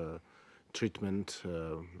treatment.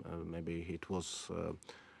 Maybe it was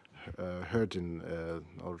heard in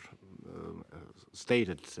or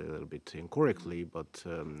stated a little bit incorrectly, but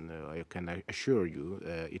I can assure you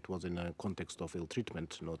it was in a context of ill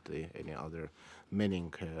treatment, not any other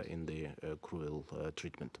meaning in the cruel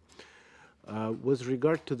treatment. With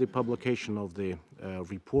regard to the publication of the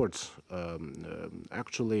reports,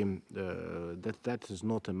 actually that is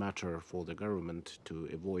not a matter for the government to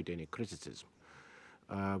avoid any criticism.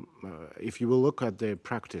 If you will look at the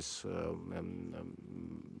practice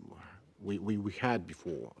we had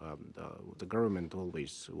before, the government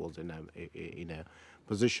always was in a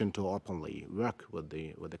position to openly work with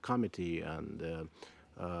the committee, and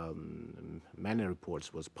many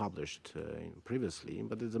reports was published previously.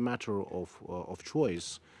 But it's a matter of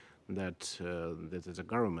choice that the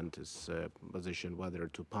government is position whether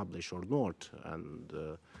to publish or not, and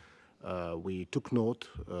we took note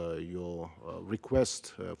your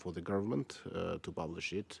request for the government to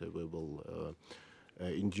publish it. We will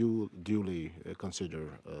duly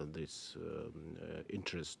consider this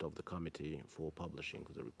interest of the committee for publishing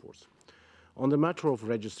the reports. On the matter of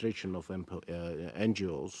registration of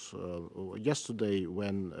NGOs, yesterday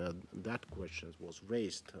when that question was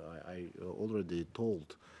raised, I already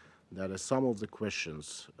told that some of the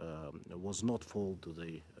questions was not fall to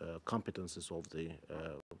the competences of the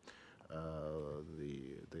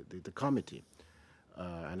committee.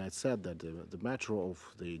 And I said that the matter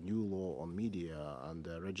of the new law on media and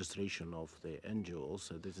the registration of the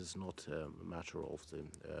NGOs, this is not a matter of the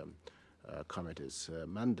committee's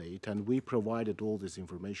mandate, and we provided all this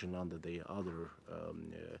information under the other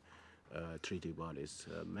treaty bodies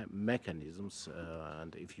mechanisms.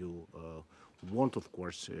 And if you want, of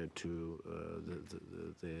course,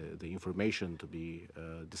 the information to be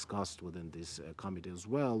discussed within this committee as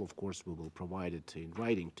well, of course, we will provide it in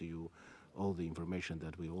writing to you, all the information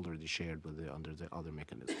that we already shared with under the other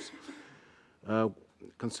mechanisms.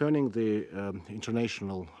 Concerning the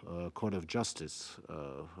International Court of Justice,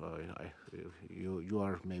 you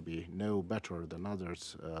are maybe know better than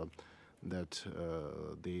others that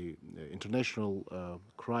the international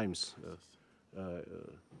crimes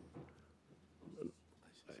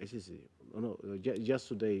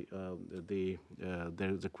yesterday the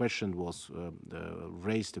question was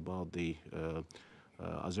raised about the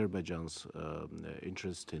Azerbaijan's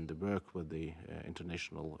interest in the work with the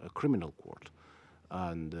International Criminal Court,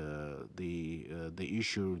 and the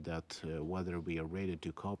issue that whether we are ready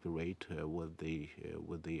to cooperate with the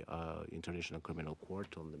International Criminal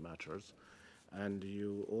Court on the matters. And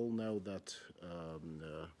you all know that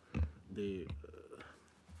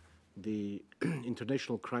the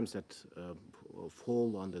international crimes that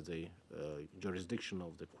fall under the jurisdiction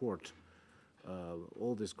of the court,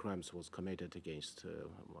 all these crimes was committed against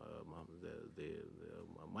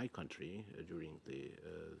my country during the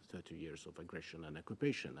 30 years of aggression and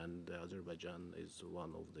occupation, and Azerbaijan is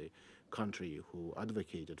one of the countries who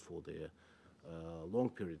advocated for the long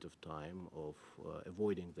period of time of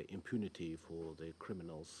avoiding the impunity for the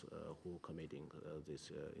criminals who are committing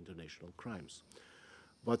these international crimes.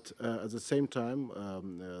 But at the same time,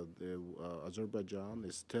 Azerbaijan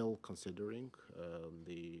is still considering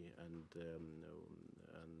and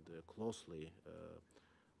closely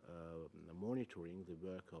monitoring the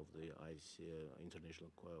work of the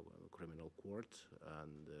International Criminal Court,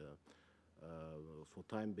 and for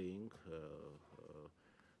time being,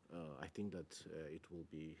 I think that it will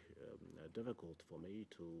be difficult for me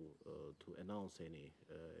to announce any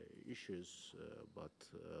issues, but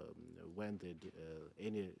when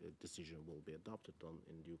any decision will be adopted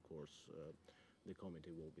in due course, the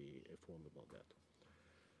committee will be informed about that.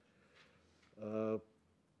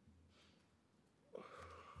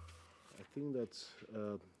 I think that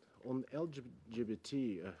on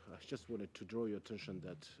LGBT, I just wanted to draw your attention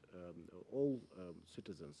that all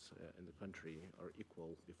citizens in the country are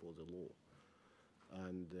equal before the law,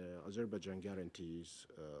 and Azerbaijan guarantees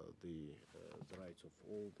the rights of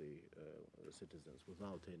all the citizens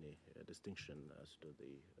without any distinction as to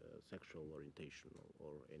the sexual orientation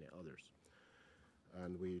or any others.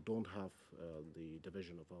 And we don't have the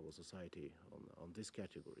division of our society on these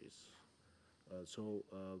categories. So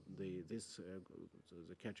the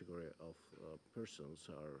category of persons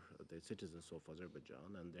are the citizens of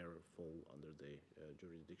Azerbaijan, and they fall under the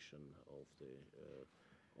jurisdiction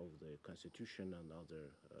of the constitution and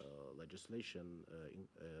other legislation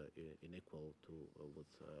in equal to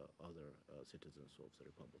with other citizens of the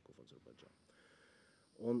Republic of Azerbaijan.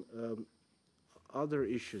 On other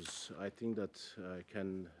issues, I think that I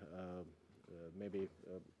can maybe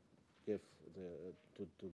give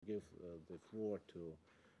the floor to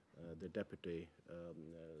the deputy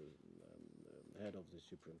head of the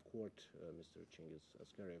Supreme Court, Mr. Chingiz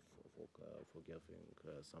Askarev, for giving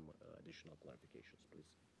some additional clarifications,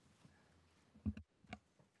 please.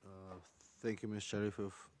 Thank you, Mr.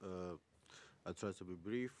 Sharifov. I'll try to be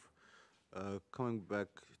brief. Coming back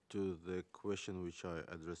to the question which I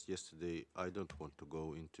addressed yesterday, I don't want to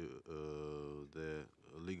go into the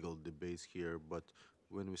legal debates here, but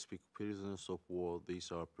when we speak prisoners of war,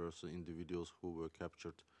 these are individuals who were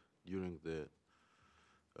captured during the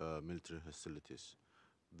military hostilities.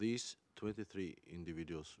 These 23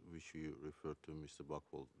 individuals which you referred to, Mr.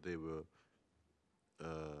 Bakwal, they were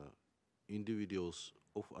individuals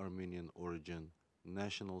of Armenian origin,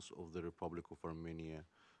 nationals of the Republic of Armenia,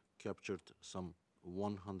 captured some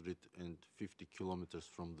 150 kilometers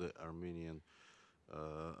from the Armenian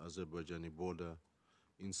Azerbaijani border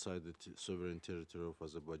inside the sovereign territory of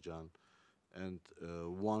Azerbaijan. And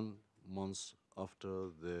 1 month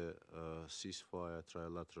after the ceasefire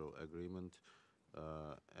trilateral agreement,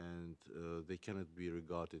 and they cannot be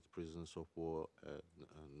regarded prisoners of war,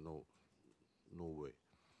 no way.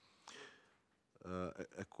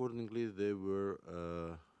 Accordingly, they were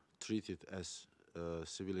treated as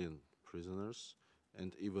civilian prisoners,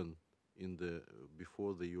 and even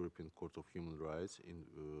before the European Court of Human Rights,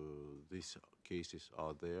 these cases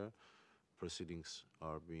are there, proceedings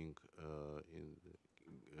are being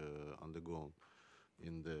undergone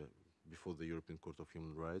before the European Court of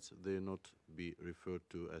Human Rights. They not be referred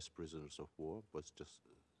to as prisoners of war, but just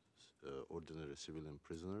ordinary civilian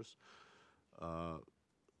prisoners.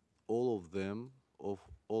 All of them,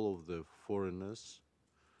 all of the foreigners,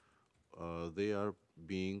 they are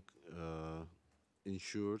being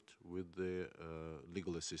insured with the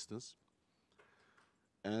legal assistance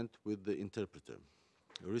and with the interpreter.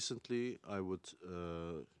 Recently, I would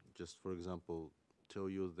just, for example, tell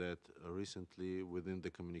you that recently within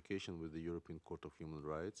the communication with the European Court of Human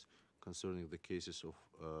Rights concerning the cases of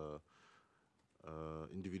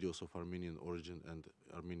individuals of Armenian origin and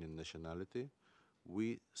Armenian nationality,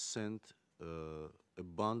 we sent a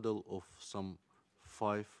bundle of some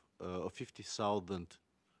 50,000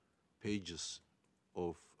 pages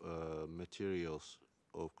of materials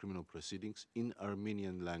of criminal proceedings in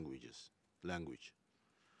Armenian language.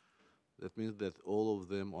 That means that all of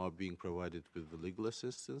them are being provided with the legal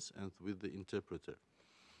assistance and with the interpreter.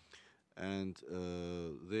 And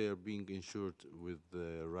they are being insured with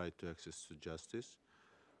the right to access to justice.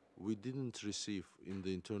 We didn't receive in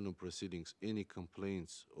the internal proceedings any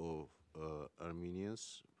complaints of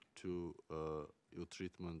Armenians to ill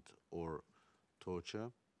treatment or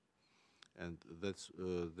torture, and that's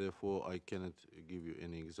therefore I cannot give you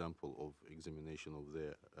any example of examination of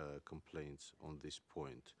their complaints on this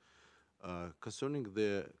point. Concerning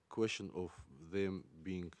the question of them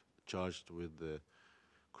being charged with the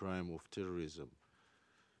crime of terrorism,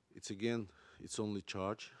 it's only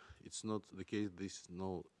charge. It's not the case.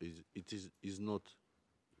 It is not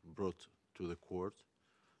brought to the court.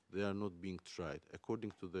 They are not being tried.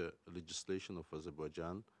 According to the legislation of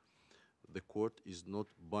Azerbaijan, the court is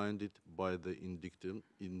not bounded by the Indictment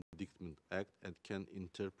Act and can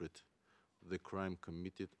interpret the crime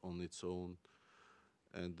committed on its own.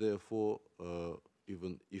 And therefore,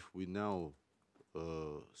 even if we now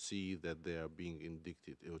see that they are being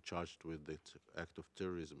indicted or charged with the act of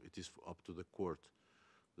terrorism, it is up to the court,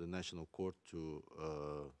 the national court, to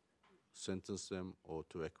sentence them or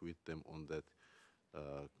to acquit them on that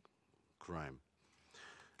crime.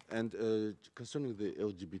 And concerning the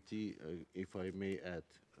LGBT, if I may add,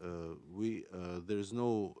 there is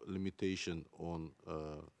no limitation on,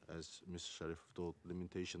 as Mr. Sharif told,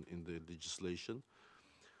 limitation in the legislation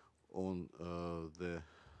on the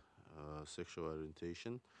sexual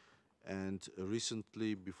orientation. And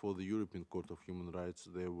recently, before the European Court of Human Rights,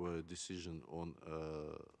 there were a decision on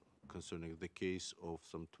concerning the case of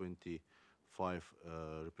some 25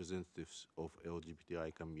 representatives of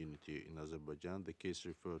LGBTI community in Azerbaijan. The case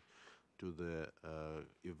referred to the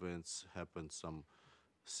events happened some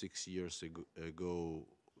 6 years ago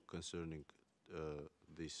concerning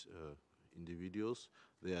these individuals,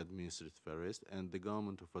 the administrative arrest, and the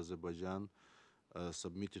government of Azerbaijan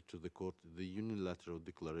submitted to the court the unilateral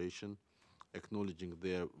declaration acknowledging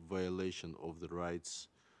their violation of the rights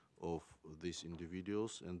of these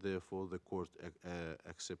individuals, and therefore the court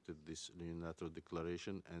accepted this unilateral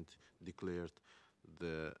declaration and declared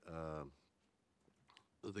the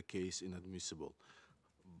case inadmissible.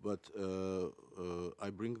 but I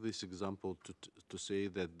bring this example to say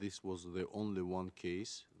that this was the only one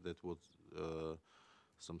case that was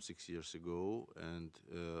some 6 years ago, and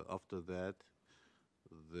after that,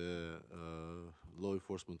 the law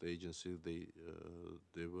enforcement agency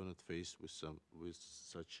they were not faced with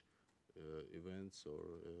such events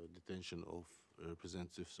or detention of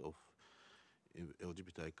representatives of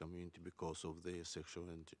LGBTI community because of their sexual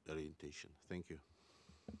orientation. Thank you.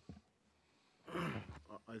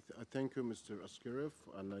 I thank you, Mr. Askerov,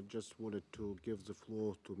 and I just wanted to give the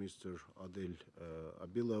floor to Mr. Adil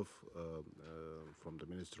Abilov from the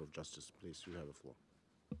Minister of Justice. Please, you have the floor.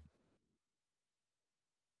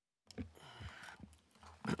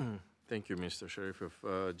 Thank you, Mr.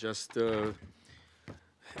 Sharifov. Just a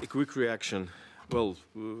quick reaction. Well,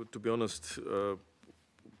 to be honest,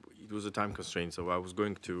 it was a time constraint, so I was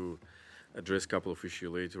going to address a couple of issues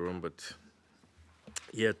later on, but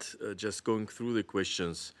yet just going through the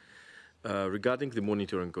questions regarding the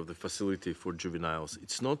monitoring of the facility for juveniles.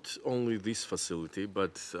 It's not only this facility,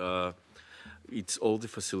 but it's all the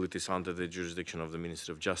facilities under the jurisdiction of the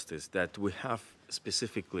Ministry of Justice that we have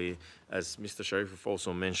specifically, as Mr. Sharifov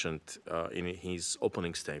also mentioned in his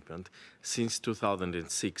opening statement, since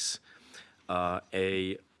 2006,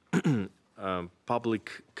 a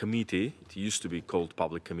public committee, it used to be called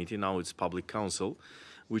public committee, now it's public council,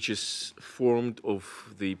 which is formed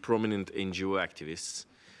of the prominent NGO activists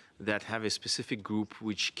that have a specific group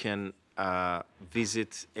which can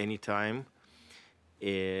visit anytime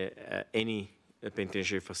any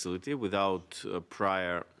penitentiary facility without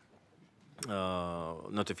prior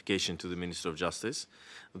notification to the Minister of Justice.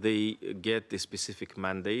 They get a specific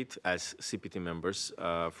mandate as CPT members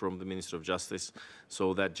from the Minister of Justice,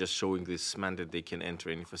 so that just showing this mandate they can enter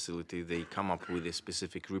any facility. They come up with a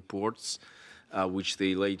specific reports which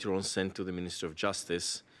they later on send to the Minister of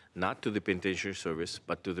Justice, not to the Penitentiary Service,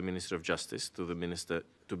 but to the Minister of Justice, to the Minister,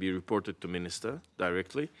 to be reported to Minister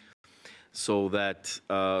directly, so that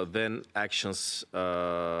then actions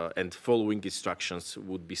and following instructions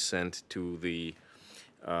would be sent to the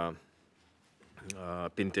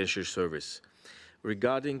Penitentiary Service.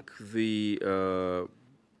 Regarding the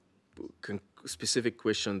specific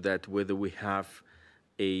question that whether we have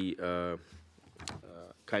a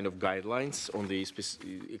kind of guidelines on the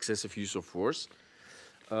excessive use of force,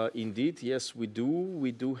 indeed, yes, we do.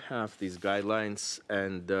 We do have these guidelines,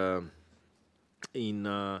 and in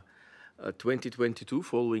 2022,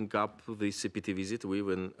 following up the CPT visit, we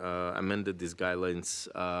even amended these guidelines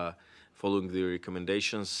following the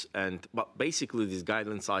recommendations. But basically, these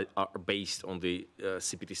guidelines are based on the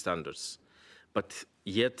CPT standards, but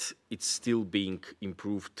yet it's still being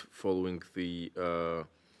improved following the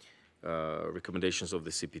recommendations of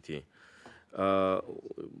the CPT.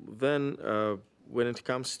 Then, when it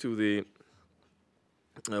comes to the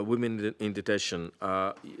women in detention,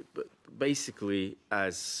 basically,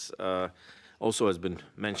 as also has been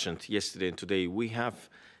mentioned yesterday and today, we have,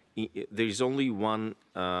 there is only one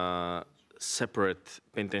separate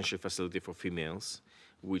penitentiary facility for females,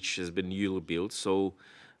 which has been newly built. So,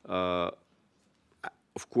 of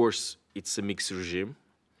course, it's a mixed regime.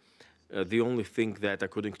 The only thing that,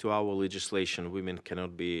 according to our legislation, women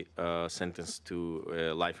cannot be sentenced to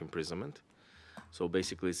life imprisonment. So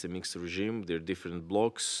basically, it's a mixed regime. There are different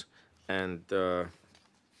blocks, and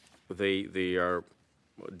they are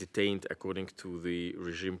detained according to the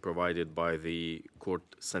regime provided by the court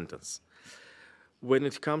sentence. When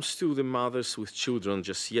it comes to the mothers with children,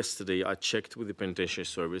 just yesterday I checked with the Penitentiary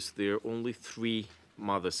Service. There are only 3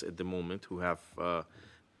 mothers at the moment who have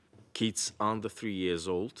kids under 3 years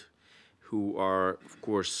old, who are, of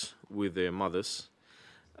course, with their mothers.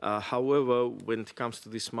 However, when it comes to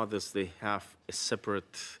these mothers, they have a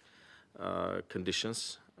separate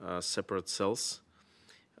conditions, separate cells,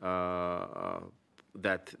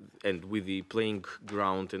 that, and with the playing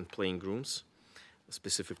ground and playing rooms,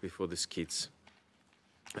 specifically for these kids.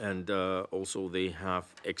 And also they have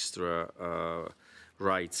extra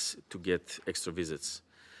rights to get extra visits.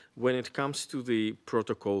 When it comes to the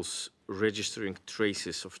protocols registering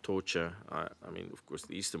traces of torture, I mean, of course,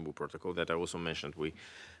 the Istanbul Protocol that I also mentioned, we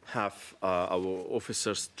have our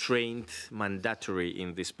officers trained mandatory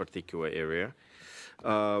in this particular area.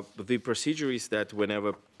 The procedure is that whenever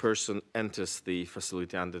a person enters the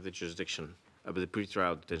facility under the jurisdiction of the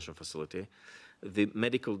pretrial detention facility, the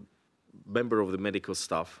member of the medical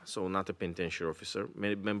staff, so not a penitentiary officer,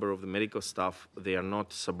 member of the medical staff, they are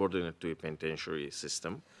not subordinate to a penitentiary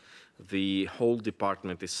system. The whole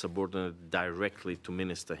department is subordinate directly to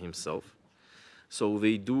Minister himself. So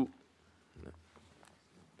they do,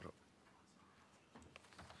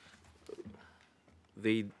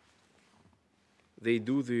 they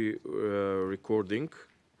do the recording.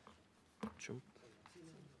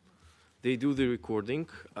 They do the recording,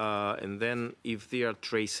 and then if there are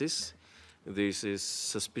traces, there is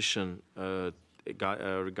suspicion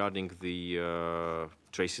regarding the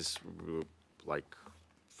traces like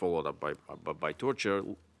followed up by torture,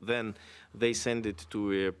 then they send it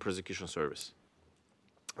to a prosecution service.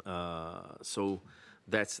 So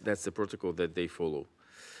that's the protocol that they follow.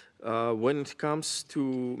 When it comes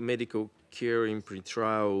to medical care in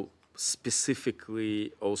pretrial,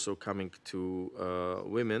 specifically also coming to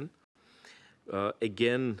women,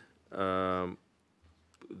 again,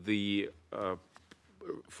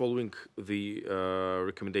 following the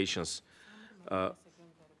recommendations,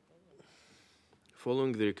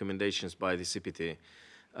 by the CPT,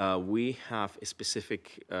 we have a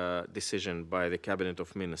specific decision by the Cabinet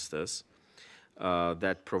of Ministers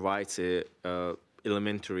that provides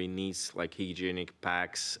elementary needs like hygienic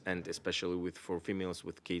packs, and especially for females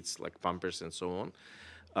with kids like Pampers and so on.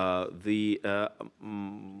 The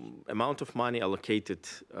amount of money allocated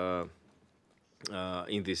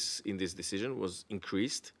in this decision was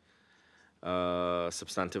increased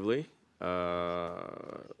substantively.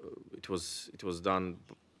 It was done.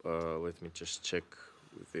 Let me just check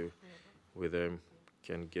with them.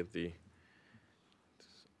 Can get the.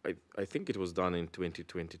 I think it was done in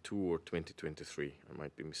 2022 or 2023. I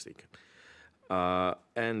might be mistaken.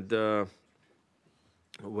 And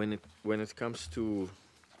when it comes to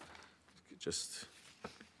just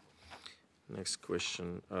next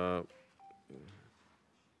question.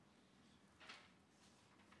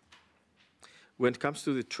 When it comes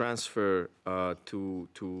to the transfer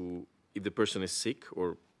to if the person is sick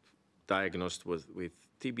or diagnosed with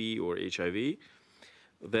TB or HIV,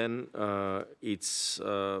 then it's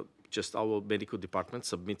just our medical department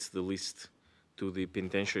submits the list to the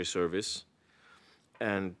penitentiary service,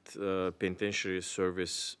 and penitentiary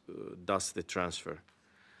service does the transfer.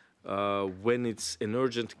 When it's an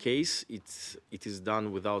urgent case, it is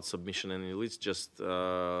done without submission and it's just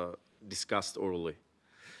discussed orally.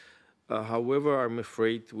 However, I'm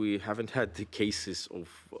afraid we haven't had the cases of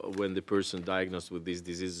when the person diagnosed with this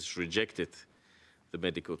disease rejected the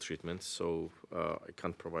medical treatment, so I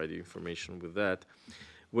can't provide you information with that.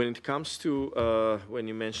 When it comes to, when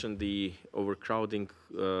you mentioned the overcrowding,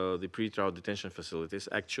 the pretrial detention facilities,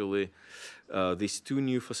 actually, these two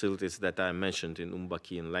new facilities that I mentioned in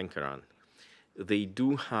Umbaki and Lankaran, they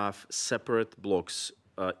do have separate blocks,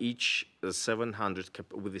 each 700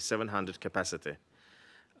 with the 700 capacity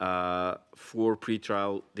for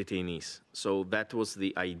pretrial detainees. So that was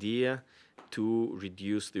the idea, to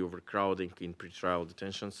reduce the overcrowding in pretrial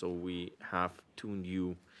detention. So we have two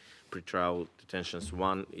new pretrial detentions.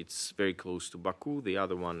 One, it's very close to Baku. The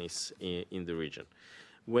other one is in the region.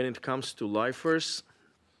 When it comes to lifers,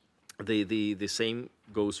 the same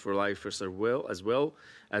goes for lifers as well.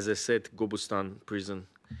 As I said, Gobustan prison,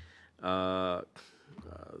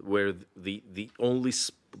 where the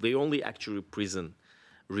only actually prison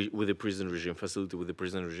with a prison regime facility with a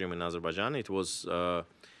prison regime in Azerbaijan, it was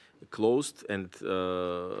closed, and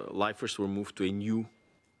lifers were moved to a new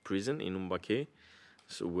prison in Umbaki.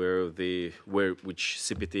 So which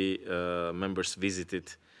CPT members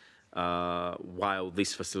visited while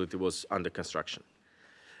this facility was under construction.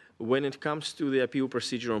 When it comes to the appeal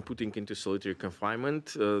procedure on putting into solitary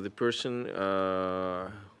confinement, the person,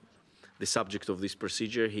 the subject of this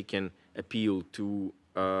procedure, he can appeal to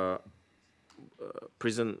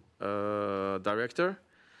prison director,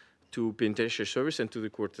 to penitentiary service, and to the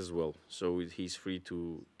court as well. So he's free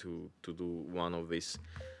to do one of these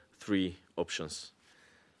three options.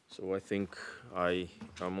 So I think I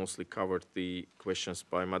mostly covered the questions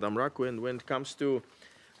by Madame Raku. And when it comes to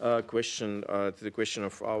the question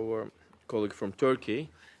of our colleague from Turkey,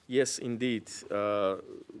 yes, indeed, the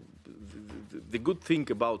good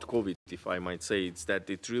thing about COVID, if I might say, is that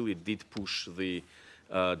it really did push the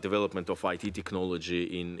development of IT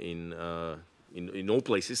technology in all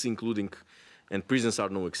places, including, and prisons are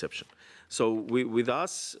no exception. So with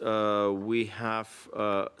us, we have,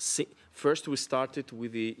 first we started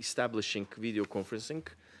with the establishing video conferencing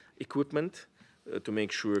equipment to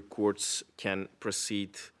make sure courts can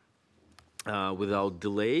proceed without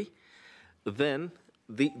delay. Then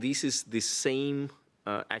this is the same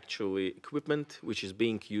actually equipment which is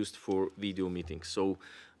being used for video meetings. So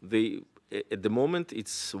at the moment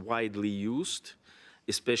it's widely used,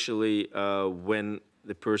 especially when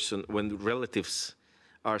the relatives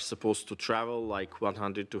are supposed to travel like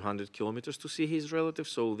 100, 200 kilometers to see his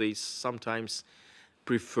relatives, so they sometimes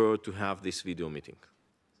prefer to have this video meeting.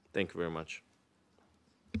 Thank you very much.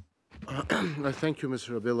 Thank you,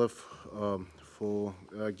 Mr. Abilov, for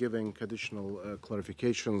giving additional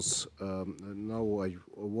clarifications. Now I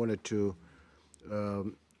wanted to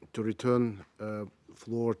return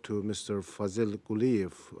floor to Mr. Fazil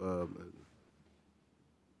Guliyev.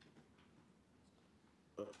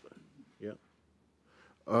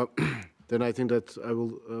 Then I think that I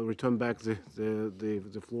will return back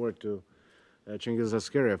the floor to Cengiz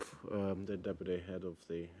Askerev, the Deputy Head of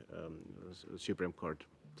the Supreme Court.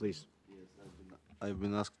 Please. Yes, I've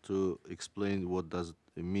been asked to explain what does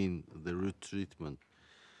it mean, the root treatment,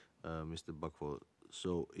 Mr. Bakval.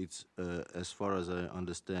 So it's, as far as I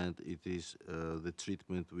understand, it is the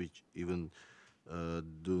treatment which even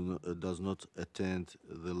does not attain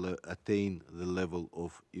the level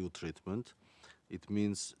of ill treatment. It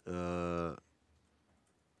means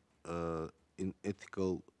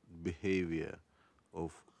unethical behavior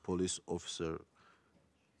of police officer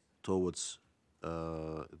towards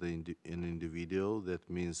an individual. That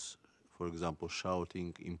means, for example,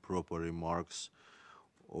 shouting improper remarks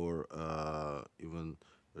or even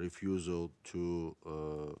refusal to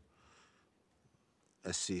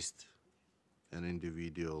assist an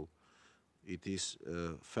individual. It is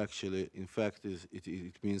factually, in fact,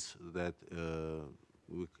 it means that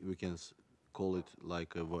we can call it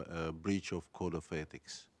like a breach of code of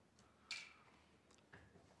ethics.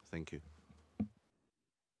 Thank you.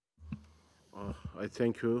 I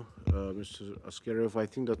thank you, Mr. Askerev. I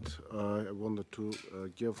think that I wanted to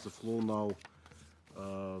give the floor now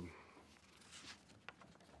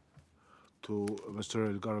to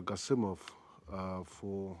Mr. Ilgar Gasimov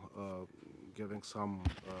for giving some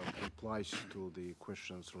replies to the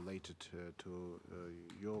questions related to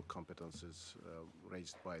your competences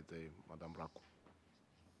raised by the Madame Raku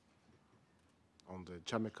on the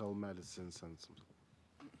chemical medicines and something.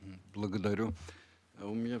 Благодарю.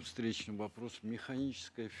 У меня встречный вопрос.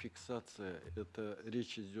 Механическая фиксация, это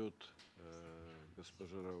речь идет,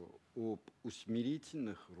 госпожа Рау, об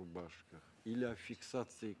усмирительных рубашках или о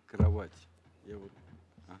фиксации кровати? Я вот...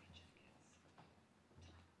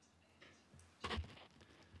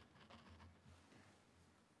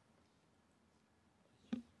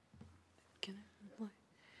 Can I reply?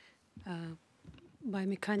 By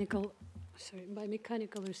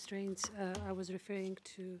mechanical restraints, I was referring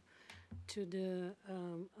to the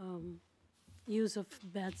use of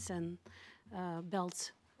beds and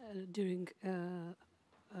belts during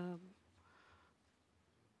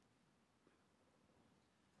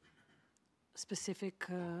specific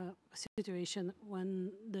situation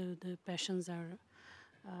when the patients are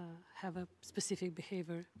have a specific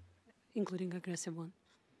behavior, including aggressive one.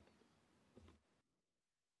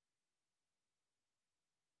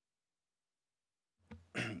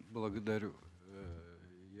 Благодарю.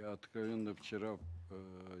 Я откровенно вчера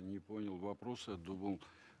не понял вопроса, думал,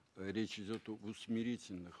 речь идет об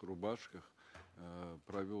усмирительных рубашках.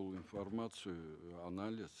 Провел информацию,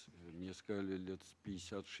 анализ. Мне сказали, лет с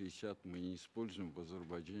 50-60 мы не используем в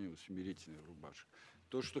Азербайджане усмирительных рубашек.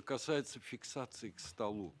 То, что касается фиксации к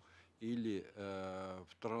столу или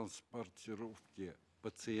в транспортировке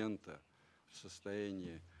пациента в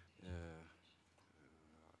состоянии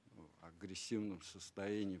агрессивном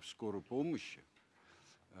состоянии в скорой помощи,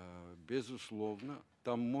 безусловно,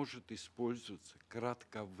 там может использоваться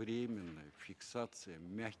кратковременная фиксация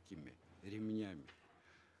мягкими ремнями.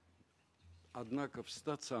 Однако в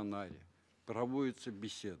стационаре проводится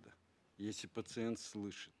беседа, если пациент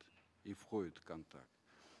слышит и входит в контакт.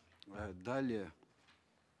 Далее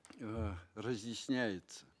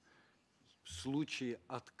разъясняется, в случае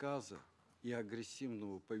отказа и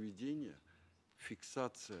агрессивного поведения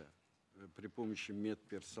фиксация при помощи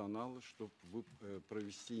медперсонала, чтобы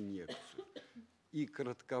провести инъекцию. И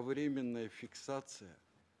кратковременная фиксация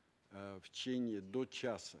в течение до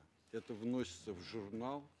часа. Это вносится в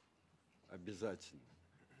журнал обязательно.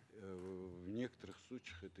 В некоторых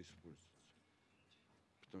случаях это используется.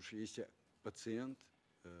 Потому что если пациент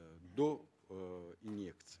до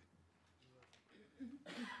инъекции.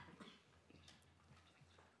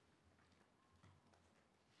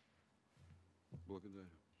 Благодарю.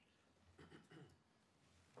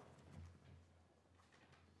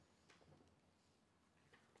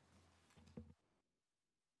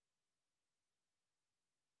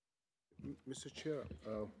 Mr.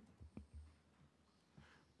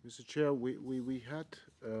 Chair, we had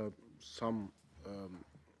some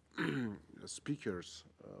speakers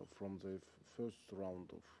from the first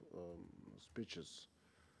round of speeches,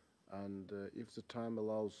 and if the time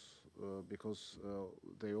allows, because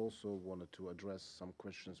they also wanted to address some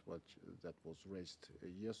questions that was raised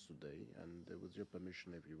yesterday, and with your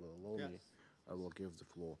permission, if you will allow me, I will give the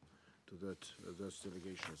floor to those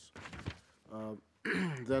delegations.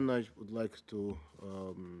 Then I would like to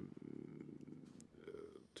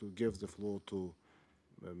give the floor to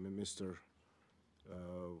Mr.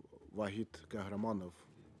 Vahid Kahramanov,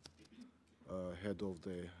 head of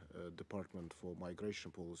the Department for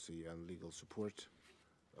Migration Policy and Legal Support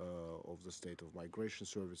of the State of Migration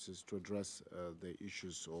Services, to address the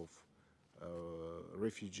issues of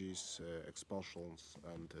refugees, expulsions,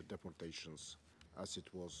 and deportations, as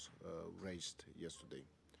it was raised yesterday.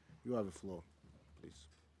 You have the floor, please.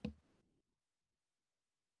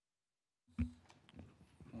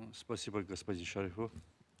 Спасибо, господин Шарипов.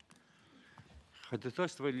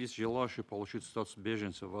 Ходатайство лиц, желающих получить статус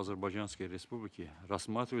беженца в Азербайджанской республике,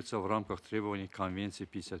 рассматривается в рамках требований Конвенции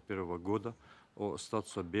 1951 года о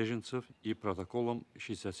статусе беженцев и протоколом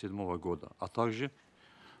 1967 года, а также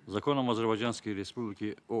Законом Азербайджанской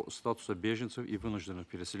республики о статусе беженцев и вынужденных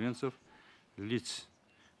переселенцев, лиц,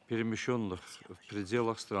 перемещенных в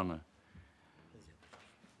пределах страны,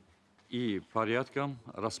 и порядком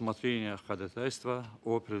рассмотрения ходатайства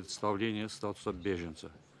о предоставлении статуса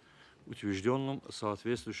беженца, утвержденным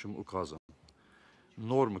соответствующим указом,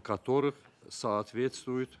 нормы которых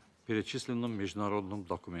соответствуют перечисленным международным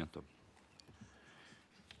документам.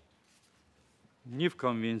 Ни в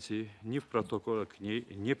Конвенции, ни в протоколе к ней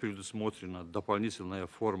не предусмотрена дополнительная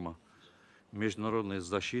форма международной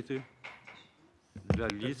защиты для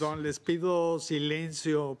лиц. Perdón, les pido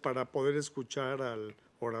silencio para poder escuchar al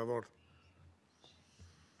orador.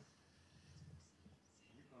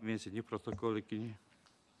 Ни в протоколе к ней.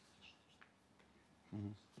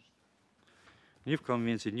 Ни в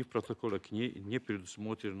Конвенции, ни в протоколе к ней не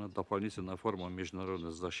предусмотрена дополнительная форма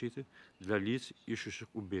международной защиты для лиц, ищущих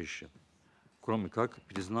убежище, кроме как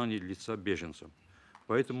признание лица беженцем.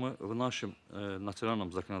 Поэтому в нашем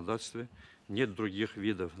национальном законодательстве нет других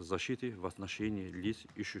видов защиты в отношении лиц,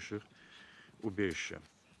 ищущих убежище.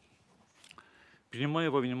 Принимая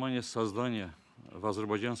во внимание создание в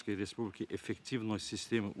Азербайджанской республике эффективной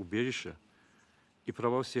системы убежища и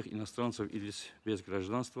права всех иностранцев и лиц без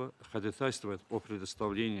гражданства, ходатайствует о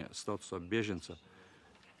предоставлении статуса беженца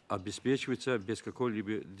обеспечивается без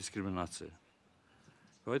какой-либо дискриминации.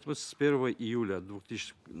 Поэтому с 1 июля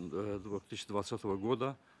 2020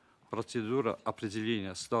 года процедура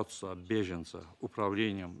определения статуса беженца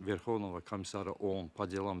Управлением Верховного комиссара ООН по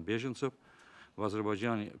делам беженцев в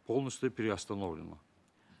Азербайджане полностью переустановлена.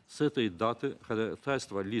 С этой даты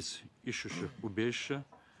ходатайство лиц, ищущих убежище,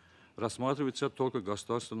 рассматривается только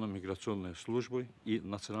Государственной миграционной службой и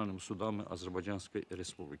национальными судами Азербайджанской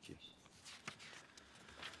республики.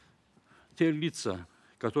 Те лица,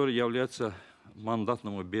 которые являются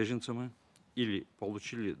мандатными беженцами или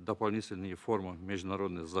получили дополнительные формы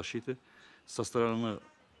международной защиты со стороны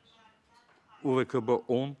УВКБ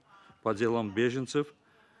ООН по делам беженцев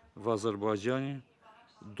в Азербайджане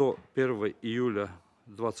до 1 июля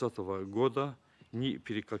 2020 года ни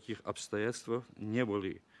при каких обстоятельствах не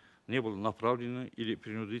были направлены или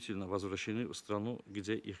принудительно возвращены в страну,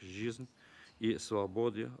 где их жизнь и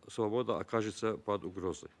свобода окажется под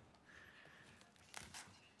угрозой.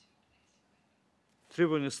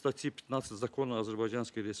 Требования статьи 15 Закона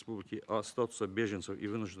Азербайджанской Республики о статусе беженцев и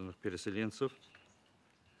вынужденных переселенцев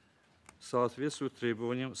соответствуют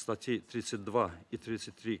требованиям статей 32 и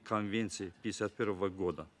 33 Конвенции 1951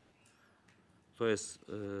 года. То есть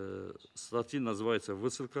статьи называются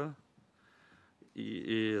 «Высылка»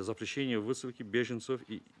 и запрещение высылки беженцев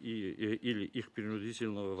или их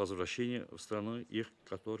принудительного возвращения в страны, из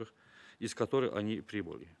которых они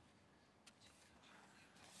прибыли.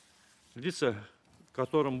 Лица,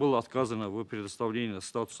 которым было отказано в предоставлении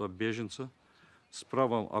статуса беженца с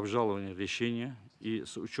правом обжалования решения и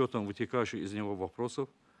с учетом вытекающих из него вопросов,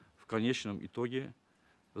 в конечном итоге,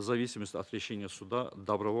 в зависимости от решения суда,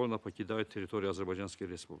 добровольно покидают территорию Азербайджанской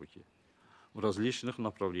Республики в различных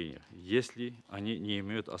направлениях, если они не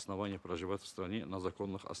имеют основания проживать в стране на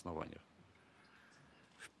законных основаниях.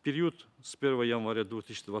 В период с 1 января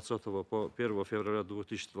 2020 по 1 февраля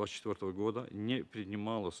 2024 года не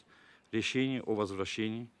принималось решение о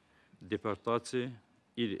возвращении, депортации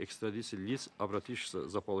или экстрадиции лиц, обратившихся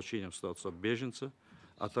за получением статуса беженца,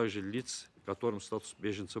 а также лиц, которым статус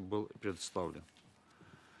беженца был предоставлен.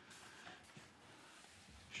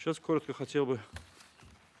 Сейчас коротко хотел бы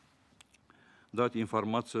дать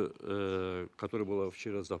информацию, которая была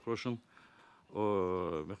вчера запрошена,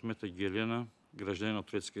 о Мехмете Гелена, гражданину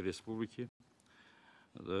Турецкой Республики,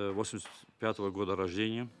 1985 года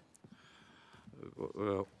рождения.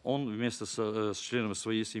 Он вместе с членами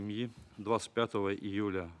своей семьи 25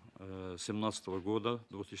 июля 2017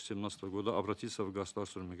 года обратился в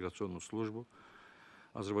Государственную миграционную службу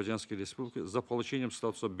Азербайджанской Республики за получением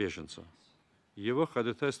статуса беженца. Его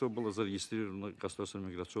ходатайство было зарегистрировано Государственной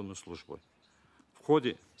миграционной службой. В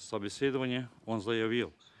ходе собеседования он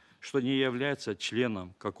заявил, что не является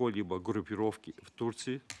членом какой-либо группировки в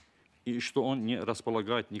Турции и что он не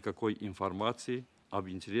располагает никакой информацией об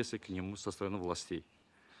интересе к нему со стороны властей.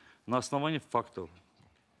 На основании фактов,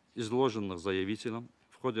 изложенных заявителем,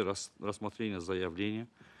 в ходе рассмотрения заявления,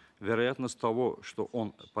 вероятность того, что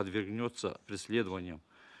он подвергнется преследованиям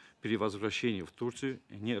при возвращении в Турцию,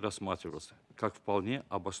 не рассматривалась как вполне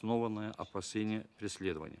обоснованное опасение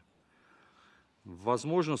преследования.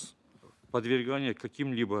 Возможность подвергания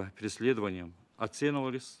каким-либо преследованиям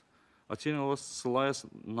оценивалась, ссылаясь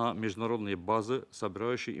на международные базы,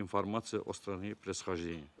 собирающие информацию о стране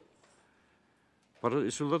происхождения. По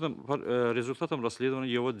результатам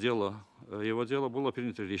расследования его дела было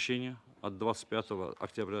принято решение от 25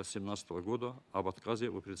 октября 2017 года об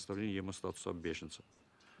отказе в предоставлении ему статуса беженца.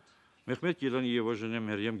 Мехмед Гелен и его жена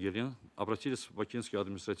Мерьям Гелен обратились в Бакинский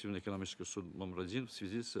административно-экономический суд номер 1 в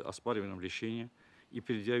связи с оспариванием решения и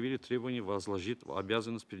предъявили требование возложить в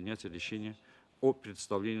обязанность принятия решения о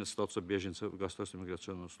предоставлении статуса беженца в Государственную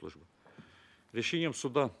миграционную службу. Решением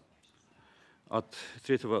суда от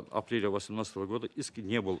 3 апреля 2018 года иск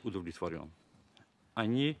не был удовлетворен.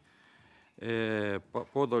 Они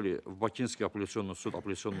подали в Бакинский апелляционный суд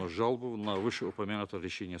апелляционную жалобу на вышеупомянутое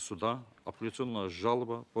решение суда. Апелляционная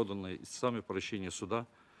жалоба, поданная истцами по решению суда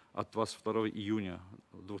от 22 июня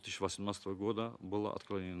 2018 года, была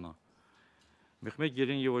отклонена. Мехмед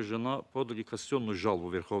Гелен и его жена подали кассационную жалобу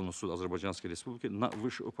в Верховный суд Азербайджанской Республики на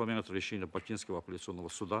вышеупомянутое решение Бакинского апелляционного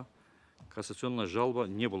суда. Кассационная жалоба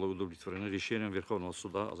не была удовлетворена решением Верховного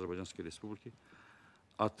суда Азербайджанской Республики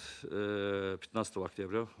от 15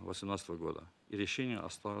 октября 2018 года. И решение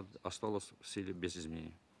осталось в силе без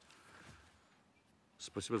изменений.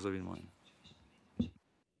 Спасибо за внимание.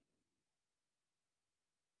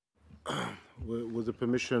 With the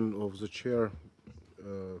permission of the chair,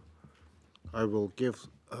 I will give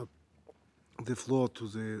the floor to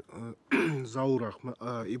the Zaur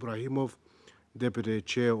Ibrahimov, Deputy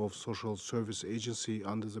Chair of Social Service Agency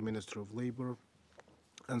under the Ministry of Labor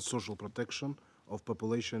and Social Protection of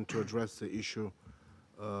Population, to address the issue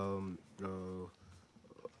on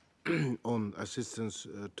assistance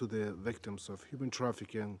to the victims of human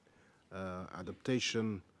trafficking,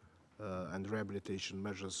 adaptation and rehabilitation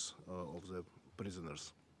measures of the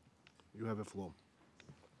prisoners. You have a floor.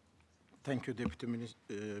 Thank you, Deputy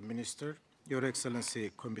Minister. Your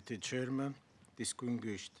Excellency, Committee Chairman,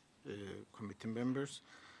 distinguished committee members,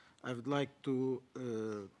 I would like to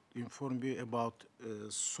inform you about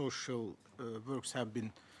social works have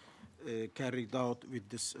been carried out with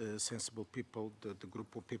this sensible people, the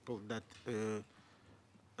group of people that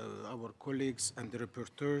our colleagues and the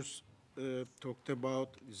rapporteurs talked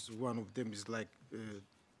about. One of them is like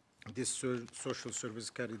this social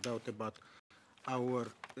service carried out about our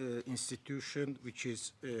institution, which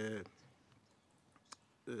is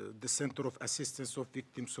the Center of Assistance of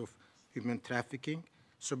Victims of Human Trafficking,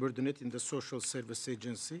 subordinate in the Social Service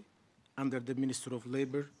Agency under the Ministry of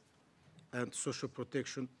Labor and Social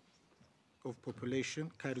Protection of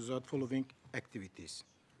Population, carries out following activities.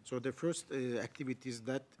 So the first activity is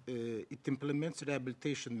that it implements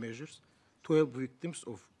rehabilitation measures to help victims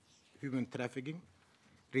of human trafficking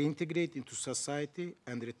reintegrate into society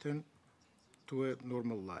and return to a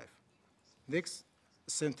normal life. Next,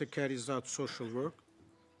 center carries out social work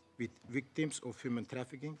with victims of human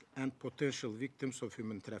trafficking and potential victims of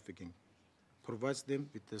human trafficking, provides them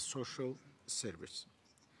with a social service.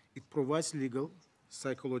 It provides legal,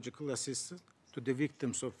 psychological assistance to the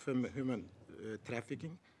victims of human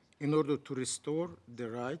trafficking in order to restore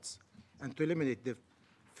their rights and to eliminate the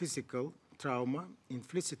physical trauma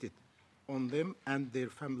inflicted on them and their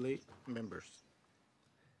family members.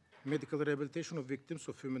 Medical rehabilitation of victims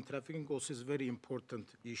of human trafficking also is a very important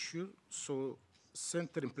issue. So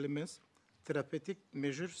center implements therapeutic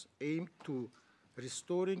measures aimed to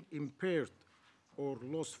restoring impaired or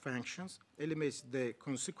lost functions, eliminates the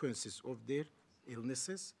consequences of their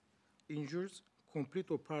illnesses, injuries,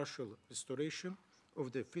 complete or partial restoration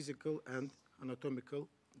of the physical and anatomical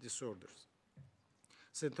disorders.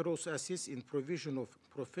 Center also assists in provision of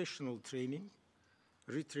professional training,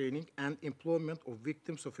 retraining, and employment of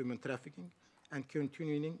victims of human trafficking and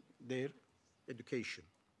continuing their education.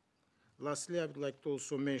 Lastly, I would like to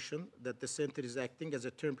also mention that the center is acting as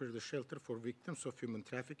a temporary shelter for victims of human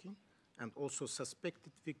trafficking and also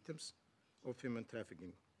suspected victims of human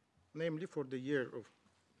trafficking. Namely, for the year of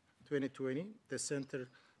 2020, the center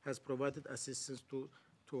has provided assistance to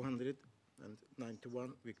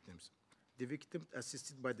 291 victims. The victims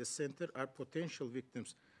assisted by the center are potential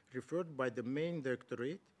victims referred by the main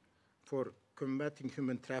directorate for Combating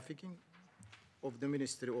Human Trafficking of the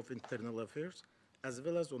Ministry of Internal Affairs, as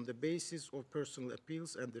well as on the basis of personal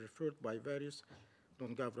appeals and referred by various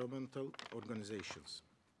non-governmental organizations.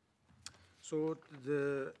 So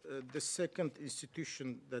the second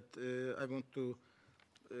institution that I want to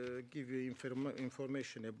give you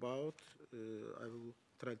information about, I will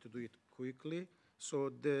try to do it quickly.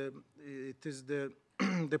 So it is the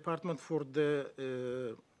Department for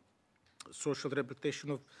the Social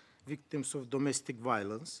Rehabilitation of Victims of Domestic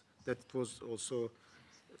Violence, that was also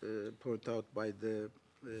pointed out by the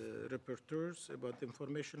rapporteurs about the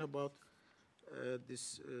information about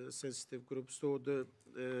this sensitive group. So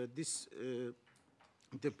this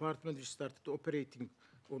department started operating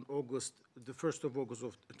on the 1st of August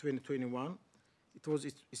of 2021. It was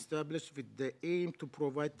established with the aim to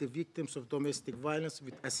provide the victims of domestic violence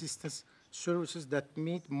with assistance services that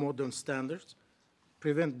meet modern standards,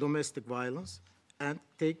 prevent domestic violence, and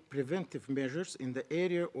take preventive measures in the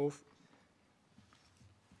area of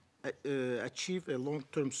achieve a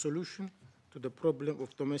long-term solution to the problem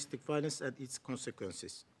of domestic violence and its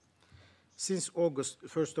consequences. Since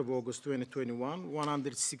 1st of August 2021,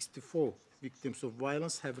 164 victims of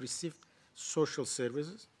violence have received social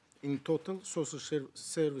services. In total, social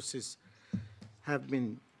services have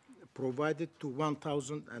been provided to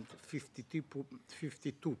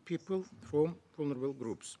 1,052 people from vulnerable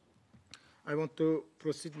groups. I want to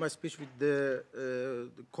proceed my speech with the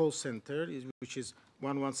call center, which is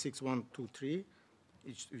 116123,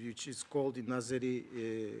 which is called in Azeri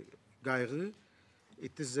Gayrı.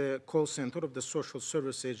 It is a call center of the Social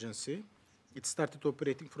Service Agency. It started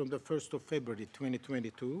operating from the 1st of February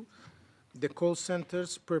 2022. The call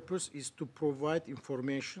center's purpose is to provide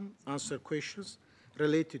information, answer questions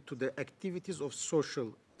related to the activities of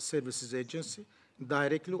Social Services Agency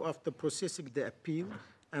directly after processing the appeal,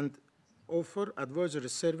 and offer advisory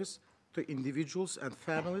service to individuals and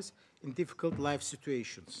families in difficult life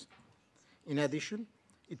situations. In addition,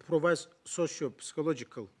 it provides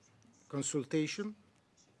socio-psychological consultation,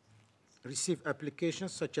 receive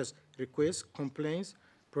applications such as requests, complaints,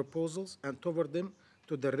 proposals, and forward them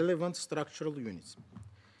to the relevant structural units.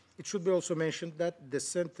 It should be also mentioned that the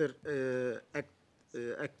center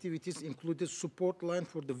activities included support line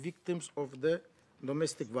for the victims of the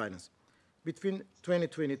domestic violence. Between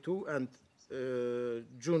 2022 and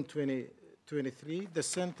June 2023, the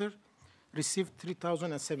center received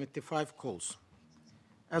 3,075 calls.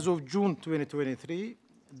 As of June 2023,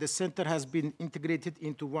 the center has been integrated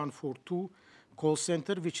into 142 call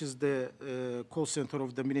center, which is the call center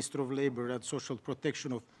of the Ministry of Labor and Social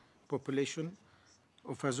Protection of Population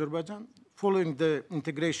of Azerbaijan. Following the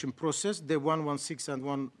integration process, the 116 and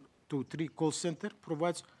 123 call center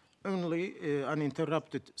provides only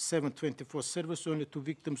uninterrupted 7/24 service only to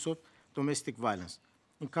victims of domestic violence.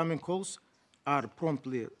 Incoming calls are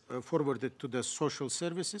promptly forwarded to the Social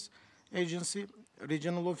Services Agency,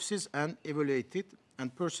 regional offices, and evaluated,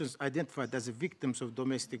 and persons identified as victims of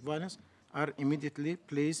domestic violence are immediately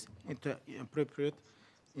placed into appropriate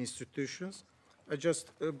institutions. I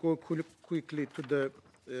just go quickly to the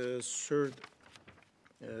third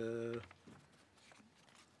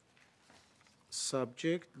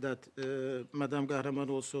subject that Madame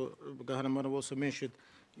Gahramanov also mentioned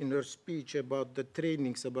in her speech about the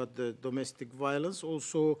trainings about the domestic violence.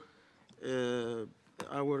 Also,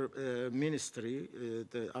 our ministry,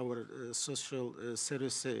 our social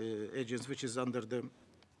service agents, which is under the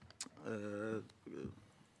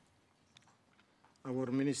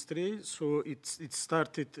our ministry, so it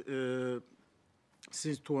started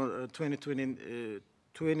since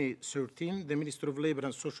 2013. The Ministry of Labor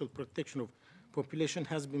and Social Protection of Population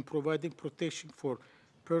has been providing protection for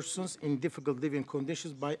persons in difficult living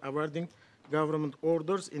conditions by awarding government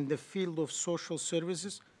orders in the field of social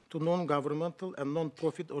services to non-governmental and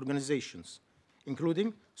non-profit organizations,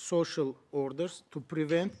 including social orders to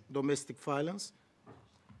prevent domestic violence.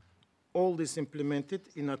 All this implemented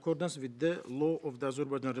in accordance with the law of the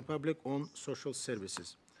Azerbaijan Republic on social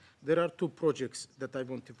services. There are two projects that I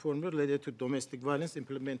want to inform you related to domestic violence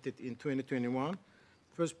implemented in 2021.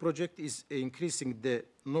 First project is increasing the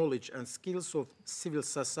knowledge and skills of civil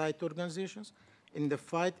society organizations in the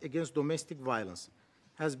fight against domestic violence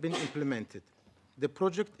has been implemented. The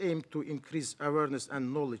project aimed to increase awareness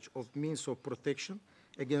and knowledge of means of protection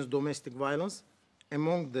against domestic violence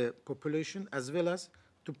among the population, as well as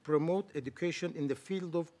to promote education in the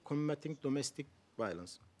field of combating domestic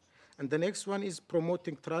violence. And the next one is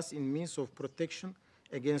promoting trust in means of protection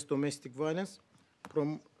against domestic violence,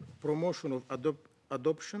 promotion of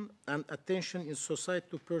adoption, and attention in society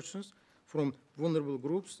to persons from vulnerable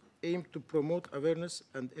groups, aimed to promote awareness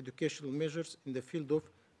and educational measures in the field of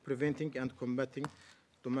preventing and combating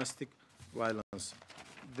domestic violence.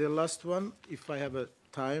 The last one, if I have a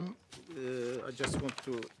time, I just want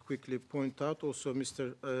to quickly point out also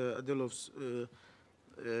Mr. Adilov's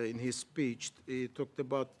in his speech, he talked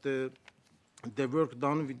about the work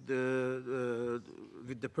done with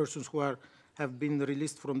the persons who have been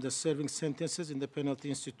released from the serving sentences in the penalty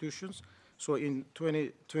institutions. So in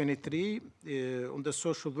 2023, on the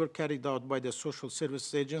social work carried out by the Social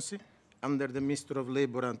Services Agency under the Ministry of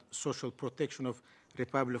Labor and Social Protection of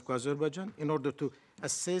Republic of Azerbaijan, in order to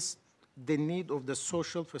assess the need of the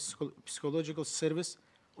social psychological service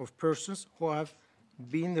of persons who have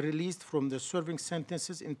been released from the serving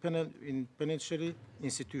sentences in penitentiary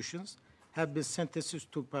institutions, have been sentenced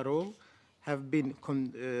to parole, have been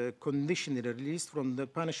conditionally released from the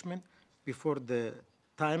punishment before the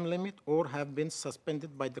time limit, or have been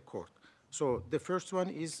suspended by the court. So the first one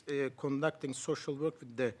is conducting social work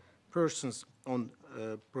with the persons on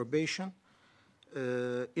probation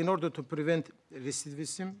in order to prevent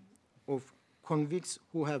recidivism of convicts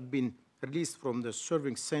who have been released from the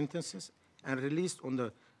serving sentences and released on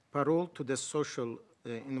the parole to the social,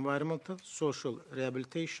 environmental, social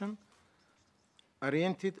rehabilitation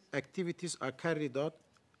oriented activities are carried out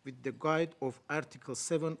with the guide of Article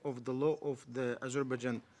 7 of the law of the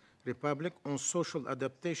Azerbaijan Republic on social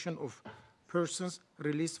adaptation of persons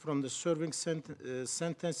released from the serving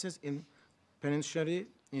sentences in penitentiary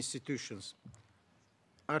institutions.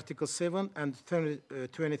 Article 7 and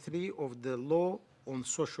 23 of the law on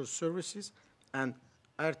social services, and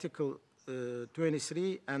Article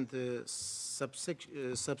 23 and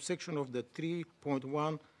subsection of the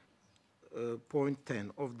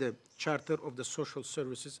 3.1.10 of the Charter of the Social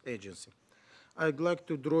Services Agency. I'd like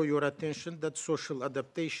to draw your attention that social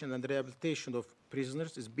adaptation and rehabilitation of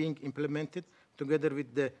prisoners is being implemented together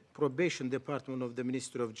with the probation department of the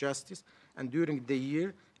Ministry of Justice, and during the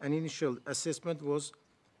year, an initial assessment was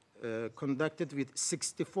conducted with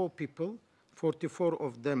 64 people. 44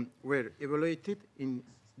 of them were evaluated in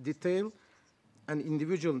detail. An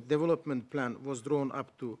individual development plan was drawn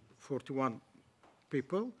up to 41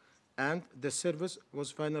 people, and the service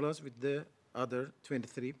was finalized with the other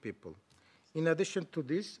 23 people. In addition to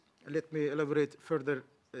this, let me elaborate further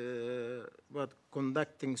about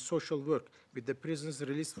conducting social work with the prisoners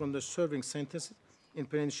released from the serving sentences in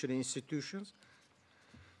penitentiary institutions.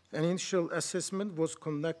 An initial assessment was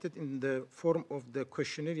conducted in the form of the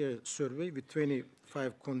questionnaire survey with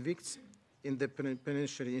 25 convicts in the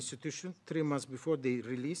penitentiary institution 3 months before their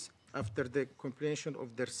release after the completion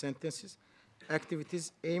of their sentences.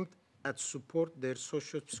 Activities aimed at support their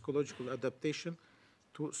socio-psychological adaptation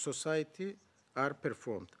to society are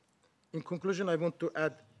performed. In conclusion, I want to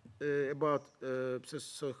add about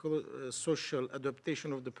social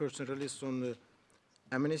adaptation of the person released on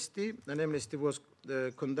amnesty. An amnesty was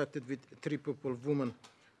conducted with 3 people, women,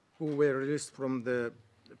 who were released from the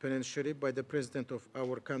penitentiary by the president of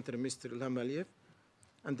our country, Mr. Ilham Aliyev,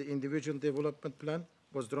 and the individual development plan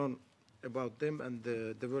was drawn about them, and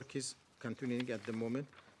the work is continuing at the moment.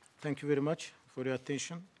 Thank you very much for your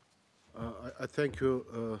attention. I thank you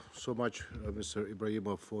so much, Mr.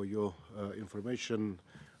 Ibrahimov, for your information.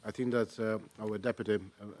 I think that our Deputy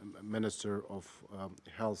Minister of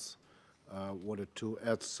Health wanted to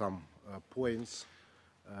add some points.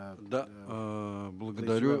 Да,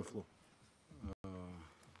 благодарю.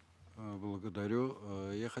 Благодарю.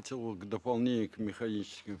 Я хотел к дополнению к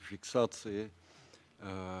механической фиксации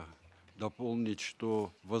дополнить,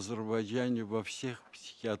 что в Азербайджане во всех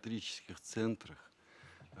психиатрических центрах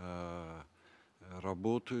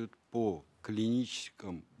работают по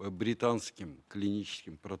британским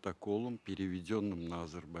клиническим протоколам, переведенным на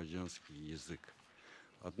азербайджанский язык.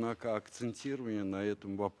 Однако акцентирование на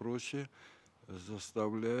этом вопросе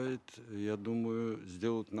заставляет, я думаю,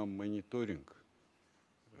 сделать нам мониторинг.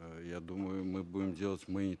 Я думаю, мы будем делать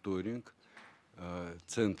мониторинг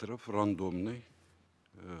центров рандомный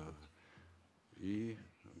и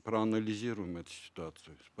проанализируем эту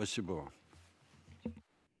ситуацию. Спасибо вам.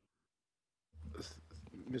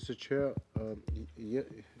 Mr. Chair,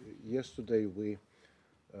 yesterday we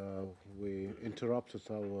interrupted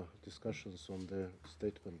our discussions on the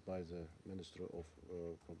statement by the Minister of,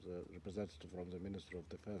 from the representative from the Minister of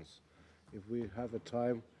Defense. If we have a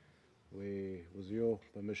time, with your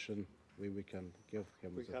permission, we can give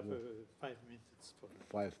him. We have 5 minutes.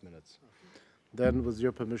 5 minutes. Okay. Then, with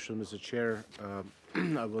your permission, Mr. Chair,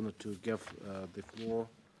 I wanted to give the floor.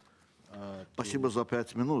 Спасибо за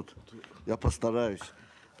 5 минут. Я постараюсь.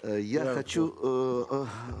 Я хочу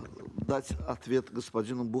дать ответ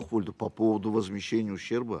господину Бухвальду по поводу возмещения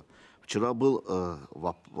ущерба. Вчера был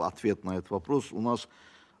ответ на этот вопрос. У нас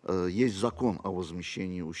есть закон о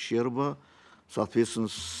возмещении ущерба. Соответственно,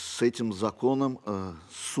 с этим законом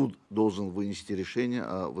суд должен вынести решение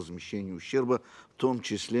о возмещении ущерба, в том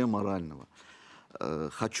числе морального.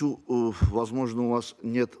 Хочу, возможно, у вас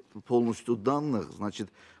нет полностью данных,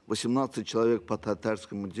 значит, 18 человек по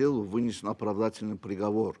татарскому делу вынесен оправдательный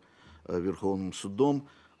приговор Верховным судом.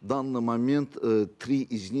 В данный момент 3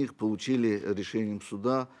 из них получили решением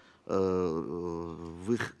суда,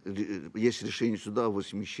 есть решение суда о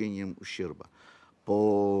возмещении ущерба.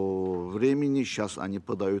 По времени сейчас они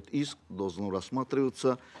подают иск, должен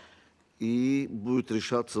рассматриваться, и будет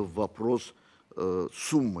решаться вопрос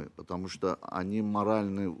суммы, потому что они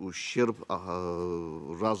моральный ущерб,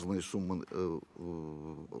 разные суммы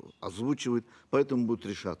озвучивают, поэтому будет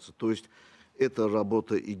решаться. То есть эта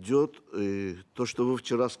работа идет. И то, что вы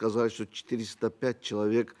вчера сказали, что 405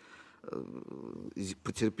 человек,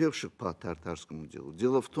 потерпевших по татарскому делу.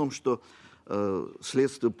 Дело в том, что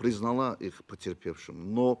следствие признало их потерпевшими,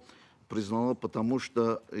 но признало потому,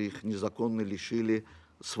 что их незаконно лишили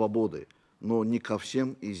свободы. Но не ко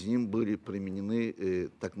всем из них были применены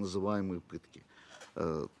так называемые пытки.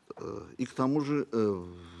 И к тому же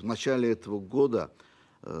в начале этого года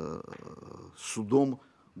судом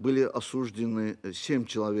были осуждены 7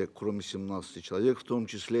 человек, кроме 17 человек, в том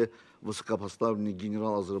числе высокопоставленный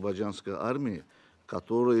генерал азербайджанской армии,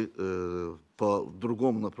 который по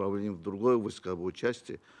другому направлению, в другой войсковой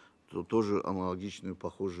части, тоже аналогичную,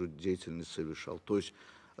 похожую деятельность совершал. То есть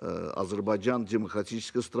Азербайджан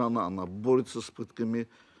демократическая страна, она борется с пытками,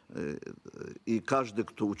 и каждый,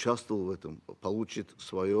 кто участвовал в этом, получит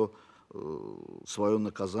свое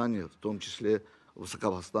наказание, в том числе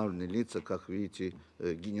высокопоставленные лица, как видите,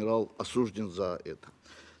 генерал осужден за это.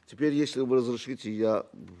 Теперь, если вы разрешите, я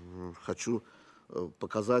хочу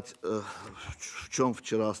показать, в чем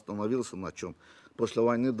вчера остановился, на чем. После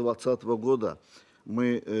войны 2020 года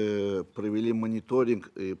мы провели мониторинг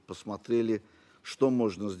и посмотрели, что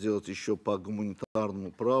можно сделать еще по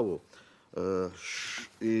гуманитарному праву.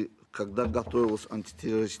 И когда готовилась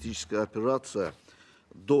антитеррористическая операция,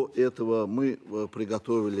 до этого мы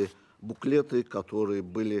приготовили буклеты, которые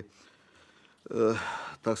были,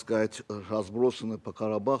 так сказать, разбросаны по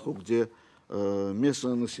Карабаху, где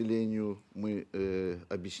местному населению мы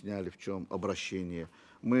объясняли, в чем обращение.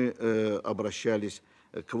 Мы обращались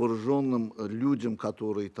к вооруженным людям,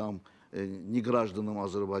 которые там, не гражданам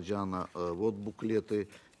Азербайджана, вот буклеты,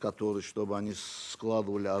 которые, чтобы они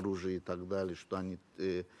складывали оружие и так далее, что они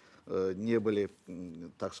не были,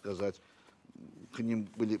 так сказать, к ним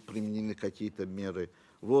были применены какие-то меры.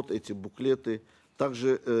 Вот эти буклеты.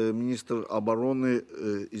 Также министр обороны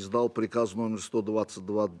издал приказ номер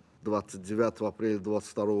 122 29 апреля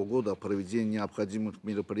 2022 года о проведении необходимых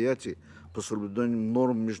мероприятий по соблюдению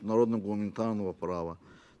норм международного гуманитарного права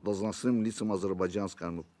должностным лицам азербайджанской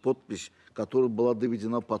армии. Подпись, которая была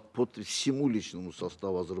доведена под подпись всему личному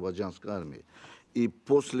составу азербайджанской армии. И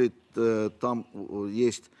после там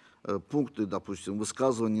есть пункты, допустим,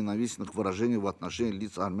 высказывание ненавистных выражений в отношении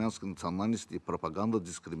лиц армянской национальности и пропаганда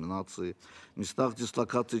дискриминации, в местах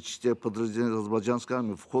дислокации частей подразделений азербайджанской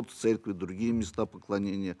армии, вход в церкви, другие места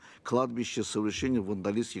поклонения, кладбища, совершение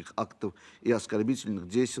вандалистских актов и оскорбительных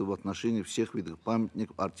действий в отношении всех видов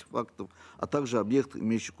памятников, артефактов, а также объектов,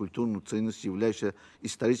 имеющих культурную ценность, являющихся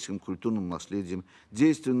историческим культурным наследием,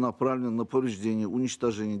 действия, направленные на повреждение,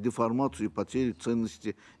 уничтожение, деформацию и потерю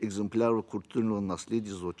ценности экземпляров культурного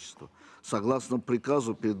наследия зодчества. Согласно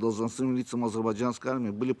приказу, перед должностными лицами азербайджанской армии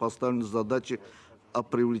были поставлены задачи о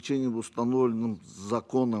привлечении в установленном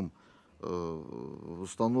законом,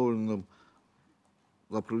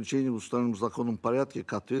 порядке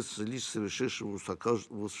к ответственности лиц, совершивших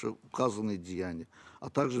вышеуказанные деяния, а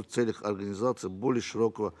также в целях организации более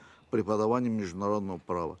широкого преподавания международного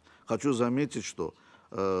права. Хочу заметить, что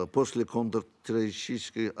после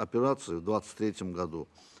контртеррористической операции в 2023 году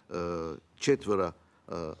 4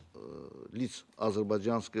 лиц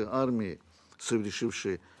азербайджанской армии,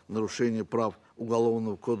 совершившие нарушение прав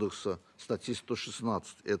Уголовного кодекса статьи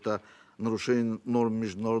 116, это нарушение норм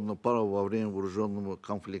международного права во время вооруженного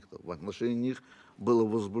конфликта. В отношении них было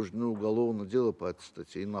возбуждено уголовное дело по этой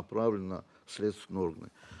статье и направлено в следственные органы.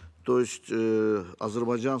 То есть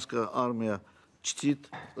азербайджанская армия чтит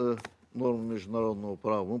нормы международного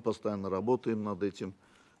права. Мы постоянно работаем над этим.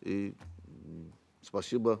 И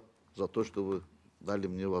спасибо за то, что вы дали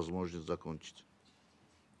мне возможность закончить.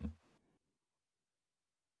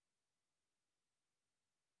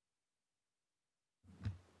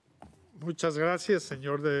 Muchas gracias,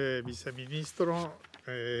 señor viceministro.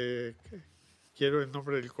 Quiero en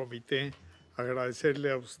nombre del comité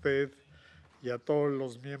agradecerle a usted y a todos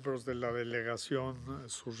los miembros de la delegación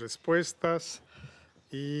sus respuestas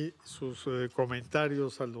y sus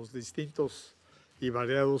comentarios a los distintos y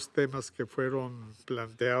variados temas que fueron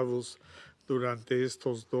planteados durante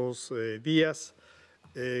estos 2 días.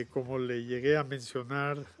 Como le llegué a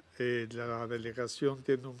mencionar, la delegación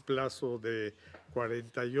tiene un plazo de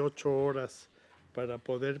 48 horas para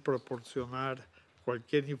poder proporcionar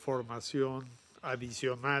cualquier información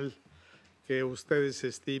adicional que ustedes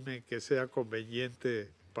estimen que sea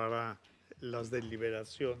conveniente para las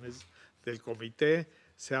deliberaciones del comité.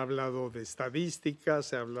 Se ha hablado de estadísticas,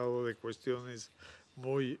 se ha hablado de cuestiones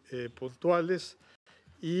muy puntuales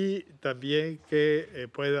y también que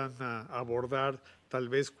puedan abordar tal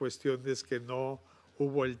vez cuestiones que no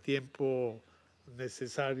hubo el tiempo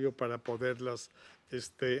necesario para poderlas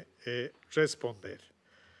responder.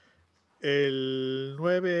 El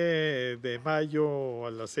 9 de mayo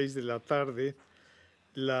a las 6 de la tarde,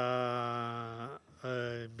 la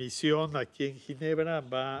misión aquí en Ginebra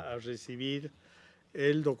va a recibir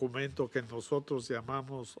el documento que nosotros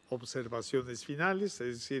llamamos observaciones finales,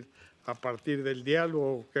 es decir, a partir del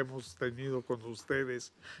diálogo que hemos tenido con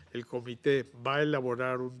ustedes, el comité va a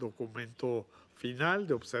elaborar un documento final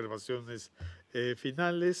de observaciones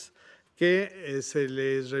finales que se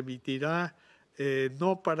les remitirá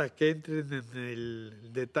no para que entren en el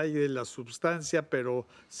detalle de la sustancia, pero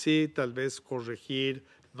sí tal vez corregir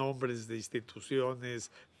nombres de instituciones,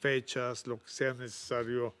 fechas, lo que sea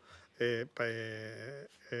necesario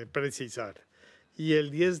precisar. Y el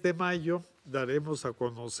 10 de mayo daremos a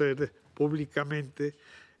conocer públicamente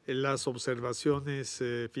las observaciones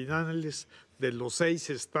finales de los 6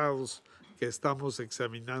 estados que estamos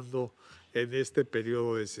examinando en este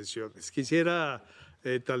periodo de sesiones. Quisiera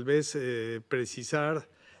tal vez precisar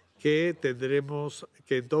que tendremos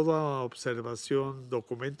que en toda observación,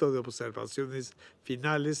 documento de observaciones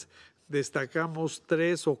finales, destacamos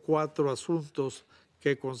 3 o 4 asuntos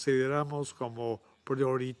que consideramos como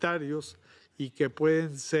prioritarios y que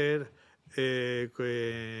pueden ser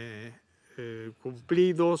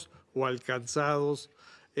cumplidos o alcanzados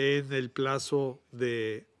en el plazo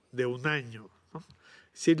de 1 año, ¿no?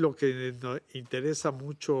 Sí, lo que nos interesa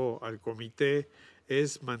mucho al comité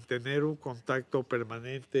es mantener un contacto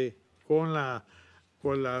permanente con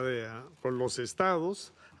los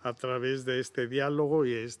estados a través de este diálogo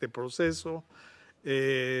y este proceso.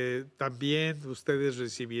 También ustedes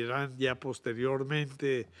recibirán ya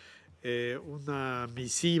posteriormente una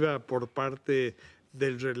misiva por parte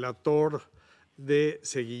del relator de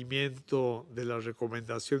seguimiento de las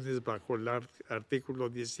recomendaciones bajo el artículo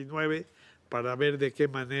 19 para ver de qué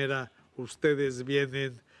manera ustedes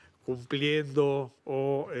vienen cumpliendo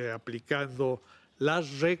o aplicando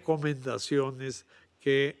las recomendaciones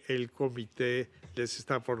que el comité les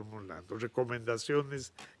está formulando.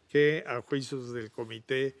 Recomendaciones que a juicios del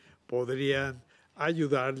comité podrían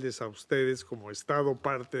ayudarles a ustedes como Estado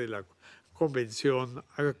parte de la Convención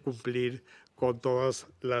a cumplir con todas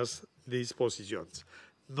las disposiciones.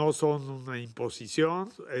 No son una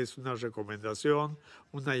imposición, es una recomendación,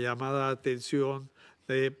 una llamada de atención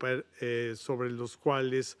sobre los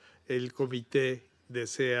cuales el comité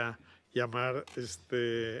desea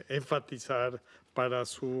enfatizar para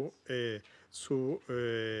su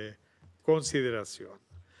consideración.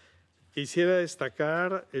 Quisiera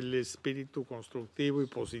destacar el espíritu constructivo y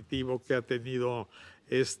positivo que ha tenido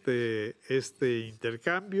este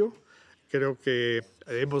intercambio. Creo que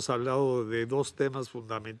hemos hablado de 2 temas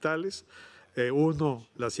fundamentales. Uno,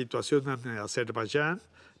 la situación en Azerbaiyán,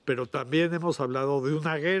 pero también hemos hablado de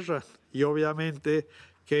una guerra y obviamente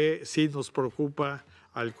que sí nos preocupa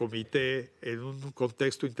al comité en un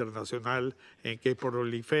contexto internacional en que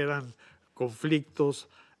proliferan conflictos,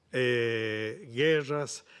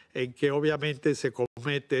 guerras, en que obviamente se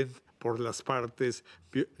cometen por las partes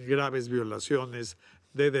graves violaciones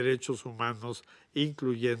de derechos humanos,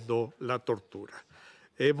 incluyendo la tortura.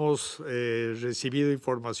 Hemos recibido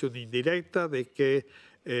información indirecta de que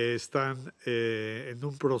están en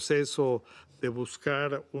un proceso de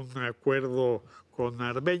buscar un acuerdo con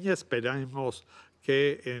Armenia. Esperamos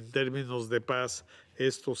que en términos de paz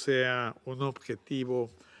esto sea un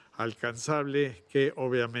objetivo alcanzable que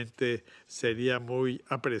obviamente sería muy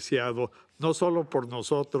apreciado no solo por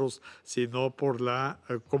nosotros, sino por la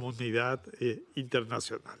comunidad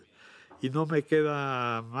internacional. Y no me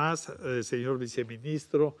queda más, señor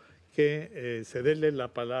viceministro, que cederle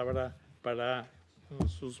la palabra para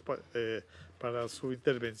su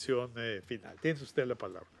intervención final. Tiene usted la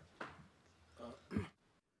palabra.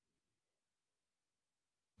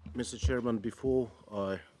 Mr. Chairman, before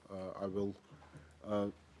I will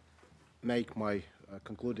make my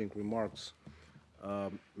concluding remarks,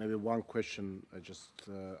 Maybe one question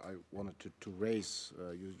I wanted to raise.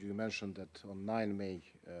 You mentioned that on 9 May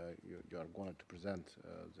you are going to present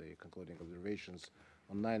the concluding observations.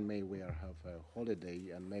 On 9 May we have a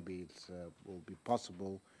holiday, and maybe it will be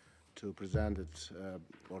possible to present it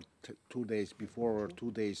or 2 days before or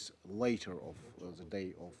 2 days later of the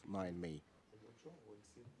day of 9 May.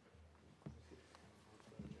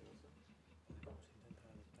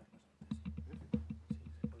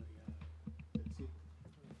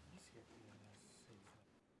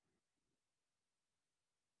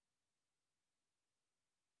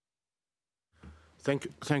 Thank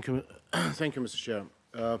you, Mr. Chair.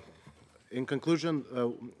 In conclusion,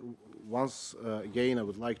 once again, I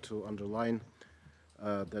would like to underline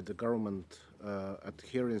that the government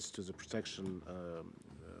adherence to the protection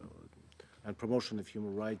and promotion of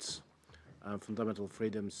human rights and fundamental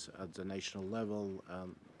freedoms at the national level,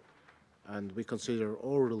 and we consider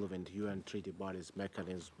all relevant UN treaty bodies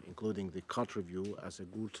mechanisms, including the COT review, as a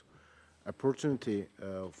good opportunity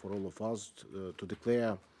for all of us to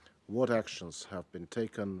declare what actions have been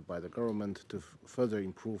taken by the government to further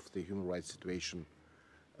improve the human rights situation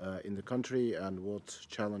in the country and what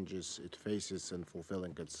challenges it faces in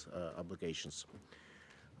fulfilling its obligations.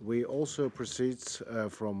 We also proceed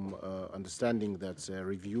from understanding that the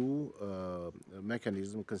review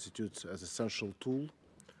mechanism constitutes an essential tool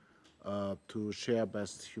to share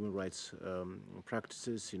best human rights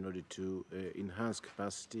practices in order to enhance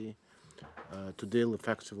capacity to deal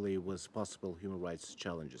effectively with possible human rights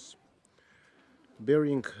challenges.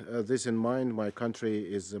 Bearing this in mind, my country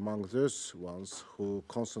is among those ones who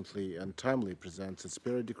constantly and timely presents its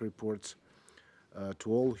periodic reports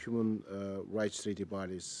to all human rights treaty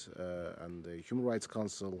bodies and the Human Rights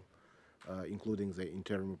Council, including the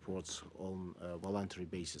interim reports on a voluntary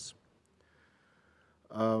basis.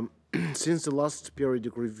 Since the last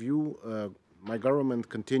periodic review, my government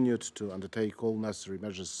continued to undertake all necessary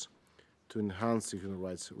measures to enhance the human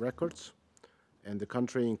rights records in the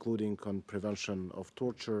country, including on prevention of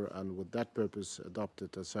torture, and with that purpose adopted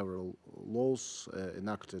several laws,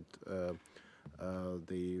 enacted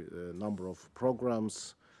the number of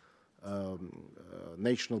programs,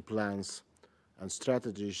 national plans, and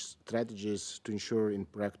strategies to ensure in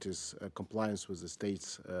practice compliance with the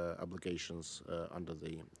state's obligations under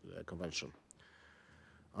the convention.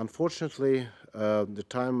 Unfortunately, the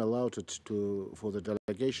time allotted for the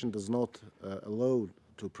delegation does not allow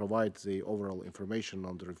to provide the overall information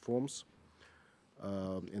on the reforms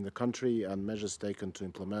in the country and measures taken to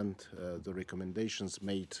implement the recommendations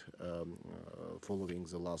made following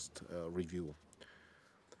the last review.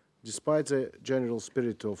 Despite the general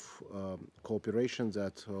spirit of cooperation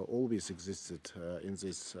that always existed in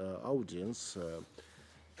this audience,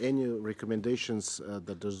 any recommendations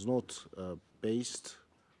that does not based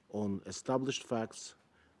on established facts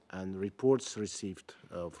and reports received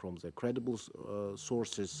from the credible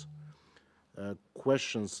sources,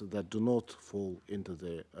 questions that do not fall into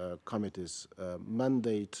the committee's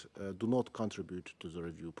mandate do not contribute to the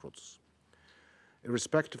review process.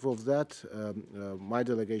 Irrespective of that, my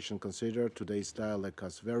delegation considered today's dialogue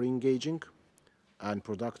as very engaging and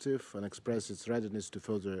productive and expressed its readiness to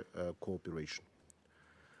further cooperation.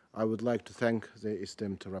 I would like to thank the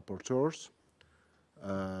esteemed rapporteurs,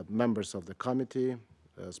 members of the committee,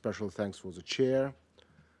 special thanks for the chair,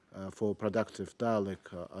 for productive dialogue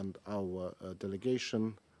and our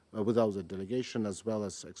delegation, without the delegation, as well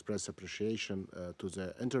as express appreciation to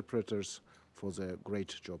the interpreters for the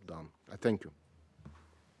great job done. I thank you.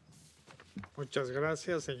 Muchas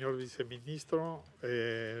gracias, señor viceministro.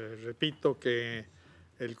 Repito que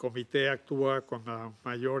el comité actúa con la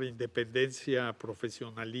mayor independencia,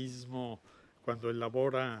 profesionalismo cuando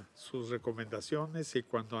elabora sus recomendaciones y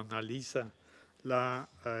cuando analiza la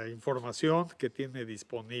información que tiene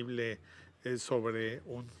disponible sobre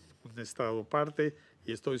un estado parte,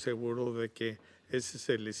 y estoy seguro de que ese es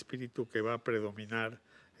el espíritu que va a predominar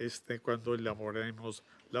cuando elaboremos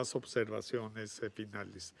las observaciones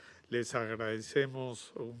finales. Les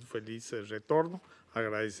agradecemos un feliz retorno,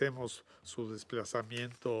 agradecemos su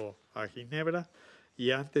desplazamiento a Ginebra, y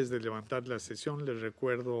antes de levantar la sesión les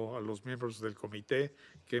recuerdo a los miembros del comité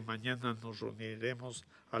que mañana nos reuniremos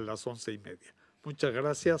a las 11:30. Muchas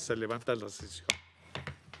gracias, se levanta la sesión.